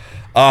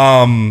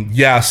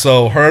 Yeah.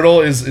 So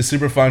Hurdle is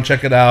super fun.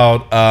 Check it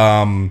out.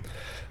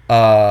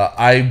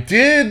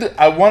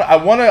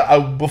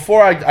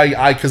 Before I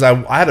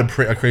had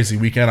a crazy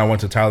weekend. I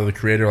went to Tyler the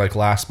Creator like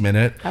last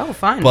minute. Oh,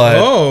 fun. But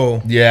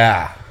Oh.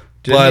 yeah.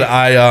 Didn't But you-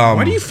 I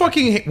Why do you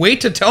fucking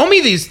wait to tell me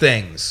these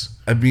things?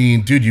 I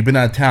mean, dude, you've been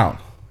out of town,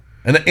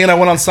 and I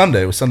went on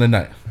Sunday. It was Sunday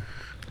night.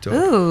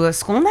 Ooh, a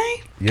school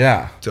night?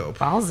 Yeah. Dope.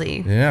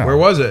 Ballsy. Yeah. Where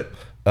was it?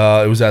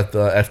 It was at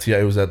the FTI.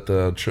 It was at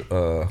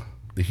the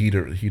Heat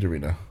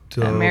Arena.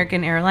 Dope.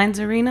 American Airlines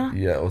Arena?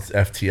 Yeah, it's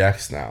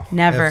FTX now.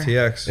 Never.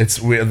 FTX. It's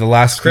weird. The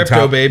last few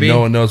Crypto, baby. No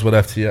one knows what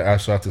FTX. I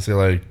still have to say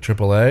like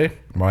AAA,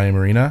 Miami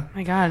Arena.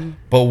 My God.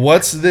 But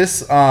what's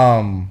this?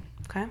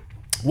 Okay.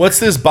 What's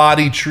this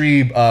body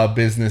tree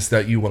business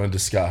that you want to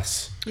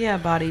discuss? Yeah,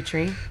 body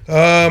tree.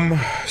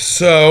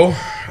 So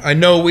I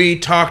know we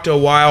talked a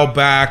while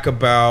back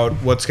about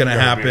what's going to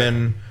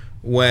happen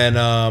when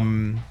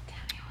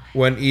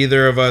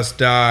either of us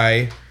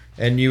die,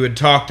 and you had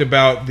talked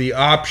about the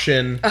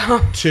option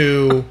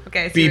to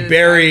Okay, so be this is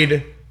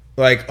buried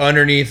like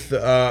underneath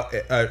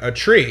a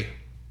tree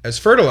as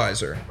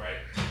fertilizer. Right.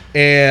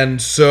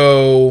 And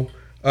so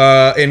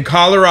in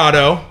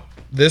Colorado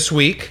this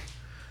week,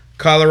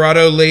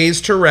 Colorado lays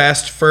to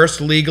rest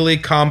first legally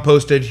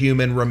composted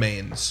human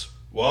remains.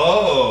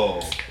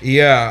 Whoa.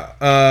 Yeah.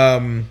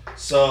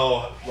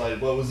 So,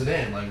 like, what was it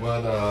in? Like,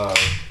 what?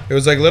 It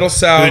was like Little They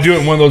South. do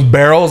it in one of those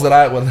barrels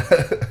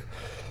that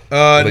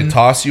they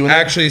toss you in.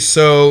 Actually,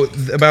 so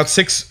about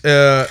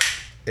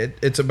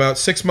it's about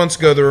 6 months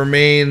ago. The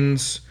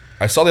remains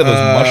I saw they have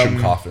those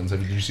mushroom coffins.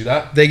 Did you see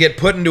that? they get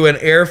put into an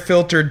air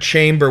filtered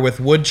chamber with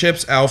wood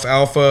chips,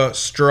 alfalfa,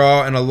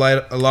 straw, and a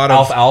lot of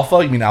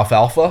Alfalfa? You mean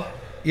alfalfa?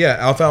 yeah,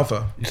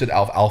 alfalfa, You said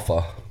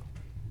alfalfa.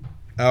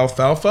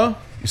 alfalfa,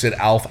 You said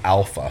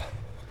alfalfa.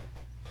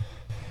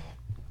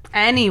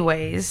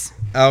 Anyways,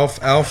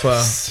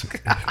 alfalfa.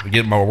 I'm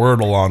getting my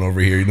wordle on over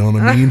here. You know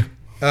what I mean?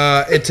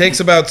 It takes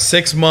about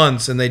 6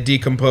 months, and they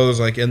decompose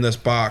like in this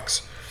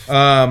box.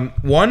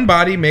 One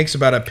body makes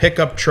about a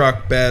pickup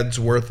truck bed's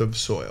worth of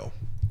soil.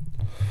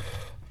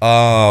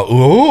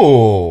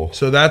 Ooh.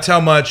 So that's how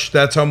much.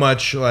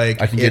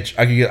 Like I can get.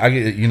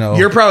 You know.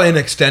 You're probably an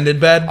extended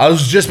bed. I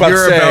was just about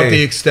You're to say. about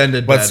the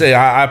extended But bed. say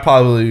I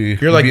probably.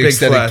 You're like would be Big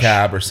extended Flesh.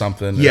 cab or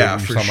something. Yeah, or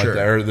for something sure. like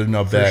that. Or there's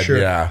no For bed. sure.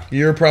 Yeah.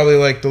 You're probably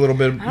like the little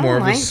bit don't more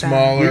of like a that.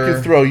 smaller. We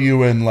could throw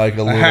you in like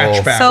a little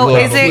hatchback. so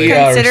Little is it Kia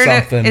or considered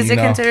something, is you it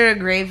know? considered a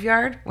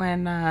graveyard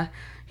when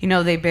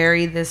they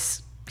bury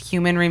this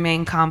human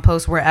remain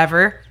compost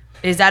wherever?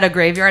 Is that a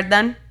graveyard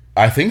then?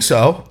 I think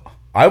so.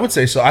 I would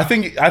say so. I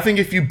think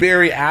if you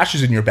bury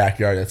ashes in your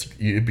backyard,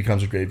 it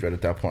becomes a graveyard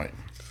at that point.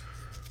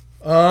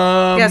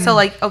 Yeah, so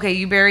like okay,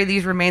 you bury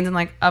these remains in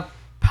like a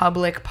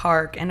public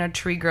park and a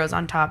tree grows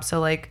on top. So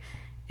like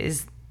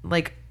is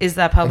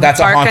that public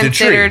That's a park haunted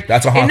tree. considered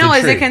That's a haunted No,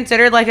 is tree. it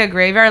considered like a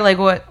graveyard? Like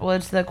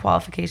what's the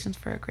qualifications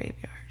for a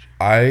graveyard?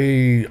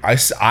 I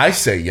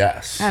say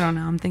yes. I don't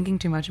know. I'm thinking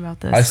too much about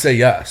this. I say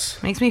yes.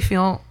 Makes me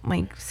feel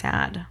like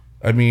sad.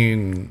 I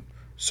mean,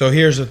 So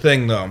here's the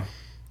thing, though.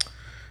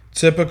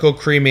 Typical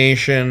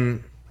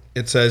cremation,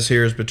 it says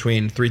here, is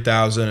between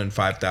 $3,000 and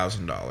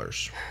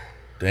 $5,000.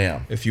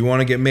 damn. If you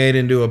want to get made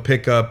into a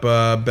pickup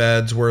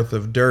bed's worth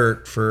of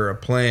dirt for a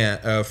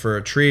plant, for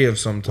a tree of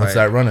some type, What's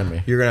that running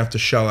me? you're gonna have to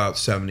shell out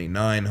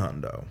 79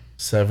 hundo.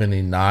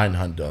 79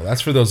 hundo.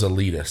 That's for those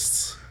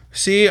elitists.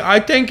 See, I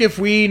think if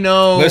we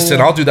know, Listen,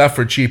 I'll do that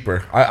for cheaper.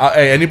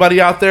 Hey, anybody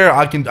out there?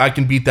 I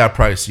can beat that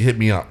price. You hit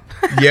me up.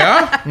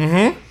 yeah.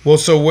 Mm-hmm. Well,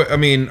 so I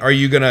mean, are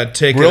you gonna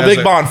take Real it as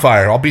big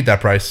bonfire. I'll beat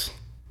that price.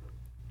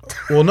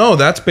 Well, no,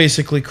 that's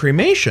basically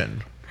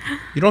cremation.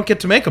 You don't get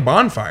to make a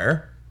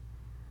bonfire.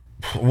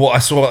 Well,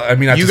 so I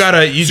mean, You have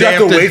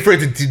to wait for it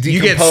to decompose.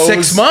 You get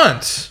 6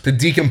 months. to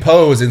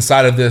decompose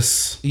inside of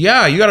this.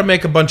 Yeah, you got to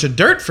make a bunch of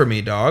dirt for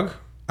me, dog.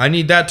 I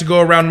need that to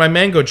go around my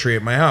mango tree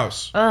at my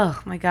house. Oh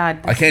my god.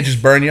 I can't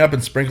just burn you up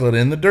and sprinkle it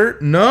in the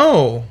dirt.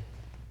 No.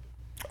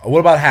 What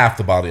about half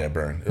the body I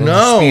burn? It'll No,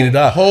 just speed it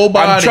up. whole I'm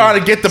body. trying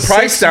to get the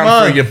price 6 down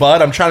months. for you,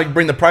 bud. I'm trying to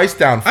bring the price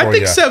down for you. I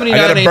think 79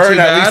 I gotta ain't burn too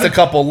at bad. least a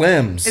couple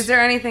limbs. Is there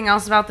anything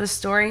else about this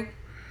story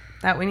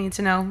that we need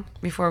to know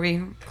before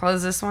we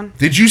close this one?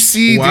 Did you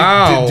see?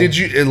 Wow. Did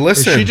you Is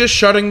listen? she just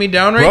shutting me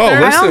down right Bro,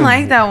 there? listen. I don't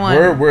like that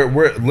one.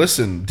 We're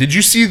listen. Did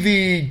you see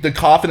the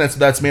coffin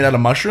that's made out of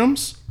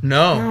mushrooms?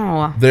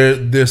 No. Oh.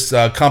 This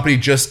company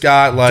just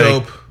got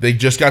Dope. they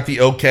just got the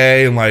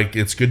okay and like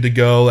it's good to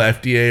go,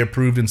 FDA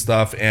approved and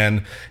stuff,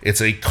 and it's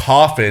a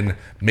coffin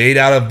made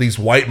out of these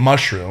white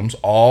mushrooms,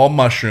 all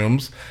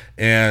mushrooms,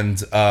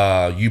 and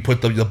you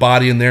put the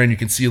body in there and you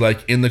can see like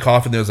in the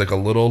coffin there's like a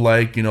little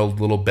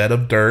little bed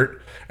of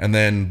dirt, and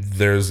then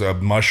there's a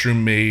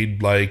mushroom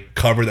made like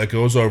cover that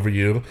goes over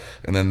you,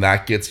 and then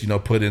that gets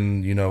put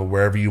in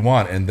wherever you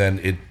want, and then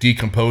it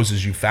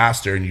decomposes you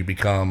faster and you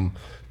become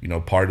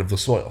part of the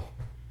soil.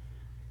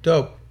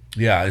 Dope.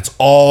 Yeah, it's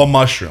all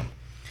mushroom.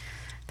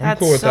 That's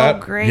cool with so that.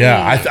 great.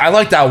 Yeah, I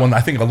like that one.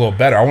 I think a little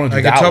better. I want to do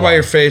I that can tell by one.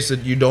 your face that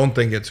you don't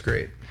think it's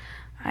great.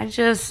 I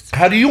just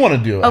How do you want to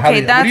do it? How do okay.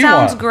 you- what That do you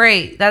sounds want?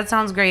 great. That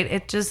sounds great.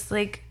 It just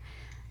like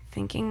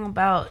thinking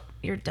about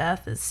your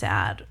death is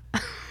sad.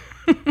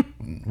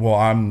 Well,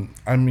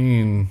 I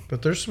mean,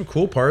 But there's some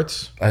cool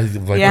parts. I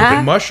like Yeah?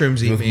 The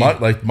mushrooms eat with me.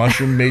 like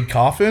mushroom made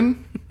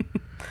coffin.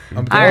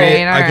 I'm All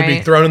right, all I could be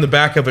right. thrown in the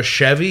back of a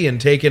Chevy and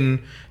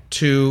taken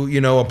to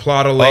a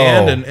plot of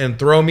land Oh. and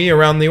throw me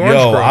around the orange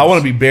Yo, groves. I want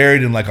to be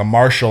buried in like a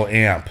Marshall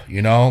amp.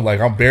 Like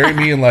I'll bury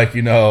me in like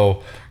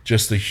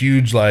just a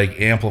huge like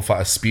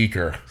amplifier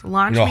speaker.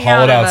 Launch me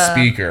hollowed out out of a-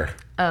 speaker.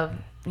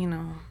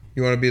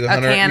 You want to be the A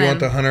Hunter? You cannon. want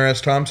the Hunter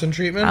S. Thompson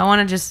treatment? I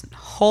want to just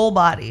whole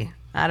body.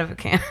 out of a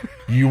can.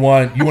 You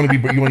want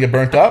to get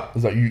burnt up?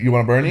 Is that you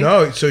want to burn you?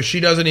 No, so she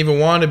doesn't even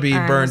want to be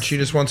Nice. burned. She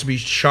just wants to be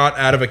shot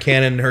out of a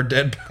cannon in her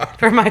dead body.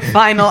 For my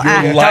final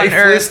act on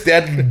Lifeless, Earth.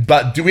 dead.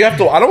 But do we have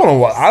to? I don't want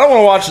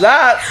to watch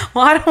that.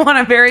 Well, I don't want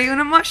to bury you in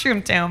a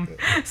mushroom tomb.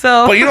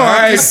 So. But you don't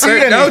have to see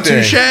anything. No,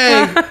 touche.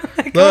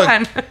 Look,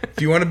 on.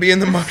 if you want to be in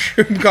the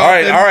mushroom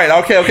coffin. All right.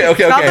 Okay. not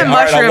the All right, I'll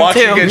mushroom watch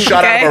you tomb, get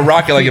shot out of a okay?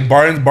 rocket like a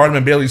Barnum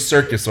and Bailey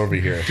circus over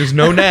here. There's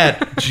no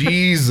net.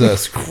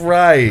 Jesus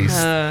Christ.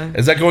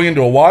 Is that going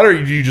into a water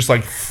or do you just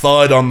like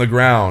thud on the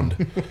ground?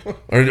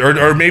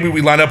 or maybe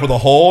we line up with a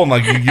hole and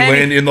like you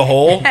land in the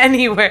hole?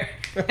 Anywhere.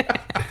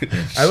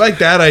 I like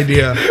that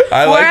idea.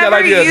 I like that Wherever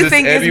idea. you Just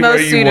think is anywhere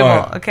most you suitable,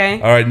 want. okay?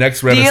 All right,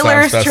 next Renaissance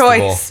Dealer's Festival.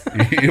 choice.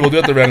 We'll do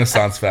it at the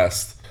Renaissance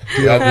Fest.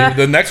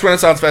 The next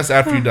Renaissance Fest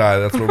after you die.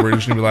 That's what we're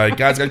just going to be like,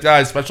 guys,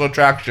 special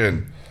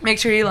attraction. Make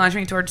sure you launch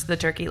me towards the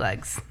turkey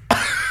legs.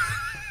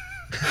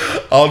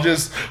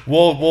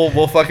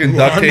 We'll fucking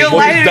duct tape. You'll We'll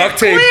light just it duct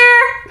tape. clear.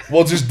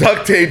 We'll just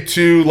duct tape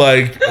two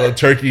like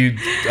turkey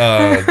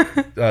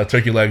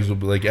legs will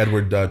be like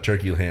Edward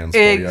turkey hands.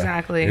 For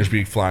Exactly. You. Just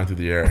be flying through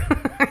the air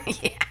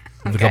Yeah.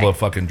 with a couple of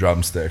fucking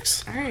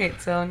drumsticks. All right,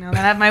 so now that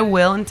I have my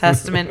will and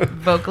testament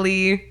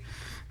vocally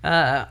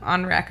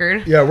on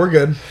record. Yeah, we're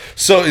good.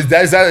 So is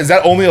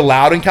that only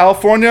allowed in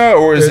California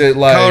or is it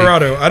like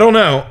Colorado? I don't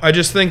know. I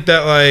just think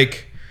that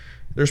like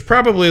there's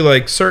probably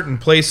like certain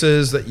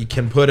places that you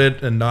can put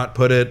it and not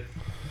put it.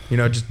 You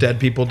know, just dead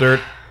people dirt.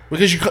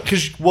 because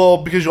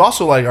you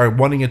also like are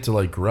wanting it to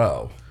like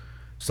grow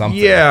something.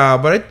 Yeah,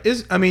 but it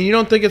is. I mean, you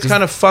don't think it's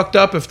kind of fucked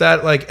up if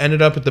that like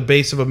ended up at the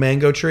base of a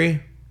mango tree,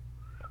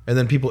 and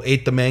then people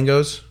ate the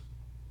mangoes?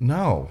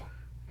 No.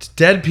 It's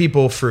dead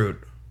people fruit.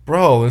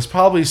 Bro, there's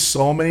probably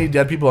so many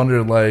dead people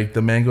under like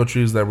the mango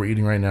trees that we're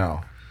eating right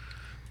now.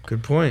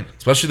 Good point.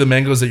 Especially the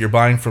mangoes that you're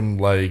buying from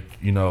like,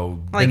 you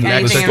know, Like the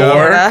anything in store.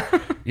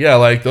 Florida. Yeah,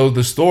 like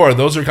the store,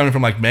 those are coming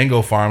from like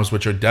mango farms,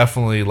 which are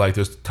definitely like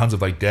there's tons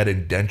of like dead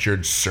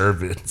indentured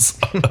servants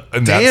in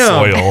that Damn.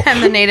 soil.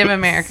 And the Native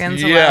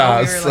Americans. Yeah,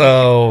 we were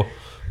so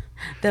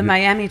the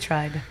Miami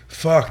tribe.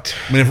 Fucked.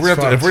 I mean, if we're It's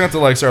gonna fucked. have to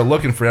like start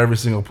looking for every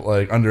single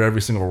like under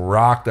every single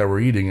rock that we're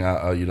eating,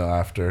 you know,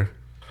 after.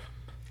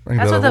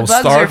 That's what the we'll bugs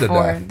starve are to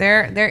for.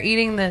 death. They're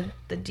eating the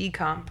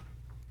decomp.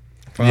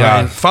 Fine.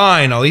 Yeah.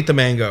 Fine. I'll eat the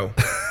mango.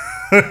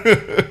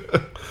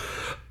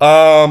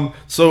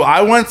 So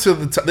I went to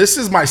this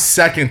is my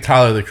second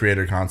Tyler the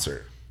Creator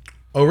concert.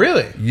 Oh,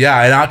 really?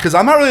 Yeah, and because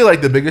I'm not really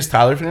like the biggest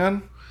Tyler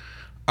fan.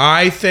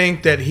 I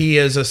think that he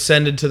has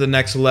ascended to the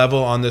next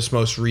level on this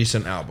most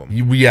recent album.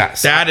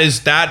 Yes, That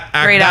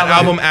Great album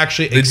album.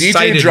 actually the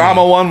excited DJ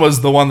Drama me. one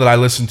was the one that I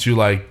listened to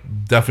like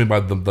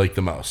definitely by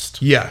the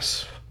most.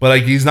 Yes. But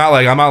like he's not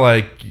like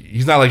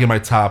in my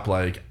top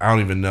like I don't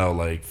even know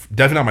like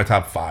definitely not my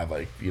top 5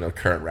 like you know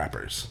current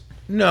rappers.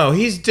 No,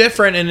 he's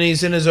different and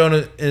he's in his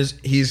own.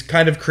 He's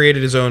kind of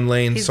created his own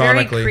lane He's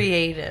sonically. very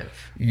creative.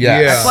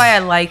 Yes. That's why I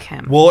like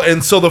him. Well,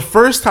 and so the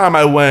first time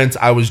I went,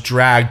 I was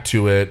dragged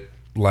to it.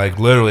 Like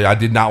literally, I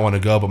did not want to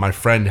go, but my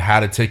friend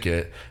had a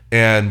ticket,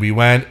 and we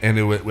went, and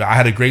I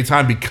had a great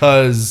time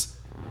because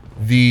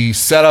the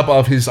setup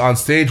of his on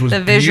stage was The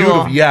visual.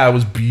 beautiful. Yeah, it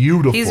was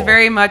beautiful. He's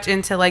very much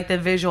into like the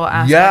visual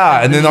aspect. yeah,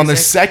 of and then on the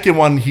music. second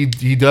one, he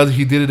did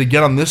it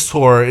again on this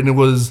tour, and it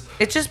was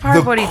It's just part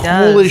the of what he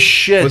coolest does.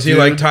 shit. Was he dude.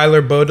 like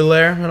Tyler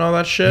Baudelaire and all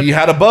that shit? He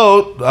had a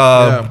boat,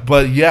 Yeah.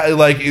 but yeah,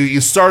 like you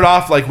start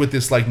off like with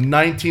this like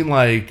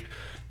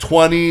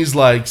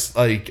 1920s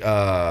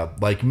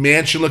like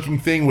mansion looking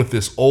thing with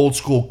this old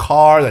school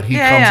car that he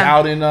comes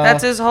out in.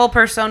 That's his whole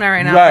persona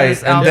right now. For right, this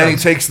and album. then he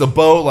takes the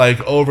boat like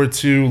over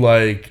to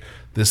like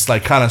this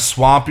like kind of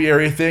swampy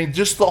area thing.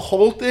 Just the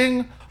whole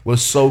thing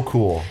was so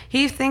cool.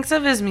 He thinks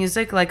of his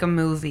music like a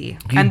movie,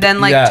 He- and then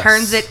like yes.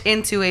 turns it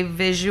into a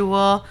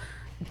visual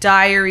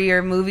diary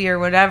or movie or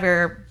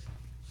whatever.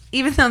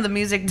 Even though the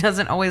music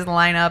doesn't always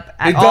line up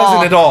at It all.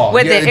 doesn't at all.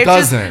 With Yeah, it, it It's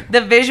doesn't. Just, the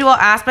visual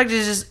aspect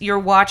is just you're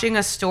watching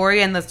a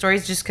story, and the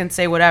stories just can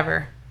say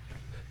whatever.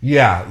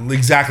 Yeah,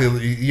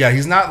 exactly. Yeah,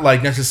 he's not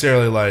like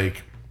necessarily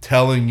like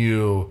telling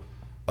you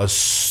a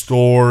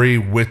story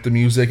with the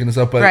music and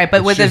stuff, but Right,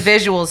 but it's with just- the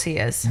visuals, he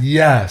is.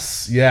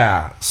 Yes,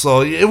 yeah.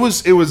 So it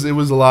was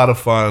a lot of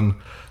fun.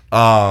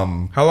 How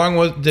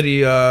long did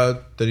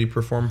he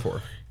perform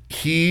for?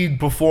 He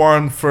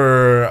performed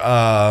for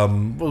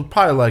well,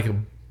 probably like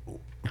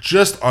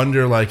just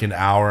under like an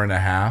hour and a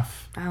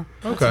half. Oh,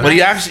 Okay. But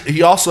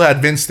he also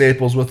had Vince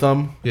Staples with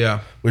him,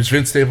 Yeah. which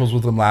Vince Staples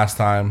with him last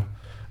time.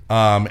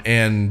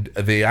 And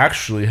they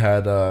actually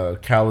had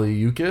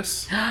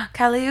Kaliuchis.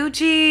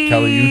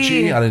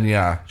 Caliucci. I didn't.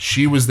 Yeah,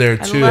 she was there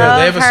too. love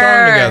They have a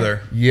her. song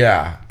together.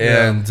 Yeah,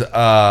 and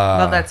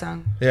Love that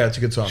song. Yeah, it's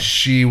a good song.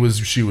 she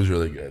was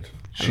really good.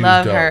 She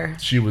love was dope. her.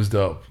 She was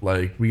dope.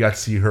 Like we got to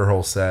see her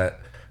whole set,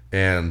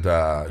 and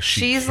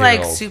She's killed.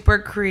 like super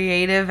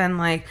creative and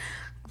like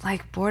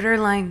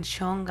borderline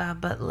chonga,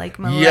 but like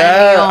millennial.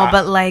 Yeah.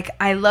 But like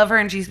I love her,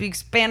 and she speaks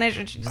Spanish,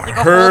 and she's like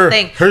a whole her.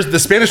 thing. The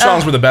Spanish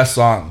songs were the best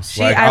songs.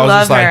 I was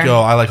love just like, her.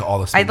 yo, I like all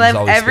the. I all love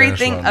these Spanish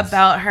everything ones.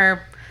 about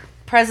her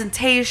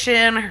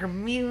presentation, her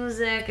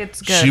music.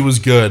 It's good. She was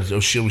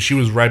good. She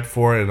was right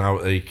for it, and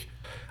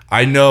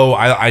I know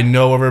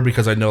of her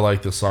because I know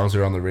like the songs that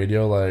are on the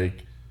radio,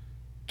 like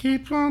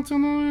keep on to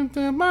my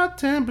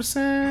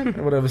 10%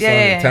 or whatever song,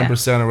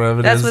 10% or whatever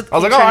it That's is. with I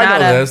was like, oh, I know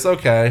Kitranada. this,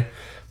 okay,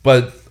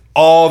 but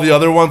all the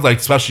other ones, like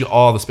especially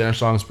all the Spanish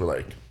songs, were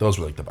like those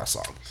were like the best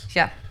songs.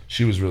 Yeah.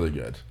 She was really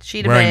good.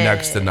 She the wearing best.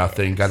 next to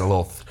nothing, got a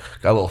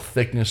little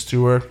thickness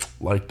to her,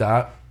 like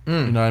that. You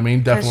know what I mean?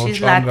 Because Definitely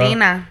she's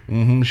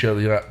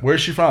Latina.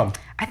 Where's she from?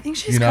 I think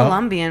she's You know?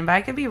 Colombian, but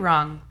I could be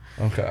wrong.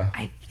 Okay,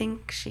 I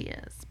think she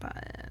is, but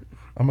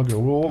I'm gonna go.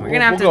 we're gonna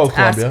have we'll to go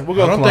Colombia. ask. We'll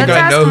go I don't Colombia. think let's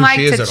I know ask who Mike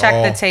she is to at check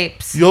all. the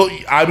tapes.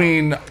 I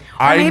mean, Or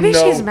I maybe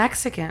know. she's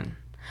Mexican.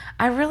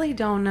 I really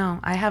don't know.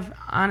 I have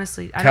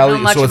honestly, I don't Cali, know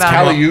much so it's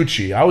about it.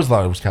 Caliucci. I always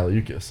thought it was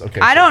Caliucas. Okay,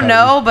 I so don't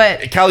know, but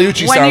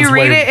Caliucci when sounds you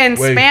read way- it in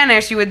way-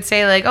 Spanish, you would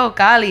say like, "Oh,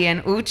 Cali"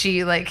 and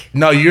 "Uchi." Like,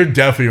 No, you're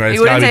definitely right. It's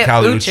You wouldn't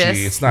gotta be say Caliucci.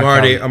 Uchis. It's not.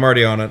 I'm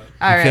already on it.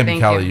 all right, It can't be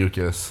thank you.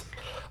 Caliucas.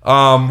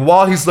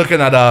 While he's looking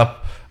that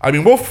up, I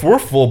mean, we're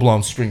full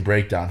blown spring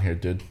break down here,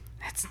 dude.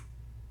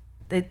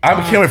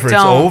 I can't wait for it's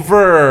Don't.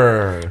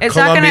 over. It's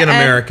not Colombian gonna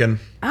end- American.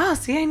 Oh,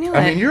 see, I knew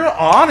I it. mean, you're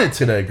on it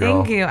today,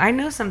 girl. Thank you. I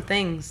know some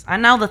things. I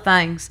know the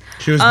things.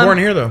 She was born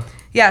here though.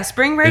 Yeah,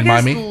 spring break In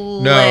is Miami?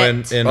 lit.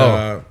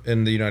 No,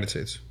 in the United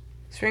States.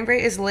 Spring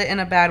break is lit in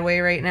a bad way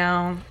right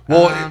now.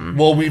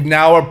 Well, we've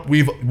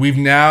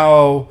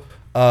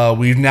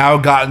now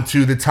gotten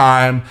to the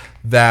time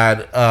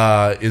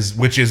that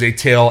which is a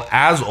tale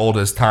as old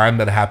as time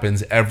that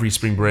happens every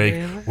spring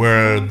break,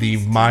 where the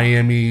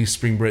Miami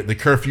spring break, the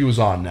curfew is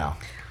on now.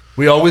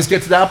 We always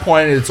get to that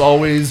point.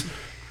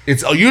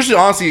 It's usually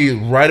honestly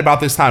right about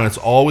this time. It's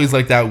always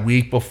like that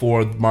week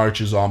before March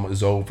is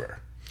over.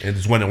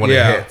 It's when it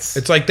hits.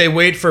 It's like they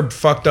wait for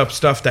fucked up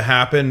stuff to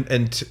happen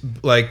and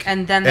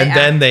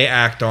then they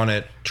act on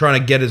it, trying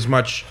to get as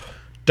much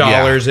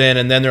dollars in,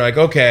 and then they're like,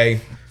 okay,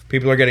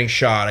 people are getting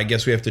shot. I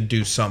guess we have to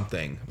do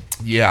something.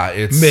 Yeah,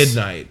 it's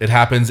midnight. It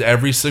happens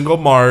every single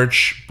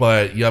March,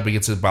 but it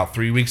gets about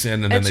 3 weeks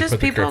in, and then It's they just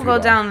put the people curfew go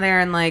on. down there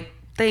and like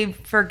they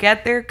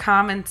forget their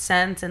common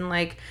sense and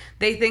like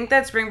they think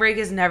that spring break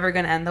is never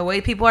gonna end. The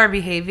way people are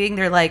behaving,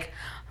 they're like,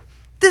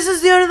 "This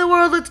is the end of the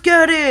world. Let's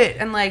get it!"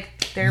 And like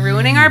they're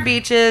ruining our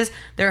beaches.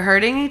 They're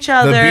hurting each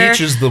other.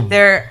 beach is the-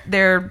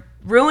 They're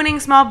ruining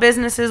small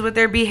businesses with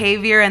their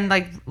behavior and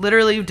like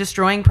literally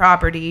destroying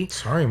property.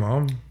 Sorry,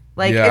 Mom.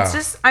 Like Yeah. it's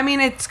just, I mean,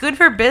 it's good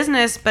for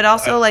business, but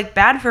also like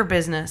bad for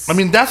business. I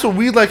mean, that's what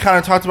we like kind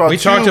of talked about. We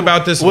too, talked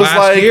about this was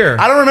last year.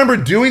 I don't remember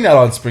doing that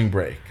on spring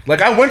break. Like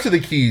I went to the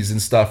Keys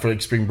and stuff for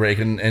like spring break,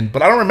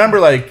 but I don't remember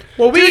like.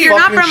 Well, Dude, you're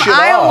not fucking from shit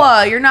Iowa.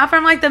 up. You're not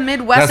from like the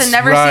Midwest That's and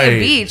never see right. a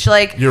beach.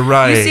 Like You're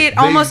right. You see it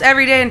They- almost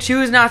every day and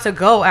choose not to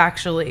go.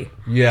 Actually,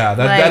 Yeah,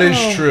 that Like-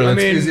 is true. I It's,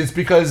 mean, it's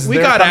because We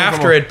they're got coming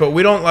after from a- it, but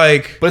we don't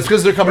like. but it's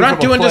because they're coming. We're not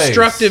from a doing place.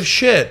 destructive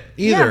shit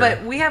either. yeah,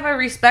 but we have a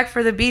respect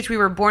for the beach. We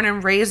were born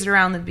and raised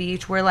around the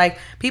beach. We're like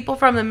people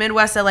from the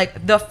Midwest that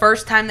like the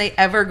first time they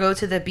ever go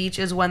to the beach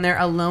is when they're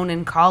alone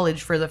in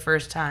college for the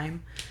first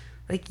time.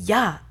 Like,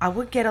 yeah, I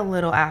would get a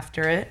little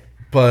after it.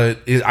 But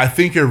I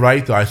think you're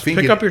right, though. I think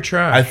pick up your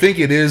trash. I think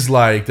it is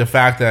like the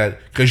fact that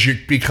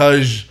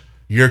because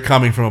you're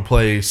coming from a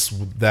place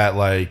that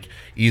like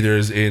either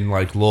is in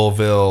like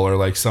Louisville or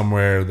like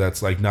somewhere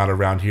that's like not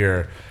around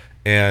here,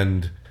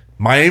 and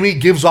Miami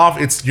gives off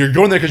you're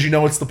going there because you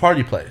know it's the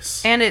party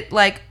place. And it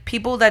like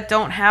people that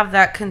don't have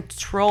that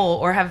control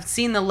or have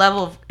seen the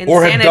level of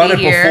Or have insanity done it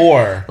here,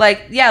 before.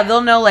 like yeah,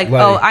 they'll know like,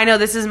 Like- oh, I know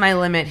this is my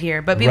limit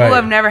here. But people who Right.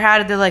 have never had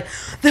it, they're like,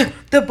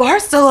 the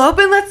bar's still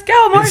open. Let's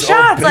go, more It's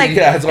shots. open, Like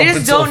yeah, it's they open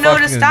just till don't know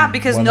to fucking stop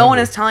because no one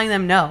 100. is telling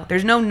them no.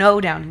 There's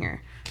no down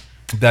here.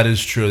 That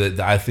is true.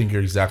 That I think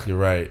you're exactly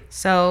right.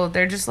 So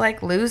they're just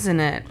like losing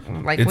it.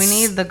 Like we It's-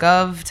 need the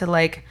gov to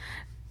like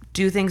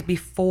do things They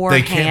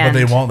beforehand. can't, but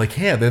they won't. They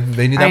can't.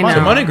 They need I that money. know. It's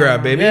a money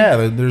grab, baby.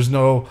 Yeah, there's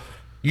no.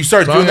 You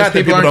start As long doing as that,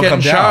 then people people aren't don't come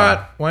getting down.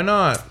 shot, why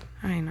not?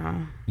 I know.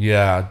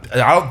 Yeah, I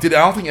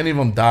don't think any of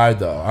them died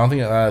though.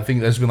 I think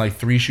there's been like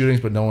 3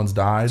 shootings, but no one's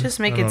died. Just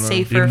make don't it know.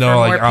 safer Even for though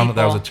more like I don't know,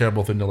 people. that was a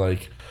terrible thing to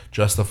like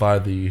justify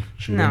the no,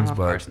 shootings, of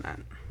but course not.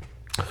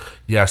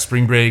 yeah,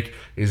 spring break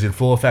is in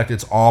full effect.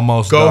 It's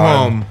almost Go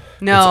done. home.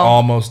 No. It's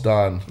almost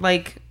done.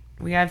 Like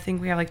I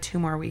think we have like 2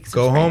 more weeks. of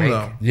Go spring home break.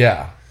 though.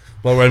 Yeah,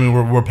 but I mean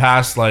we're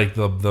past like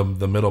the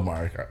middle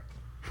mark.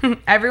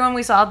 Everyone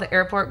we saw at the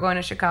airport going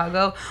to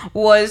Chicago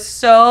was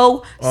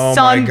so Oh my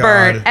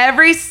sunburned. God.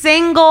 Every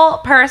single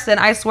person,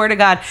 I swear to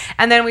God.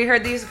 And then we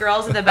heard these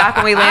girls in the back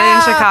when we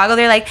landed in Chicago.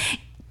 They're like,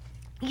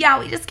 "Yeah,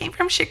 we just came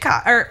from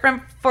Chicago or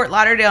from Fort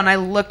Lauderdale." And I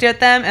looked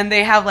at them, and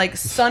they have like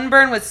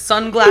sunburn with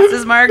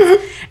sunglasses marks.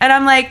 And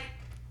I'm like,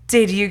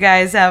 "Did you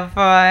guys have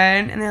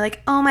fun?" And they're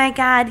like, "Oh my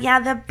God, yeah,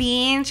 the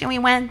beach, and we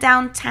went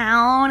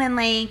downtown, and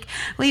like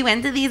we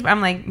went to these."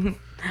 I'm like.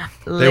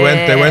 They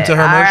went to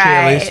Hermoshi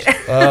at least.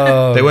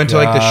 Oh, They went to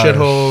like the gosh.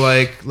 shithole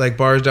like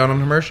bars down on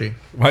Hermoshi.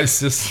 My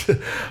sister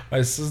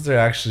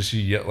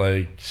actually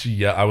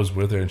I was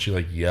with her and she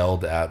like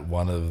yelled at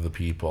one of the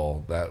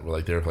people that were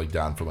like they were like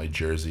down from like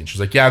Jersey and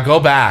she's like, "Yeah, go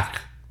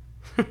back."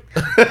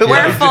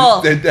 We're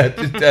full.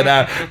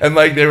 And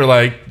like they were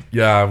like,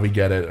 yeah, we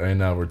get it. I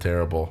know we're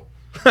terrible.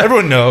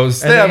 Everyone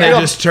knows. And then they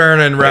just turn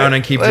around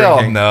and keep they all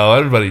drinking. know.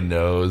 Everybody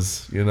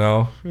knows.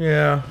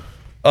 Yeah.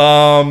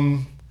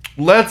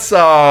 Let's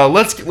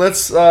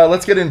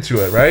get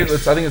into it, right? I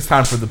think it's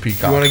time for the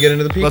peacock. You want to get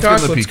into the peacock?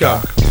 Let's get into the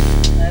peacock.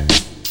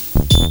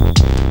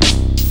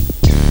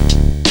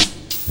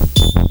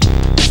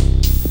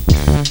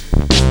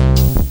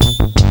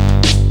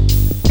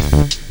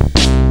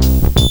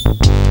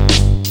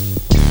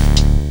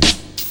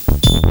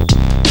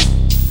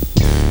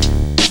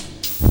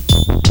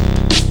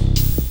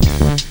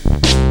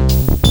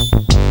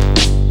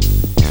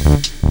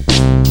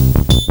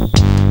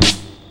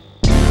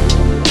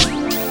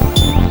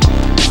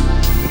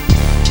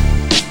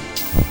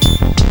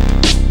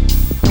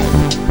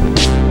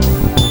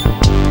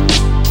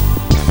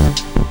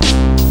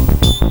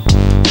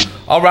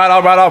 All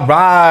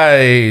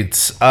right.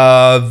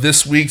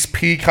 This week's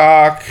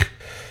peacock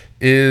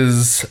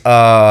is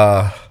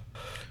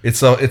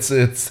it's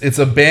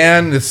a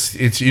band.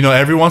 It's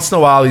every once in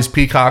a while these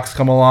peacocks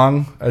come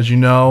along, as you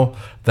know,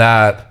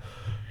 that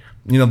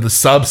the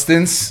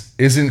substance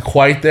isn't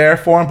quite there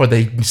for them, but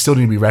they still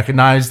need to be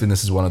recognized, and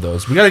this is one of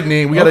those. We gotta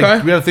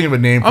think of a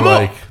name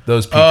for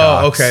those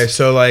peacocks. Oh, okay.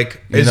 So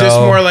is this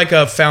more like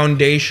a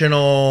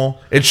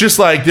foundational? It's just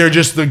like they're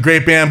just the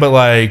great band, but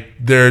like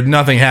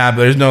nothing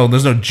happened. There's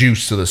no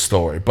juice to the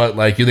story. But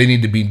like they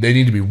need to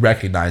be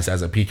recognized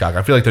as a peacock.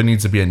 I feel like there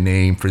needs to be a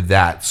name for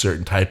that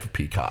certain type of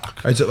peacock.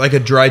 Is it like a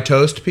dry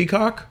toast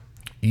peacock?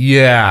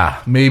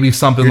 Yeah, maybe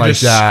something You're like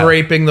just that.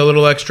 scraping the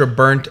little extra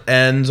burnt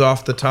ends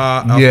off the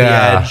top, off the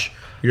edge.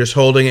 You're just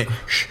holding it.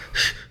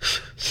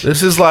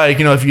 This is like,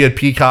 if you had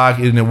peacock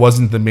and it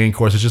wasn't the main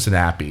course, it's just an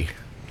appy.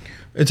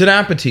 It's an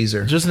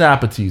appetizer. Just an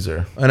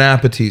appetizer. An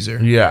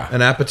appetizer. Yeah.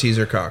 An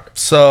appetizer cock.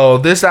 So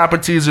this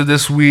appetizer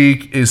this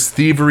week is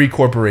Thievery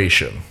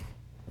Corporation.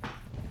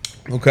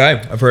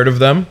 Okay, I've heard of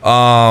them.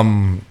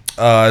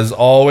 As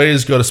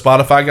always, go to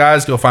Spotify,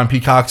 guys. Go find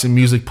Peacocks and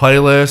Music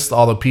playlist.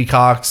 All the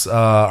Peacocks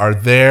are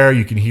there.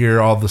 You can hear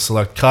all the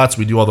select cuts.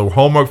 We do all the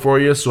homework for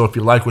you. So if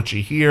you like what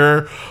you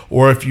hear,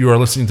 or if you are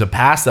listening to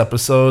past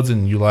episodes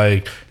and you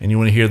want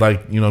to hear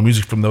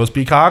music from those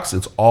Peacocks,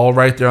 it's all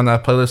right there on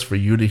that playlist for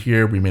you to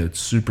hear. We made it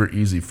super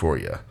easy for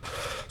you.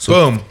 So,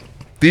 boom.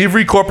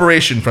 Thievery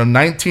Corporation from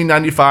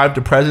 1995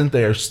 to present,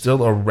 they are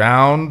still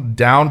around.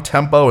 Down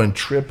tempo and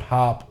trip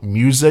hop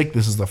music.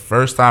 This is the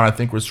first time I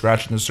think we're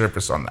scratching the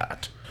surface on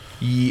that.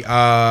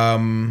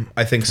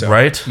 I think so.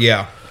 Right?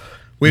 Yeah.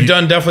 We've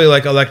done definitely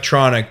like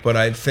electronic, but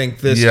I think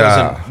this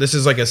doesn't. This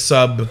is like a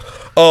sub.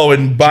 Oh,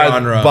 and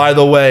genre. by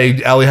the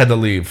way, Ellie had to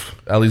leave.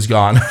 Ellie's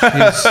gone.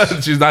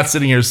 She's not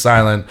sitting here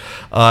silent.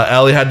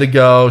 Ellie had to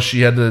go.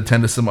 She had to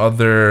attend to some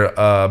other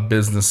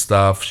business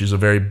stuff. She's a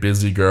very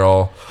busy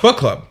girl. Book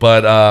club.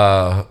 But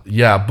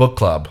book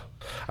club.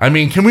 I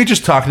mean, can we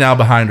just talk now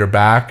behind her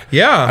back?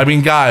 Yeah. I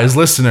mean, guys,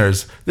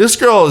 listeners, this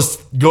girl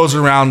goes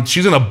around.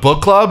 She's in a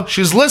book club.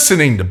 She's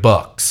listening to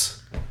books.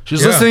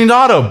 She's listening to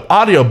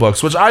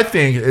audiobooks, which I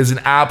think is an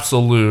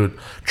absolute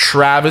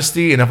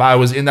travesty. And if I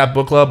was in that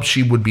book club,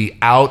 she would be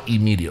out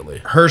immediately.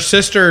 Her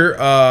sister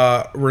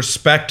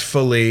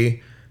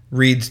respectfully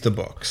reads the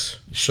books.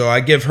 So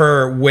I give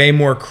her way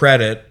more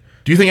credit.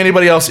 Do you think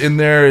anybody else in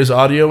there is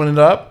audioing it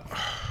up?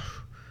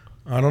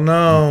 I don't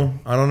know.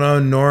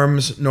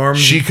 Norm's.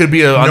 She could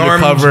be an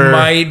undercover.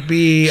 Might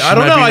be. I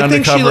don't know.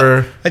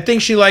 I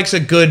think she likes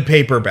a good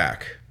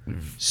paperback.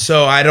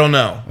 So I don't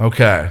know.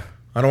 Okay.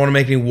 I don't want to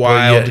make any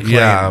wild claims.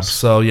 Yeah.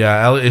 So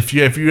Ellie, if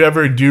you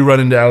ever do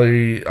run into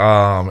Ellie,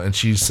 and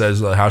she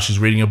says how she's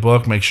reading a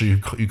book, make sure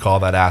you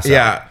call that ass out.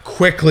 Yeah.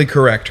 Quickly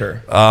correct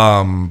her.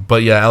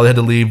 But yeah, Ellie had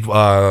to leave.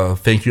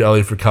 Thank you,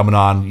 Ellie, for coming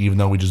on, even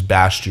though we just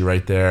bashed you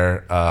right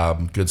there.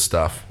 Good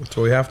stuff. That's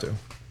what we have to.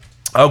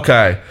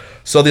 Okay.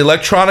 So the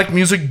electronic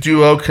music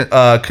duo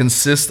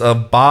consists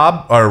of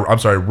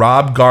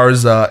Rob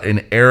Garza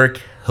and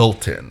Eric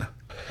Hilton.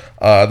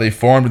 They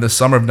formed in the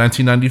summer of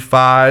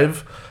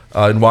 1995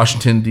 in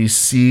Washington,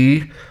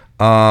 D.C.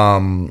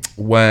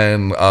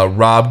 When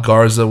Rob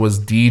Garza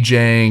was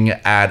DJing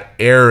at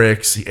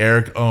Eric's.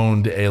 Eric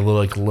owned a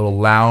little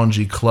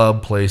loungy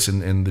club place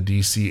in the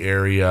D.C.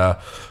 area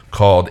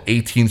called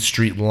 18th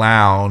Street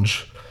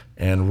Lounge,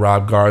 and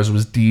Rob Garza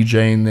was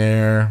DJing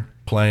there,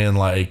 playing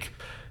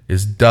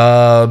his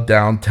dub,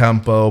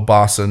 down-tempo,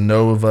 bossa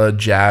nova,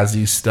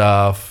 jazzy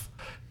stuff,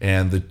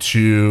 and the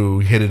two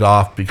hit it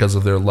off because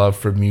of their love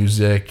for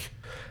music.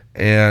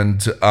 And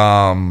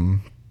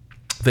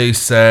they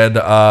said,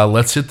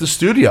 let's hit the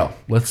studio.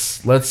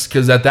 Let's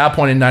because at that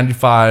point in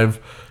 95,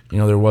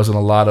 there wasn't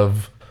a lot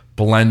of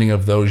blending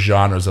of those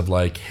genres of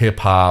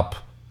hip-hop,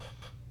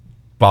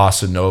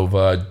 bossa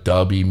nova,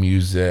 dubby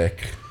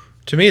music.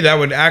 To me, that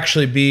would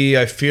actually be,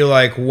 I feel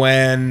like,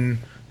 when...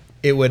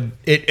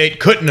 It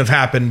couldn't have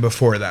happened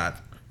before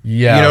that.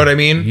 Yeah. You know what I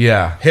mean?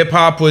 Yeah. Hip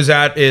hop was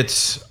at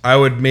I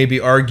would maybe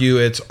argue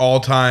its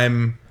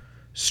all-time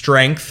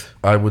strength.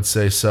 I would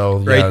say so.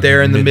 Right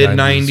there in the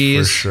mid-90s.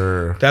 For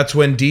sure. That's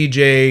when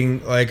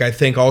DJing, I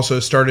think also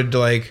started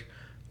to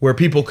where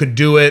people could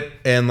do it,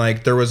 and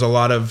like there was a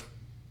lot of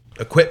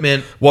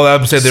equipment. Well, I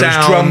would say there was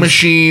sounds. drum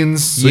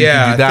machines. So you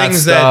could do that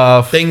things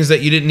stuff. that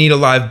you didn't need a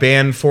live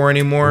band for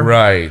anymore.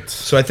 Right.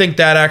 So I think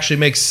that actually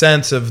makes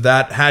sense. Of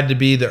that had to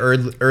be the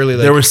early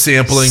like, There were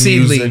sampling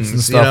seedlings, music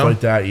and stuff like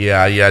that.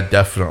 Yeah,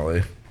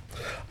 definitely.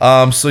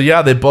 So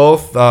yeah, they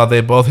both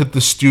hit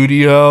the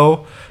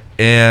studio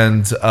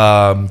and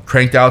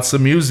cranked out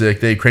some music.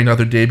 They cranked out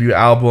their debut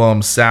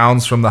album,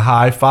 "Sounds from the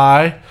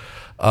Hi-Fi,"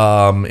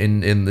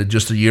 in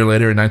just a year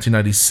later in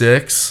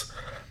 1996.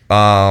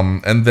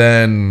 And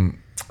then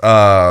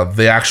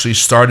they actually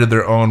started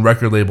their own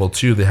record label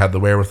too. They had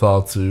the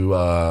wherewithal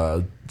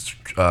to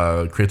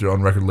create their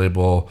own record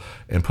label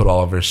and put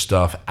all of their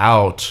stuff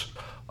out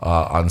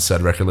on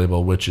said record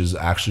label, which is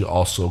actually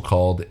also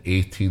called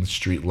 18th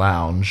Street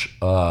Lounge,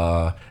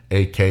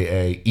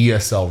 aka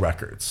ESL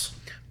Records.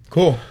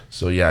 Cool.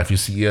 So yeah, if you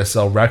see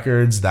ESL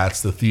Records,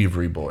 that's the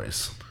Thievery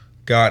Boys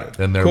Got it.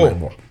 and their cool.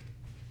 label.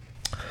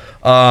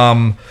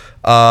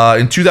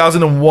 In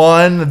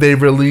 2001, they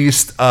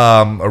released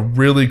a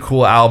really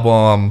cool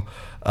album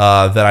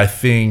that I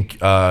think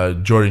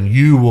Jordan,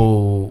 you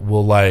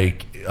will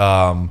like,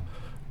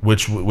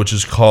 which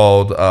is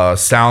called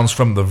 "Sounds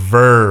from the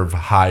Verve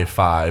High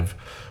Five,"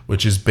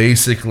 which is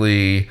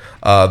basically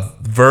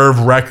Verve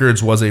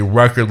Records was a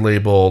record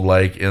label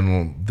like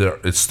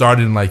it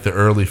started in like the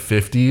early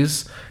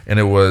 50s, and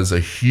it was a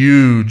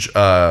huge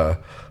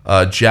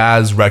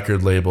jazz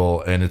record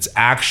label, and it's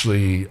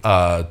actually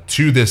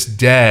to this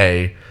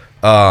day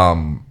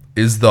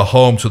is the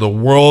home to the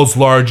world's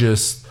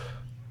largest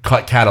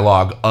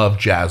catalog of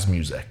jazz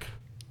music.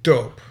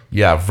 Dope.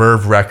 Yeah,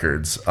 Verve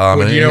Records.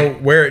 Do you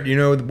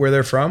know where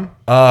they're from?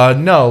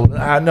 No.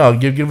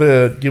 Give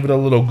it a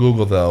little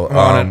Google though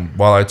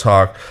while I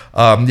talk.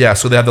 Yeah,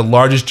 so they have the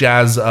largest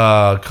jazz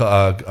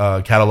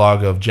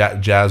catalog of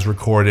jazz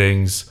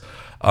recordings.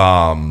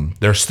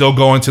 They're still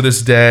going to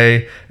this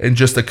day, and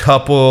just a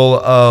couple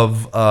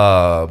of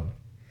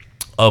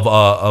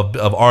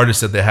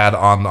artists that they had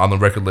on the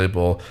record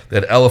label. They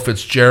had Ella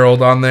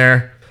Fitzgerald on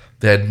there.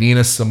 They had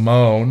Nina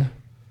Simone.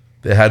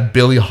 They had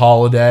Billie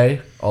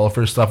Holiday. All of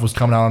her stuff was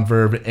coming out on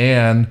Verve,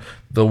 and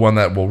the one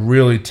that will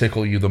really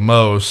tickle you the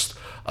most,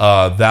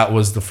 that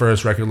was the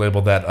first record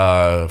label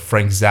that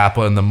Frank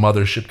Zappa and the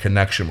Mothership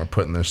Connection were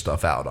putting their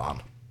stuff out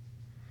on.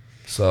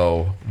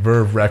 So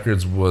Verve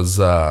Records was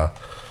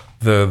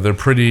they're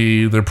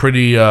pretty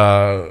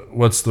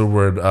what's the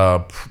word,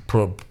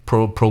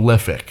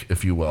 prolific,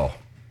 if you will.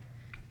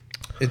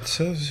 It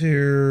says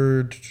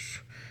here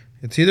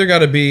it's either got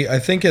to be, I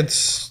think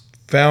it's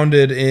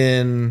founded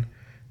in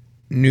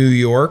New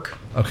York,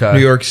 Okay. New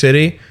York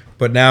City,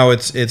 but now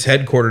it's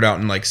headquartered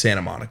out in like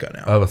Santa Monica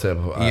now. I would say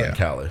Yeah.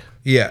 Cali.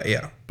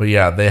 Yeah. But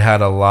yeah, they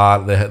had a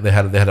lot. They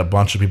had a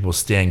bunch of people.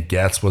 Stan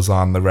Getz was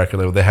on the record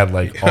label. They had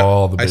like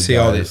all the big I see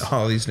guys.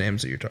 all these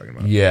names that you're talking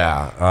about.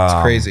 Yeah,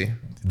 It's crazy.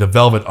 The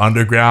Velvet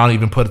Underground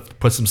even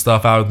put some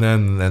stuff out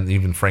then, and then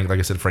even Frank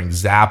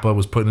Zappa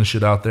was putting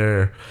shit out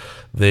there.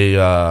 They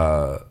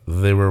were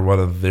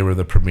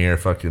the premier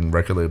fucking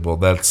record label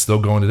that's still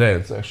going today.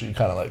 It's actually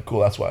kind of like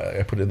cool. That's why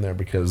I put it in there,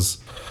 because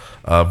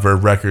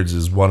Verve Records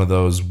is one of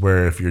those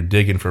where if you're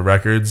digging for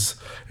records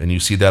and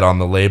you see that on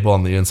the label,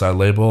 on the inside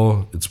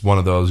label, it's one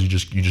of those you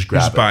just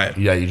grab it. buy it.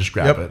 Yeah, you just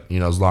grab it.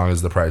 As long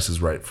as the price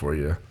is right for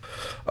you.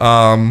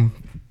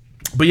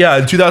 But yeah,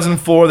 in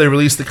 2004 they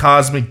released The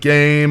Cosmic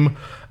Game,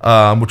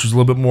 which was a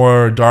little bit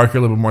more darker,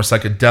 a little bit more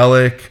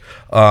psychedelic.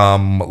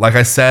 Like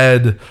I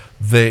said,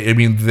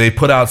 they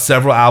put out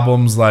several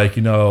albums, like,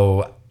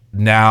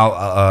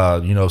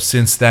 now,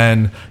 since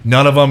then,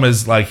 none of them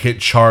is like hit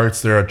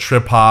charts. They're a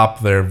trip hop.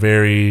 They're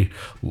very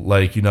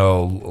like,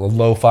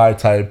 lo-fi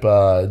type,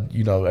 I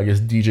guess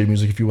DJ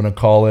music, if you want to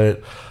call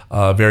it.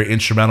 Very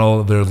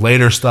instrumental. Their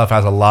later stuff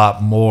has a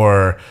lot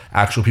more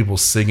actual people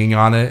singing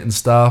on it and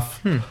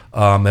stuff. They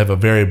have a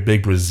very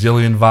big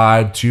Brazilian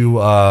vibe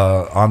too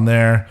on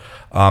there.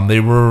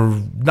 They were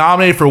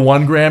nominated for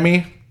 1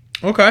 Grammy.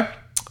 Okay.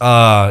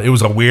 It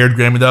was a weird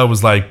Grammy though. It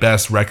was like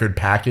best record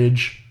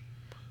package.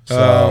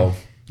 So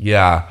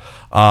yeah.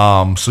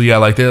 Like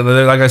like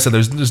I said,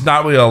 there's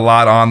not really a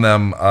lot on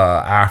them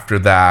after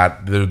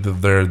that.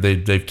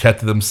 They've kept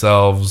to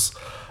themselves.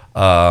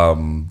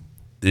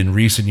 In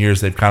recent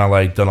years, they've kind of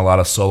like done a lot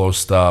of solo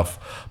stuff,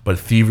 but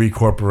Thievery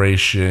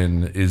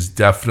Corporation is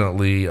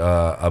definitely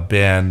a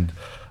band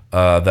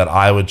that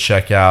I would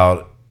check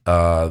out.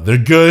 They're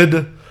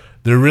good.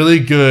 They're really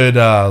good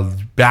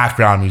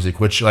background music,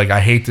 which like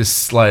I hate to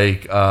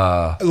like.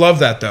 I love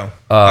that though.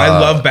 I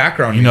love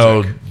background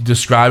music.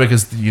 Describe it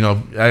because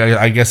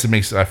I guess it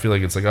makes. I feel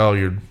like it's like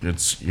you're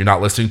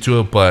not listening to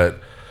it, but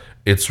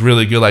it's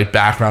really good like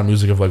background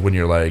music of like when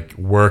you're like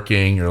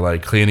working or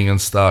like cleaning and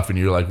stuff, and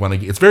you're like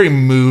it's very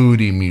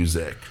moody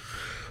music.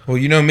 Well,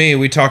 me,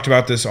 we talked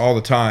about this all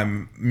the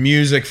time.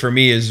 Music for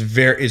me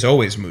is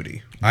always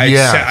moody.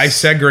 I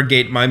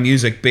segregate my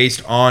music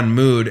based on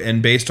mood,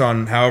 and based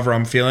on however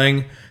I'm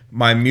feeling,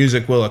 my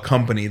music will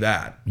accompany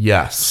that.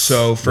 Yes.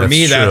 So for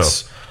me,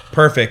 that's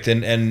perfect,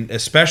 and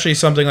especially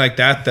something like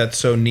that that's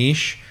so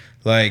niche.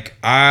 Like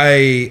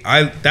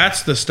I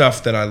that's the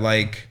stuff that I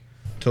like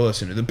to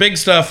listen to. The big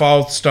stuff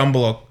I'll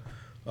stumble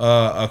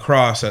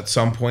across at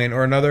some point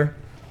or another,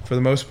 for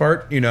the most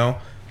part, you know.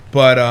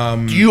 But I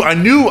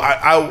knew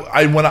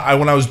when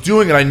I was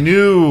doing it, I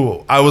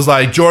knew I was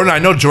like, Jordan. I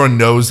know Jordan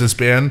knows this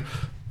band,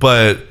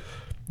 but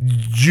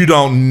you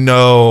don't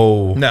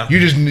know. No, you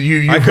just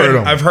you heard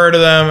them. I've heard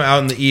of them out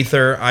in the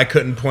ether. I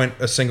couldn't point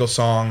a single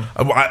song.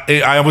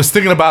 I was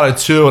thinking about it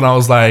too, and I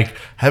was like,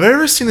 have I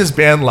ever seen this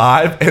band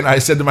live? And I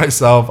said to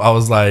myself, I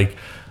was like,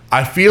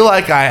 I feel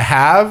like I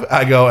have.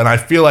 I go, and I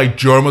feel like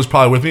Jordan was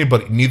probably with me,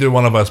 but neither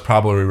one of us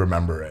probably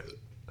remember it.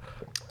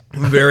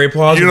 Very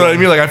plausible. You know what I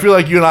mean? Like, I feel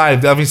like you and I have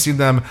definitely seen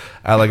them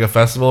at like a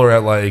festival or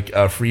at like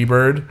a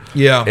Freebird.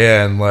 Yeah.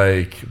 And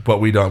like, but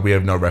we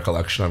have no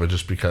recollection of it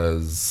just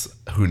because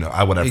who knows?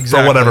 I would have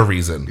Exactly. for whatever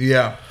reason.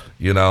 Yeah.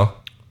 You know?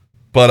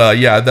 But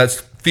yeah, that's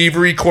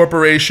Thievery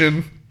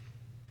Corporation.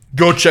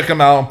 Go check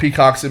them out on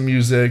Peacocks and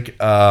Music.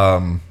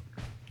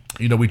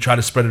 You know, we try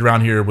to spread it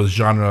around here with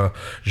genre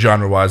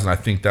wise, and I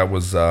think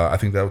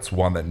that's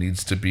one that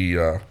needs to be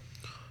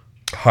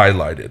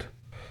highlighted.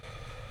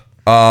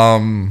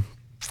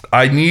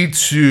 I need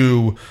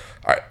to.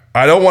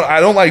 I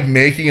don't like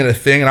making it a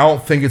thing, and I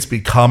don't think it's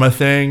become a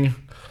thing.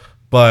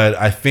 But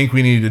I think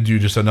we need to do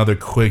just another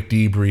quick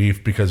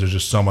debrief because there's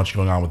just so much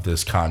going on with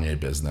this Kanye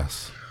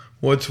business.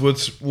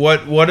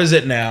 What is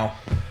it now?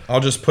 I'll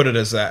just put it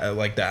as that,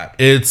 like that.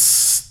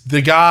 It's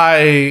the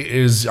guy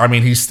is. I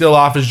mean, he's still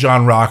off as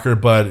John Rocker,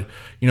 but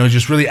you know, he's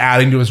just really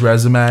adding to his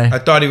resume. I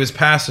thought he was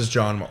past as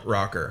John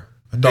Rocker.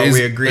 I thought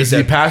we agreed is that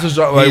he passes.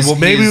 Like, well,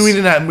 maybe we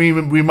need that. We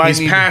might. He's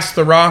need, past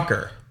the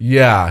rocker.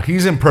 Yeah,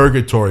 he's in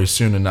purgatory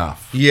soon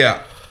enough.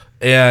 Yeah,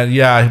 and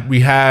yeah,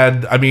 we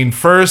had. I mean,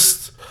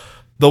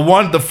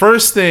 the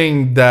first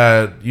thing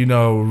that you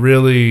know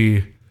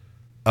really.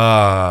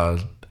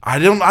 I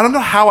don't know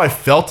how I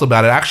felt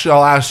about it. Actually,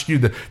 I'll ask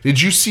you.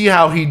 Did you see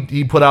how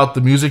he put out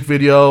the music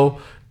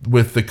video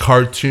with the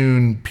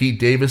cartoon Pete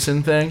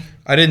Davidson thing?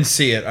 I didn't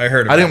see it. I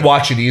heard about it. I didn't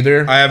watch it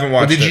either. I haven't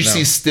watched it, But did you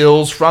see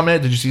stills from it?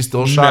 Did you see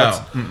still shots?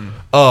 No. Mm-mm.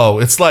 Oh,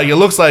 it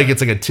looks like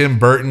it's like a Tim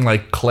Burton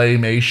like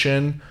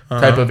claymation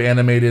type of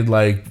animated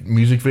like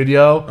music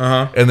video.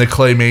 And the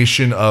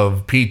claymation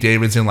of Pete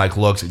Davidson like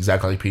looks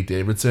exactly like Pete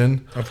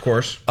Davidson. Of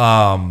course.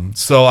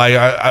 So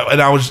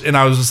I was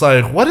just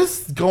like, what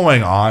is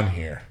going on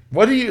here?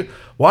 Why do you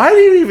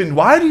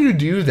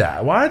do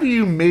that? Why do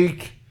you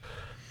make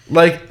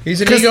like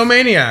he's an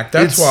egomaniac.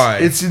 That's why.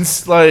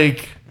 It's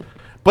like,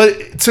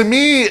 but to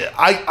me,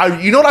 I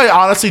you know what I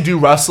honestly do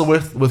wrestle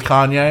with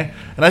Kanye,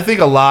 and I think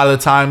a lot of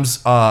the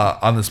times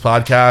on this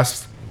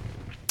podcast,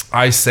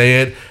 I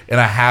say it in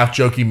a half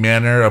joking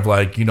manner of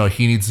like, you know,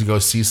 he needs to go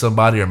see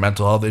somebody or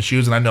mental health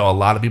issues, and I know a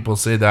lot of people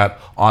say that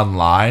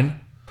online,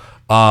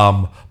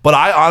 but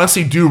I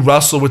honestly do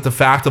wrestle with the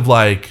fact of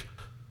like,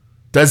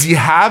 does he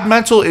have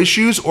mental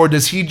issues, or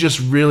does he just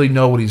really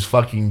know what he's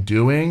fucking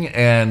doing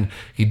and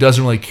he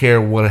doesn't really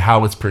care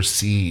how it's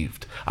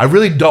perceived? I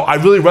really don't. I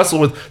really wrestle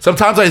with.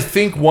 Sometimes I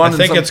think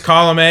it's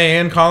column A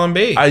and column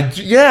B.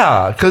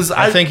 Because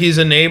I think he's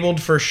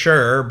enabled for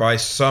sure by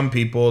some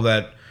people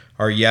that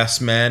are yes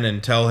men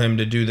and tell him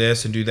to do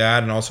this and do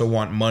that, and also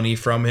want money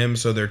from him,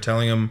 so they're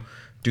telling him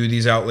do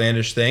these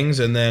outlandish things.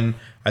 And then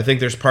I think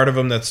there's part of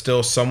him that's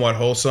still somewhat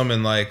wholesome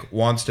and like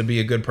wants to be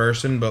a good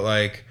person, but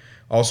like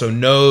also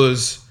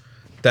knows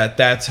that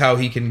that's how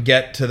he can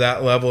get to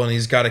that level, and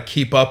he's got to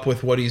keep up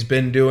with what he's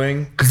been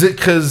doing.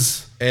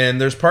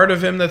 And there's part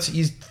of him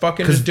he's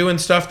fucking just doing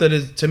stuff that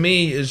is, to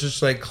me, is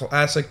just like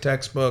classic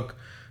textbook.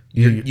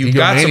 You've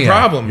got some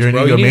problems,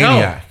 bro. You need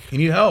help. You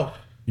need help.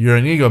 You're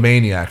an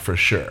egomaniac for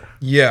sure.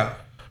 Yeah.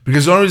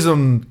 Because the only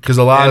reason, because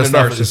a lot of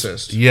stuff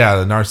narcissist.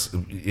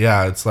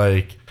 It's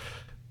like,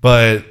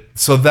 but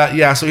so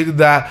he did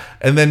that,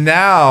 and then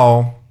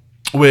now,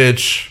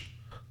 which,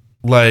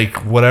 like,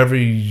 whatever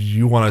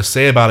you want to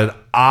say about it,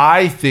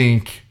 I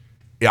think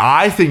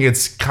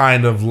it's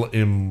kind of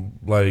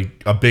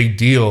like a big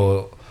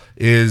deal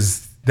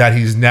is that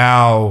he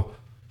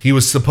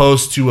was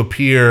supposed to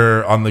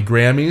appear on the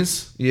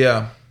Grammys.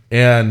 Yeah.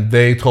 And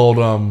they told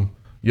him,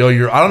 yo,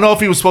 I don't know if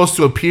he was supposed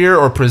to appear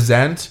or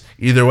present.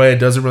 Either way, it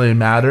doesn't really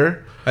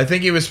matter. I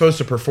think he was supposed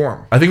to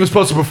perform.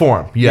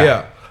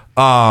 Yeah.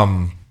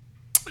 And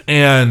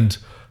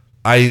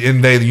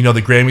they, you know,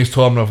 the Grammys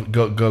told him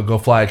to go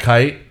fly a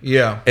kite.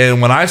 Yeah.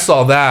 And when I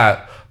saw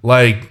that,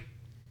 like,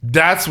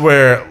 that's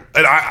where,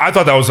 and I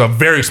thought that was a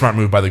very smart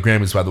move by the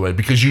Grammys, by the way,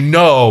 because you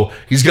know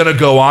he's gonna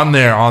go on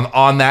there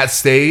on that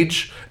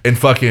stage and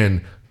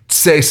fucking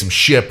say some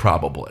shit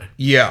probably.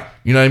 Yeah.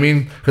 You know what I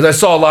mean? Because I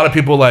saw a lot of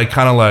people like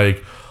kind of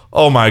like,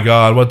 oh my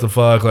god, what the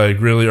fuck, like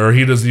really, or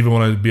he doesn't even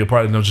want to be a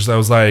part. And I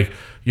was like,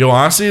 yo,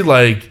 honestly,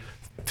 like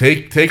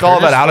take all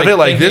that out of it.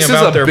 Like this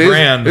is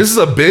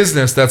a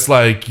business that's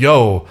like,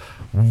 yo,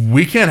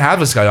 we can't have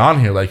this guy on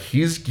here. Like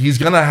he's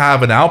gonna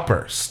have an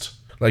outburst.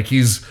 Like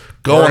he's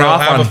going off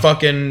have on a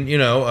fucking, you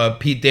know, a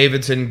Pete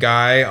Davidson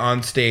guy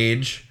on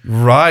stage,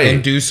 right,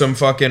 and do some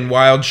fucking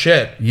wild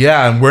shit.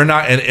 Yeah, and we're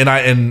not, and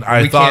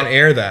I we thought, can't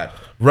air that,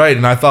 right?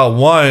 And I thought,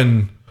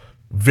 one,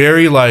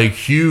 very like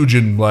huge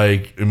and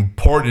like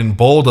important and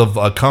bold of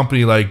a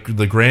company like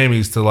the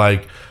Grammys to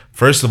like,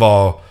 first of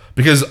all,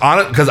 because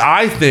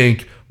I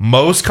think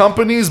most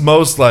companies,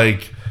 most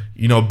like,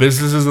 you know,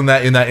 businesses in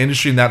that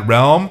industry, in that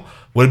realm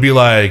would be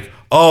like,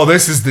 oh,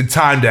 this is the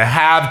time to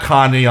have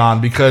Kanye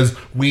on because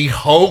we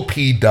hope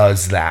he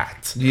does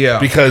that. Yeah.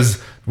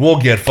 Because we'll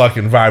get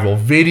fucking viral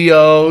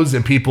videos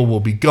and people will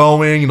be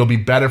going. It'll be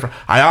better.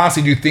 I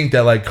honestly do think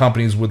that like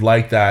companies would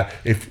like that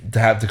if to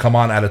have to come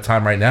on at a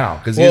time right now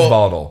because he is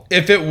volatile.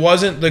 If it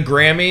wasn't the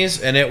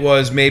Grammys and it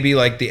was maybe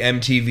like the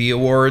MTV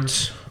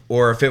Awards,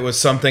 or if it was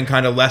something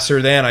kind of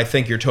lesser than, I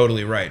think you're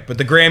totally right. But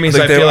the Grammys,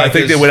 I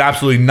think they would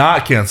absolutely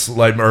not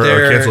cancel or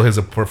cancel his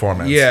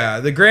performance. Yeah,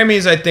 the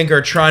Grammys, I think,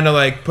 are trying to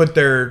like keep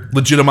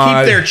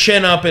their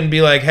chin up and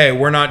be like, hey,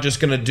 we're not just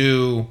gonna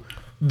do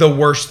the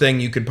worst thing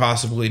you could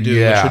possibly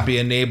do, which would be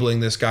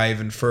enabling this guy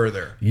even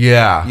further.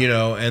 Yeah, you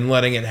know, and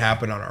letting it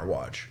happen on our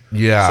watch.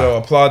 Yeah, so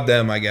applaud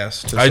them, I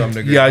guess, to some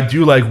degree. Yeah, I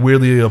do like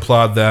weirdly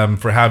applaud them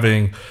for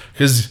having,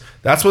 because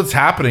that's what's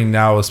happening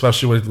now,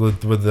 especially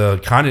with the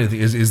Kanye thing,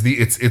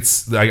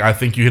 it's like, I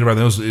think you hit it right on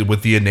the nose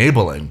with the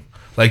enabling.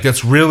 Like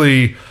that's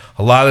really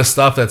a lot of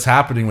stuff that's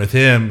happening with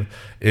him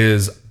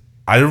is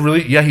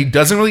he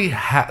doesn't really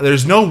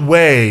there's no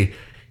way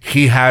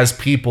he has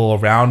people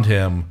around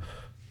him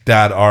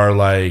that are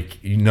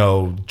like, you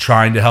know,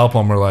 trying to help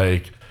him or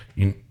like,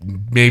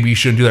 maybe you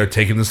shouldn't do that or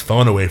taking this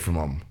phone away from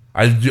him.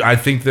 I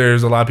think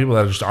there's a lot of people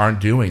that just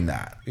aren't doing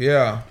that.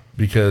 Yeah.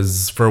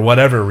 Because for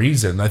whatever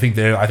reason, I think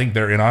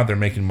they're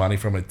making money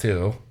from it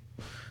too.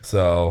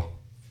 So,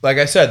 like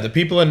I said, the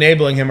people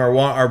enabling him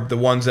are the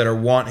ones that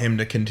want him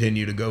to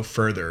continue to go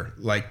further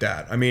like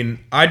that. I mean,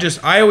 I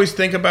always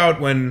think about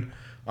when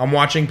I'm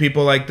watching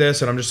people like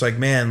this, and I'm just like,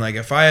 man, like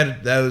if I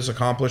had those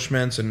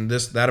accomplishments and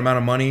that amount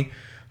of money,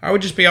 I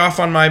would just be off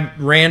on my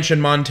ranch in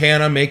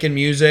Montana making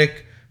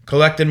music,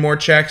 collecting more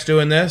checks,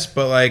 doing this.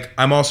 But like,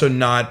 I'm also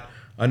not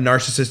a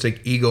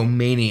narcissistic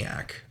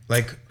egomaniac.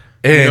 Like.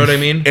 You know what I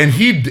mean? And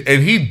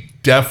he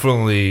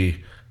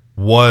definitely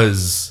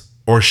was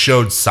or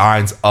showed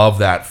signs of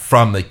that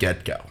from the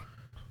get-go.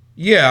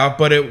 Yeah,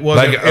 but it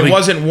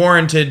wasn't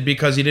warranted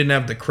because he didn't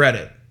have the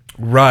credit.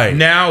 Right.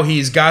 Now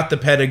he's got the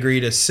pedigree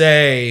to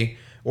say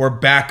or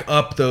back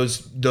up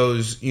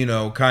those you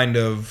know, kind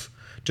of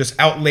just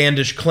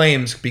outlandish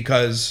claims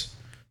because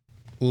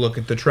look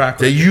at the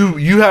track record.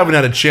 You haven't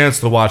had a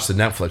chance to watch the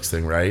Netflix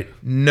thing, right?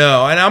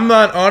 No, and I'm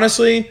not,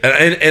 honestly.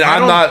 And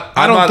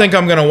I don't think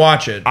I'm gonna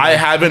watch it. I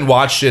haven't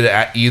watched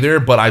it either,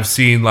 but I've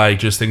seen like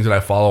just things that I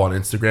follow on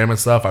Instagram and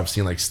stuff. I've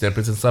seen like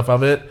snippets and stuff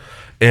of it,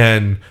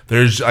 and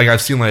there's like I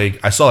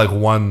saw like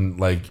one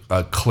like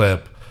a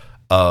clip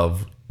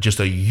of just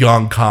a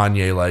young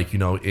Kanye like, you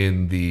know,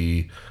 in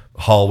the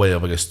hallway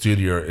of like a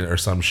studio or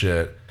some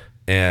shit,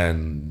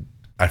 and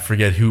I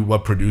forget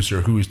what producer,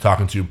 who he's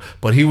talking to,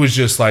 but he was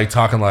just like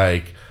talking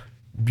like,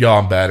 yo,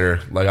 I'm better.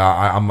 Like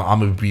I'm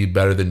gonna be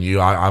better than you.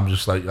 I'm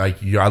just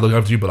like you. I look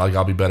up to you, but like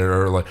I'll be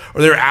better. Or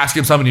they were asking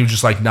him something. He was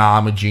just like, nah,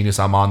 I'm a genius.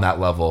 I'm on that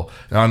level.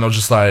 And I know,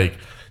 just like,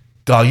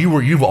 dog,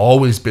 you've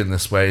always been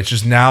this way. It's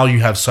just now you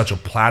have such a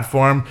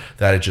platform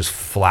that it just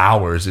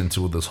flowers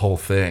into this whole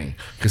thing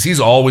because he's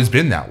always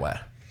been that way.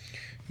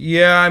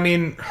 Yeah, I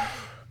mean,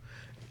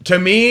 to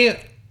me,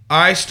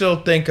 I still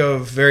think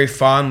very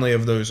fondly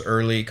of those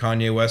early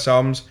Kanye West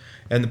albums.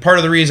 And part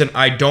of the reason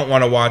I don't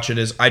want to watch it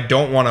is I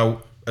don't want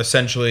to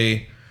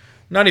essentially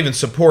not even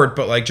support,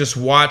 but like just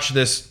watch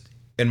this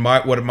in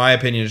my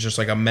opinion is just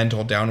like a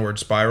mental downward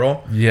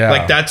spiral. Yeah.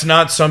 Like that's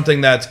not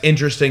something that's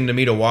interesting to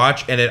me to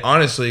watch. And it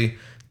honestly,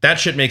 that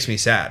shit makes me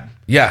sad.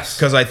 Yes.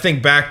 Because I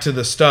think back to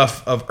the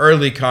stuff of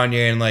early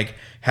Kanye and like,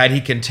 had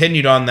he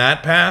continued on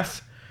that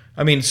path,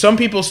 I mean, some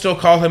people still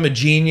call him a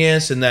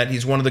genius and that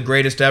he's one of the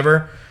greatest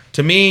ever.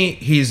 To me,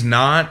 he's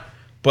not,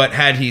 but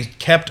had he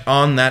kept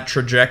on that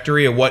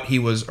trajectory of what he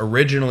was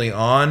originally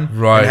on,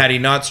 right, and had he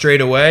not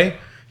strayed away,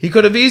 he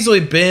could have easily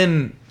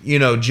been, you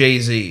know,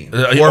 Jay-Z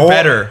or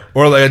better.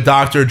 Or like a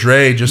Dr.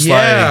 Dre, just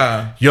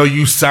like, yo,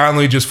 you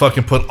silently just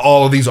fucking put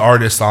all of these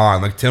artists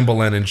on, like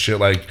Timbaland and shit.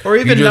 Like, or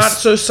even not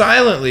so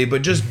silently,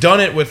 but just done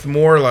it with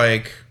more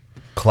like...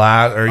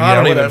 class, or I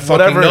don't even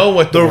fucking know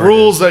what the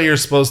rules that you're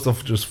supposed to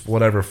just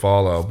whatever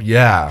follow.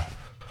 Yeah.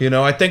 You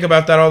know, I think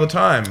about that all the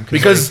time.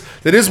 Because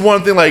that is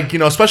one thing, like, you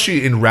know,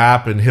 especially in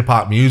rap and hip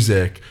hop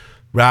music,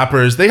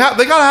 rappers, they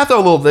gotta have that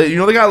little, they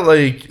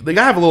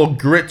gotta have a little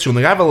grit to them.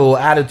 They gotta have a little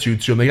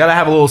attitude to them. They gotta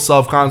have a little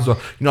self-confidence.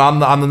 You know,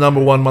 I'm the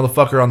number one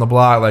motherfucker on the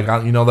block.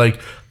 Like, you know, like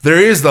there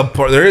is the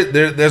part,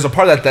 there's a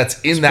part that's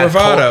in it's that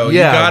bravado. You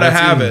gotta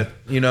have it.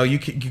 You know, you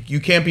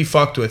can't be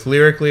fucked with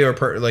lyrically or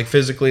like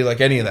physically, like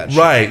any of that shit.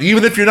 Right.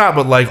 Even if you're not,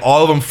 but like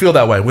all of them feel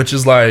that way, which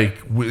is like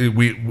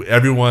we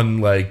everyone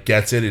like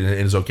gets it and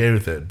is okay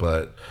with it.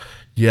 But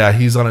yeah,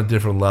 he's on a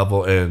different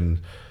level. And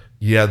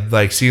yeah,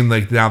 like seeing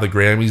like now the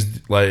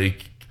Grammys,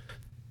 like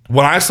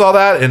when I saw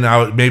that,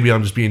 and maybe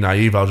I'm just being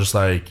naive, I was just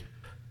like,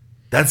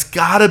 that's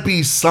gotta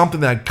be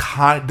something that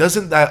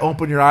doesn't that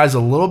open your eyes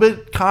a little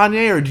bit,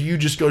 Kanye, or do you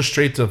just go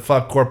straight to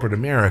fuck corporate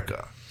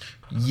America?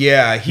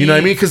 Yeah, you know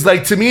what I mean? Because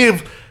like to me,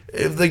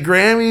 if the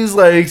Grammys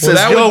like says,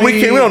 that yo, would we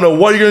be- can't, we don't know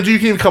what you're gonna do, you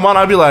can't even come on,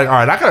 I'd be like, all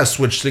right, I gotta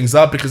switch things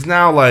up because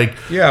now like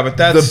Yeah, but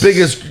that's the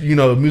biggest,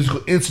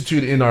 musical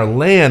institute in our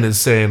land is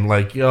saying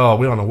like, yo,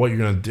 we don't know what you're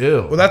gonna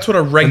do. Well, that's what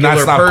a And regular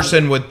that's not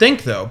person would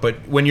think, though.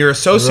 But when you're a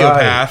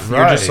sociopath,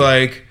 you're just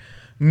right. like,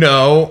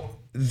 no,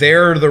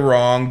 they're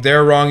wrong.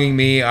 They're wronging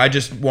me. I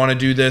just want to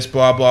do this,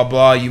 blah, blah,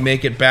 blah. You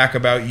make it back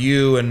about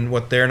you and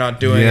what they're not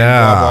doing,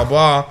 Yeah. and blah,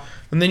 blah, blah.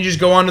 And then you just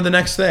go on to the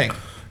next thing.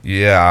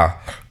 Yeah,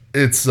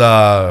 it's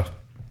I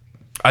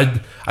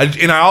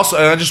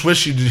just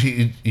wish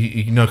he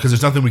because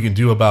there's nothing we can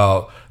do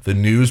about the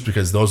news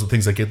because those are the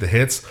things that get the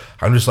hits.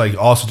 I'm just like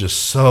also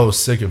just so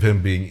sick of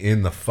him being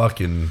in the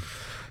fucking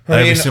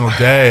every mean, single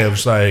day. I'm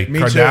just like me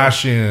too.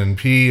 Kardashian,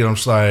 Pete. And I'm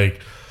just like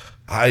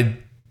I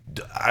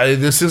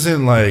this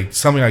isn't like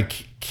something I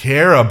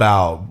care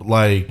about.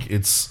 Like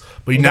it's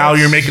but now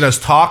you're making us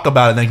talk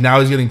about it. Like now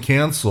he's getting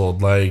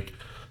canceled. Like.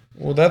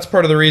 Well, that's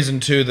part of the reason,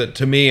 too, that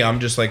to me, I'm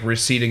just like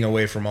receding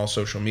away from all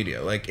social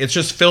media. Like, it's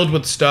just filled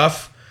with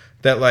stuff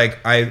that, like,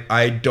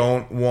 I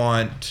don't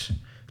want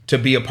to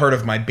be a part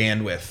of my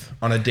bandwidth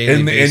on a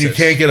daily basis. And you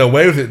can't get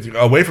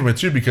away from it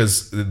too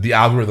because the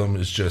algorithm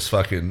is just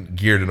fucking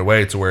geared in a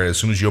way to where as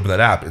soon as you open that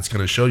app, it's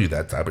going to show you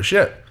that type of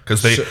shit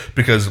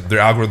because their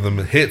algorithm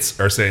hits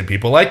are saying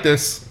people like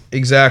this.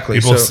 Exactly.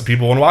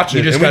 People want to watch it.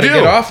 You just and got to we do.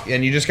 get off,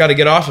 and you just got to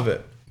get off of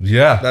it.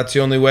 Yeah, That's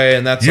the only way,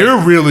 and that's you're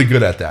like, really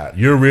good at that.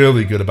 You're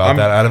really good about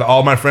that. Out of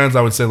all my friends,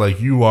 I would say like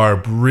you are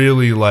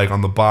really like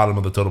on the bottom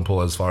of the totem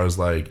pole as far as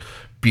like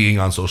being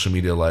on social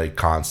media like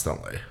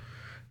constantly.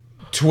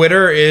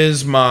 Twitter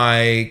is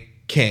my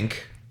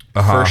kink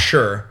for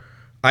sure.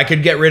 I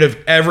could get rid of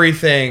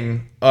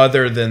everything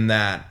other than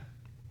that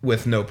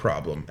with no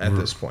problem at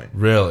this point.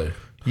 Really?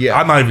 Yeah.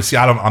 I'm not even.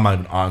 I'm not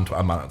even on.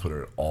 I'm not on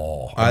Twitter at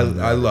all. I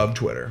love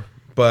Twitter,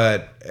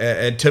 but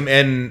I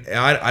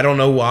don't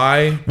know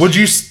why. Would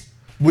you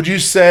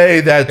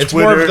say that It's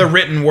Twitter, more of the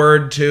written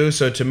word too,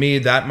 so to me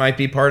that might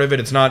be part of it.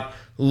 It's not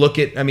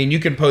I mean, you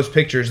can post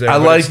pictures there. I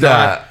but like it's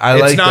that. Not, I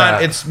it's like not,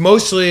 that. It's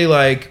mostly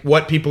like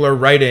what people are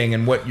writing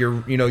and what you're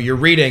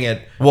reading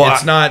it. Well,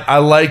 it's not. I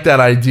like that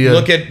idea.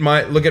 Look at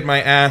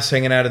my ass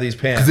hanging out of these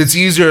pants. Because it's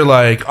easier.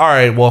 Like, all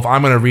right, well, if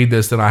I'm gonna read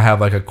this, then I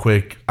have like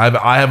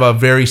I have a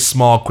very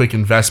small, quick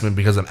investment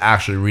because I'm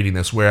actually reading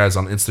this. Whereas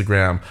on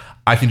Instagram,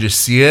 I can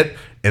just see it,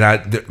 and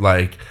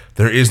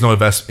there is no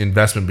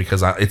investment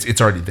because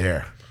it's already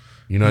there.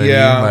 You know what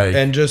I mean?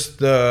 And just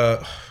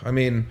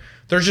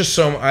there's just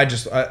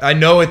I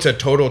know it's a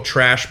total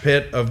trash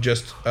pit of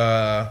just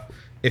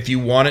if you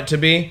want it to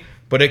be,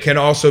 but it can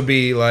also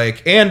be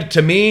like, and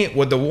to me,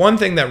 the one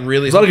thing that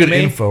really There's a lot of hooked good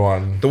me, info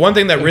on. the one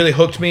thing that really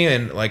hooked me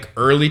in like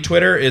early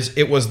Twitter is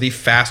it was the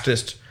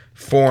fastest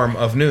form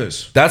of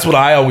news. That's what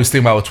I always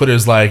think about with Twitter.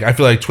 Is like I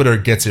feel like Twitter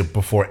gets it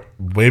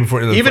way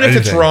before Even if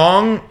it's anything.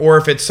 wrong or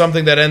if it's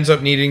something that ends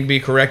up needing to be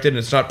corrected and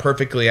it's not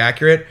perfectly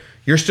accurate,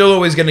 you're still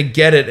always going to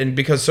get it, and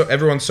because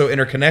everyone's so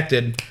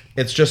interconnected,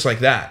 it's just like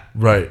that,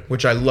 Right.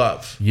 which I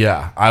love.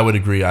 Yeah, I would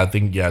agree. I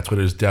think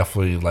Twitter's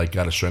definitely like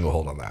got a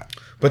stranglehold on that.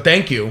 But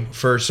thank you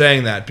for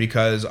saying that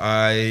because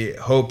I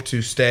hope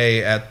to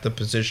stay at the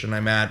position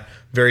I'm at,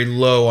 very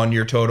low on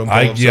your totem pole.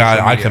 of social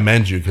I media.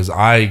 commend you because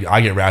I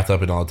get wrapped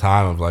up in all the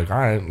time of like, all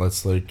right,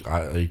 let's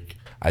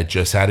I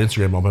just had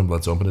Instagram open,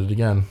 let's open it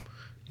again.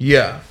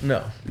 Yeah,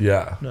 no,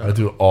 Yeah, I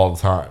do it all the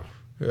time.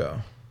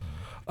 yeah.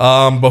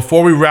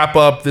 Before we wrap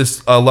up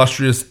this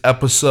illustrious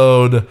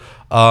episode,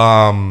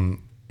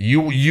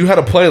 you had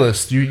a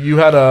playlist. You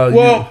had a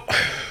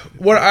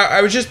What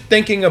I was just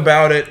thinking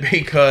about it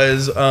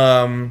because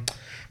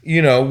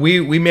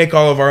we make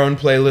all of our own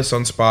playlists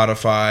on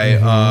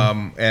Spotify,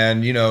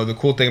 and the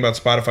cool thing about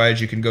Spotify is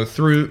you can go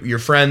through your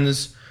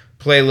friends'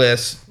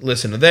 playlists,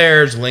 listen to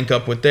theirs, link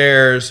up with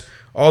theirs,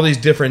 all these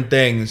different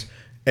things,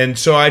 and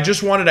so I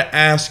just wanted to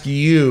ask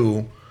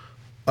you.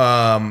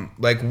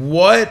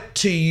 What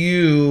to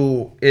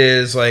you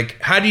is like,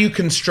 how do you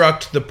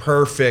construct the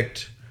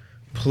perfect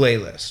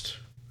playlist?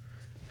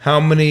 How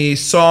many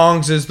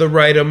songs is the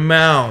right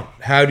amount?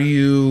 How do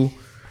you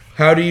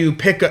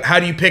pick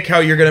how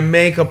you're gonna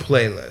make a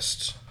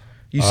playlist?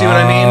 You see what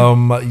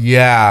I mean?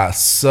 Yeah.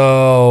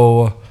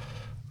 So,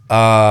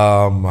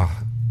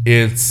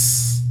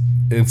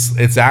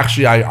 it's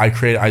actually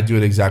I do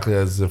it exactly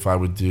as if I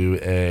would do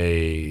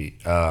a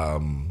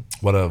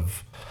one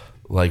of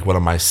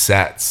my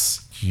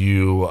sets.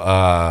 You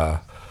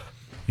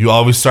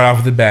always start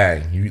off with a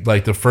bang. You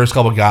like the first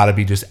couple gotta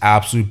be just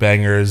absolute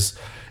bangers,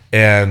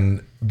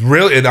 and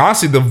really and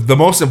honestly the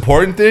most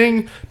important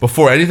thing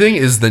before anything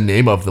is the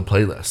name of the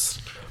playlist.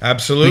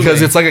 Absolutely.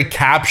 Because it's like a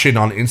caption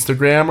on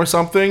Instagram or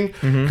something.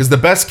 Because the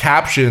best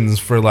captions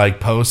for like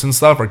posts and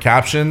stuff are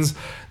captions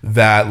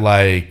that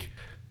like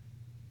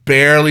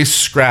barely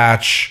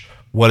scratch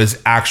what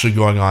is actually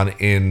going on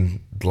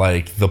in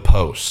like the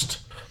post.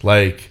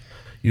 Like,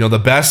 the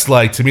best,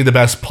 like, to me, the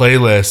best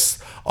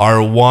playlists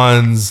are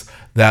ones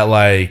that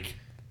like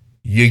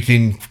you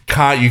can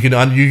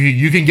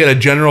get a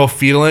general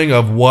feeling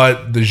of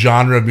what the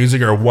genre of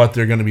music or what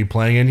they're going to be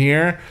playing in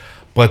here,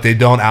 but they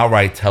don't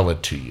outright tell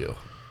it to you.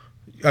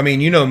 I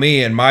mean, you know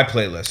me and my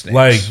playlist names.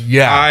 Like,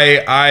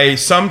 yeah. I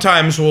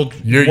sometimes will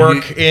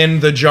work in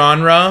the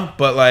genre,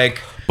 but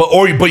like...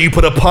 But you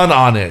put a pun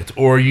on it,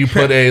 or you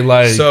put a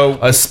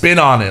a spin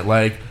on it,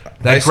 like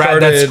that's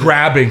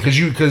grabbing,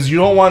 because you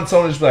don't want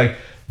someone to just be like,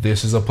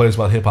 this is a place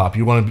about hip hop.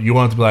 You want it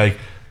to be like,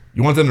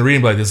 you want them to read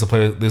and be like, this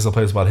is a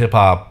place about hip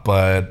hop,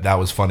 but that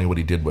was funny what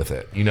he did with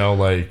it,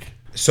 like.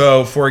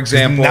 So, for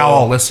example, now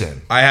I'll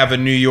listen. I have a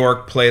New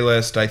York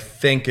playlist. I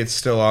think it's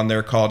still on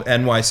there, called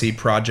NYC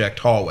Project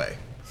Hallway.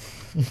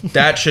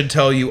 That should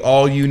tell you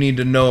all you need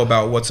to know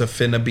about what's a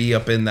finna be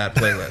up in that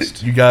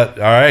playlist. You got,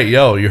 all right,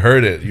 you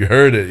heard it. He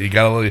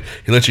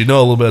let you know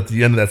a little bit at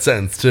the end of that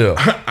sentence too.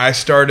 I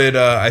started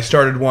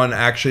one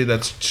actually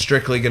that's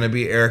strictly going to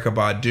be Erykah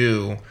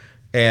Badu,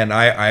 and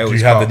I always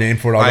do you have the name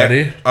for it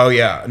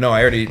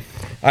already?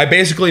 I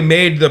basically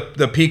made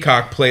the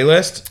Peacock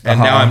playlist, and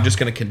now I'm just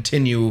going to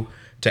continue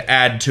to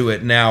add to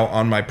it now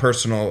on my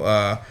personal.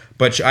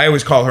 But I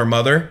always call her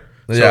Mother.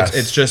 So yes.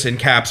 it's just in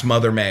caps,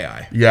 Mother May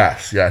I.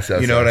 Yes. You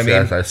know what I mean?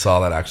 Yes, I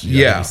saw that actually.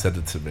 Yeah. You sent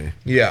it to me.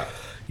 Yeah.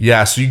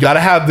 Yeah, so you got to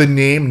have the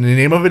name. The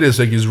name of it is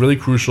really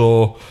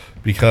crucial,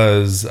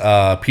 because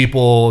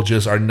people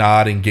just are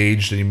not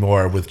engaged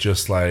anymore with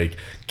just like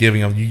giving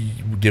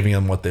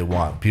them what they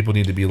want. People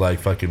need to be like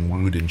fucking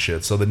wooed and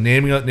shit. So the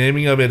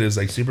naming of it is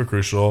like super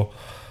crucial.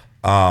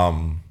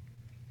 And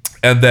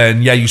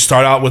then you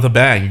start out with a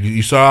bang.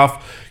 You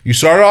start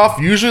off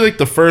usually like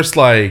the first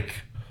like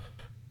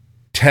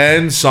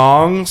 10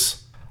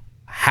 songs,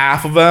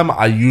 half of them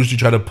I usually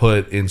try to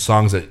put in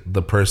songs that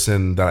the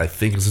person that I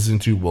think is listening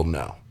to will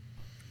know.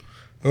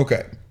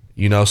 Okay.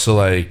 So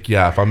like,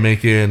 if I'm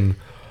making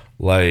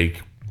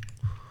like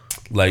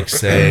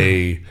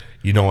say,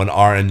 an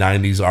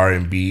 90s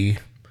R&B.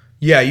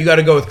 Yeah, you got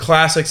to go with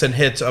classics and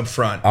hits up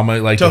front. I'm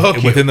gonna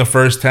within the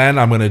first 10,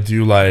 I'm gonna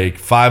do like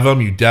 5 of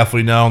them you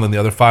definitely know, and then the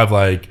other 5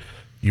 like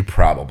you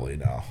probably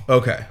know.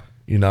 Okay.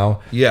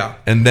 Yeah.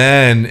 And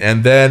then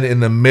in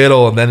the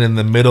middle,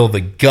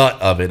 the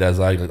gut of it, as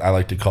I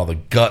like to call the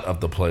gut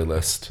of the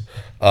playlist,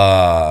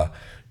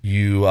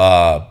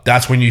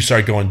 that's when you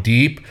start going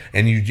deep,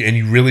 and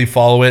you really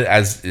follow it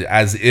as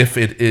if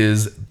it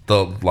is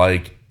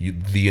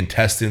the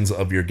intestines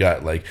of your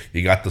gut. Like,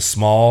 you got the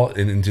small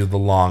and into the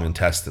long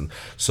intestine.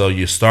 So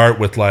you start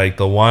with like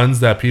the ones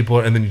that people,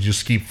 and then you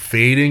just keep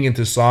fading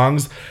into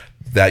songs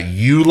that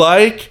you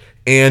like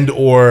and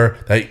or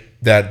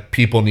that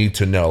people need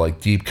to know,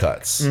 like deep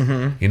cuts.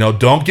 Mm-hmm.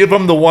 Don't give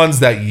them the ones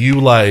that you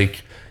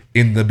like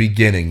in the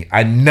beginning.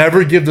 I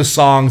never give the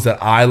songs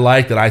that I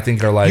like, that I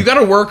think are like, you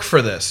got to work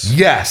for this.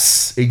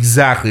 Yes,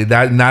 exactly.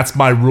 That's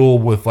my rule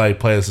with like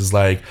playlists, is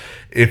like,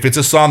 if it's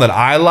a song that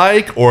I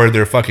like, or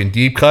they're fucking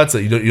deep cuts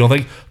that you don't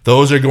think,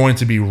 those are going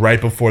to be right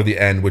before the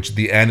end, which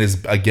the end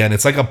is, again,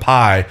 it's like a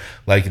pie.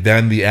 Like,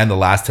 then the end, the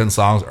last 10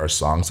 songs are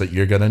songs that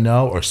you're going to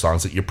know, or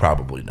songs that you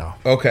probably know.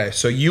 Okay,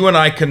 so you and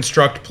I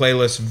construct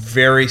playlists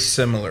very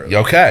similarly.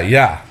 Okay,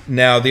 yeah.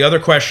 Now, the other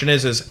question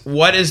is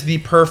what is the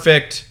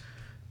perfect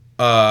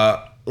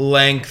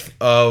length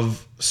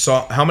of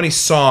song? How many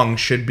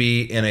songs should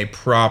be in a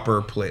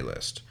proper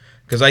playlist?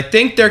 Because I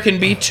think there can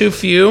be too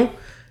few,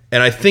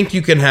 and I think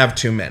you can have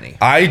too many.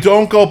 I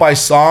don't go by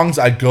songs.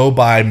 I go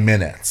by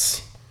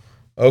minutes.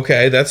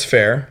 Okay, that's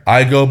fair.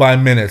 I go by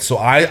minutes. So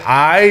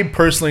I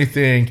personally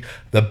think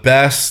the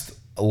best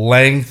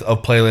length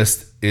of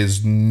playlist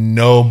is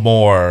no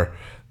more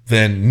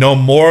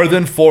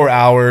than 4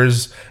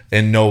 hours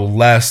and no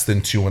less than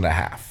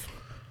 2.5.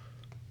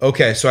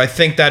 Okay, so I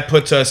think that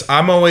puts us,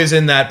 I'm always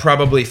in that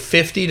probably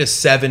 50 to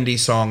 70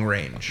 song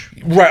range.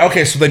 Right,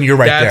 okay, so then you're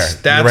right there.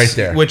 You're right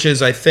there. Which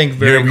is, I think,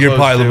 very you're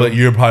close probably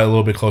you're probably a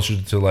little bit closer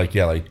to like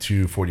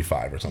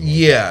 245 or something.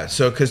 Yeah,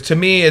 so because to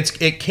me,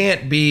 it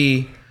can't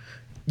be,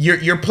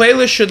 your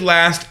playlist should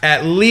last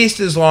at least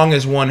as long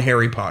as one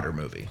Harry Potter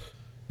movie.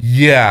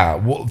 Yeah,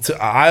 well,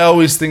 I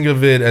always think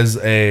of it as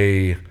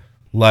a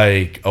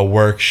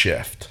work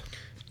shift.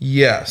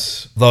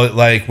 Yes.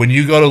 Like when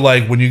you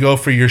go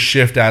for your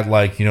shift at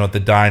at the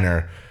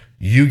diner,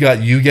 you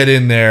get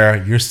in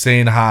there, you're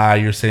saying hi,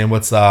 you're saying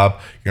what's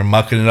up, you're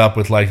mucking it up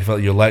with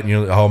you're letting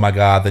oh my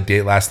god, the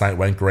date last night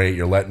went great,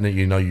 you're letting it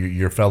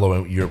your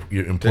fellow your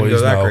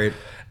employees know. Great.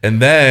 And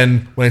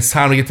then when it's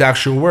time to get to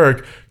actual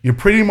work, you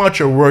pretty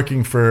much are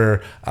working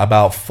for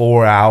about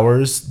 4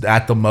 hours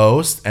at the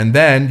most, and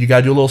then you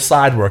gotta do a little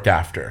side work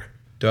after.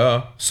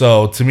 Duh.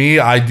 So to me,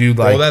 I do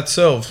like. Oh, that's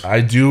Sylv.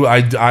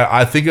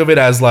 I think of it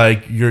as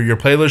like your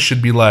playlist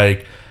should be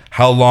like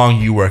how long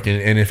you work,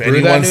 and if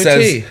anyone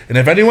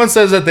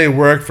says that they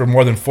work for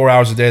more than 4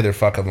 hours a day, they're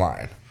fucking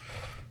lying.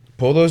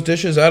 Pull those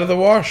dishes out of the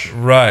wash.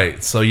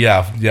 Right. So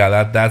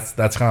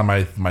that's kind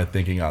of my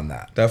thinking on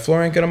that. That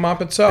floor ain't gonna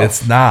mop itself.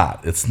 It's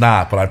not.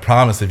 But I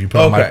promise, if you put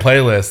it on my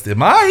playlist, it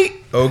might.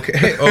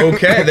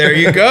 Okay, there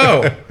you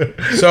go.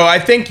 So I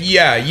think,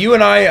 you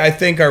and I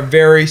think are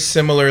very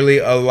similarly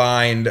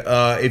aligned.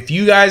 If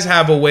you guys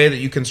have a way that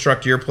you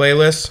construct your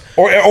playlists,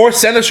 or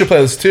send us your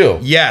playlist too.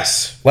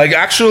 Yes. Like,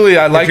 actually,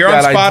 I like that idea.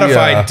 If you're on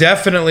Spotify,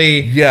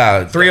 definitely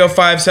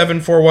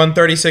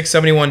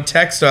 305-741-3671,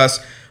 text us.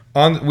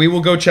 We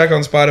will go check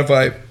on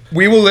Spotify.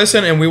 We will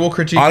listen and we will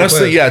critique.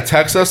 Honestly, the yeah.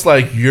 Text us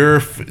like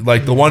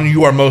the one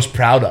you are most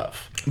proud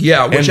of.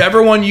 Yeah,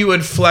 whichever one you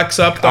would flex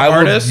up the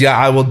artist.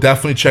 I will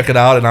definitely check it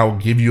out, and I will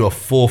give you a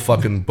full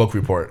fucking book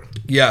report.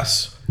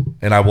 Yes.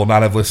 And I will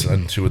not have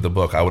listened to the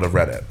book. I would have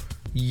read it.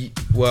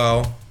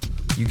 Well,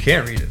 you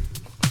can't read it.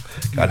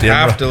 Goddamn You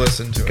have to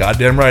listen to it.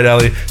 Goddamn right,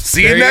 Ellie.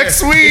 See you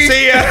next week.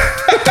 See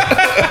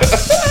ya.